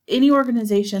 any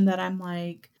organization that I'm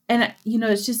like, and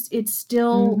it's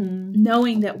still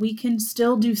knowing that we can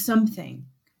still do something.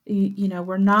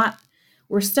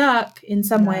 We're stuck in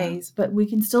some ways, but we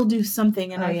can still do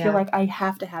something. And I feel like I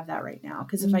have to have that right now.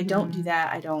 Cause if I don't do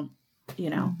that, I don't, we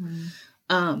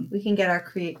can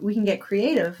get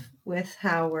creative with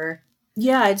how we're,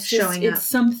 it's showing it's up.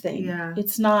 Something. Yeah.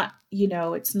 It's not,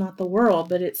 it's not the world,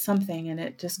 but it's something. And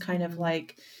it just kind of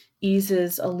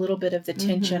eases a little bit of the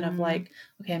tension of okay,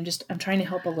 I'm trying to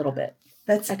help a little bit.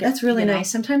 That's really nice.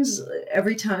 Sometimes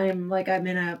every time like I'm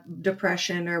in a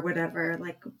depression or whatever,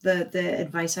 like the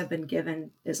advice I've been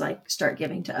given is like start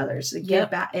giving to others. Like, give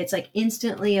back. It's like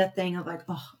instantly a thing of like,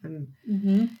 oh,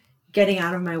 I'm getting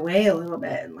out of my way a little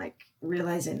bit and like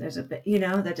realizing there's a bit,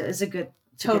 that is a good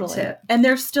tip. And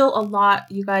there's still a lot,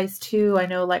 you guys too. I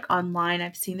know like online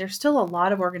I've seen there's still a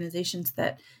lot of organizations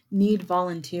that need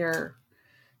volunteer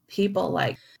people.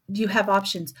 Like, you have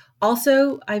options.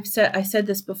 Also, I said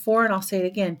this before and I'll say it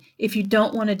again. If you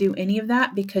don't want to do any of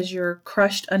that because you're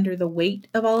crushed under the weight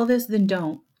of all of this, then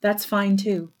don't. That's fine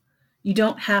too. You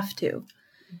don't have to.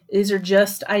 These are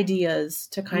just ideas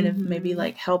to kind of maybe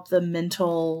like help the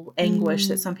mental anguish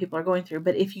that some people are going through.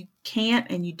 But if you can't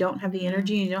and you don't have the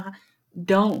energy and you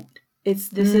don't.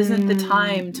 This isn't the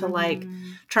time to like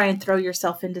try and throw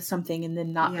yourself into something and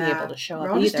then not be able to show up.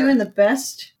 We're all just doing the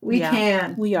best we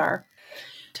can. We are.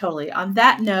 Totally. On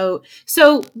that note,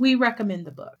 so we recommend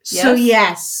the book. Yes? So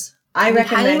yes, I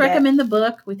highly recommend the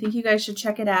book. We think you guys should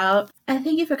check it out. And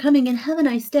thank you for coming and have a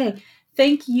nice day.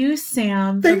 Thank you,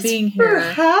 Sam, for being here.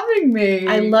 Thanks for having me.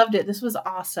 I loved it. This was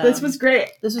awesome. This was great.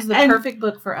 This was the perfect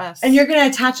book for us. And you're going to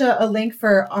attach a link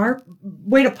for our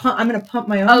way to pump. I'm going to pump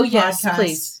my own podcast. Oh, yes,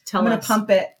 please. I'm going to pump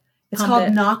it. It's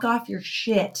called Knock Off Your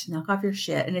Shit. Knock Off Your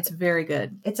Shit. And it's very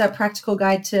good. It's a practical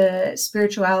guide to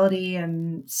spirituality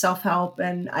and self-help.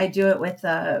 And I do it with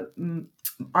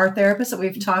our therapist that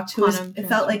we've talked to. It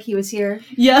felt like he was here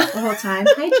the whole time.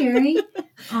 Hi, Jerry.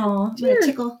 Oh,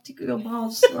 tickle your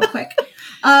balls real quick.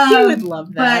 He would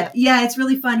love that. But yeah, it's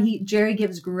really fun. Jerry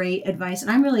gives great advice. And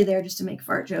I'm really there just to make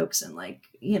fart jokes and like,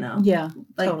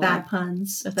 bad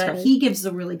puns. That's but right. he gives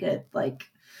the really good, like...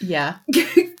 Yeah.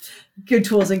 Good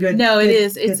tools and good. No, it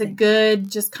is. It's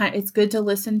it's good to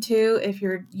listen to if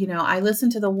you're, I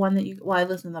listened to the one that I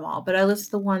listened to them all, but I listened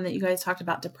to the one that you guys talked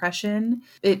about depression.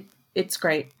 It's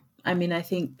great. I mean, I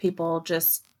think people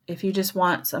if you just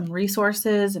want some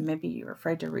resources and maybe you're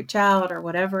afraid to reach out or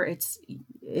whatever, it's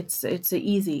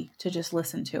easy to just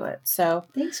listen to it. So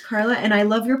thanks, Carla. And I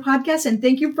love your podcast and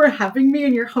thank you for having me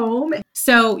in your home.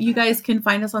 So you guys can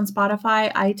find us on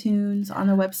Spotify, iTunes, on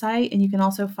the website, and you can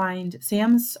also find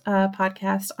Sam's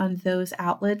podcast on those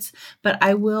outlets. But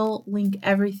I will link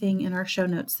everything in our show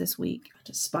notes this week.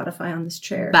 To Spotify on this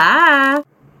chair. Bye.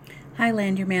 Hi,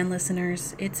 Land Your Man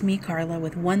listeners. It's me, Carla,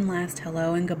 with one last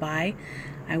hello and goodbye.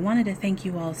 I wanted to thank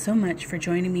you all so much for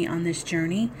joining me on this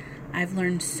journey. I've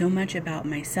learned so much about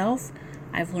myself.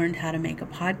 I've learned how to make a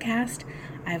podcast.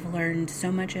 I've learned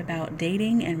so much about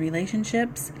dating and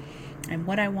relationships and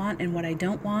what I want and what I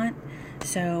don't want.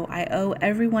 So I owe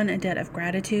everyone a debt of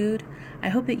gratitude. I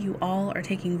hope that you all are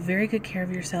taking very good care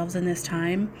of yourselves in this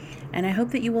time. And I hope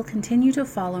that you will continue to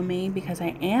follow me because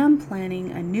I am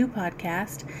planning a new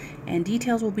podcast and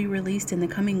details will be released in the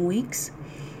coming weeks.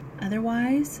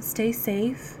 Otherwise, stay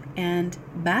safe and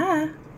bye.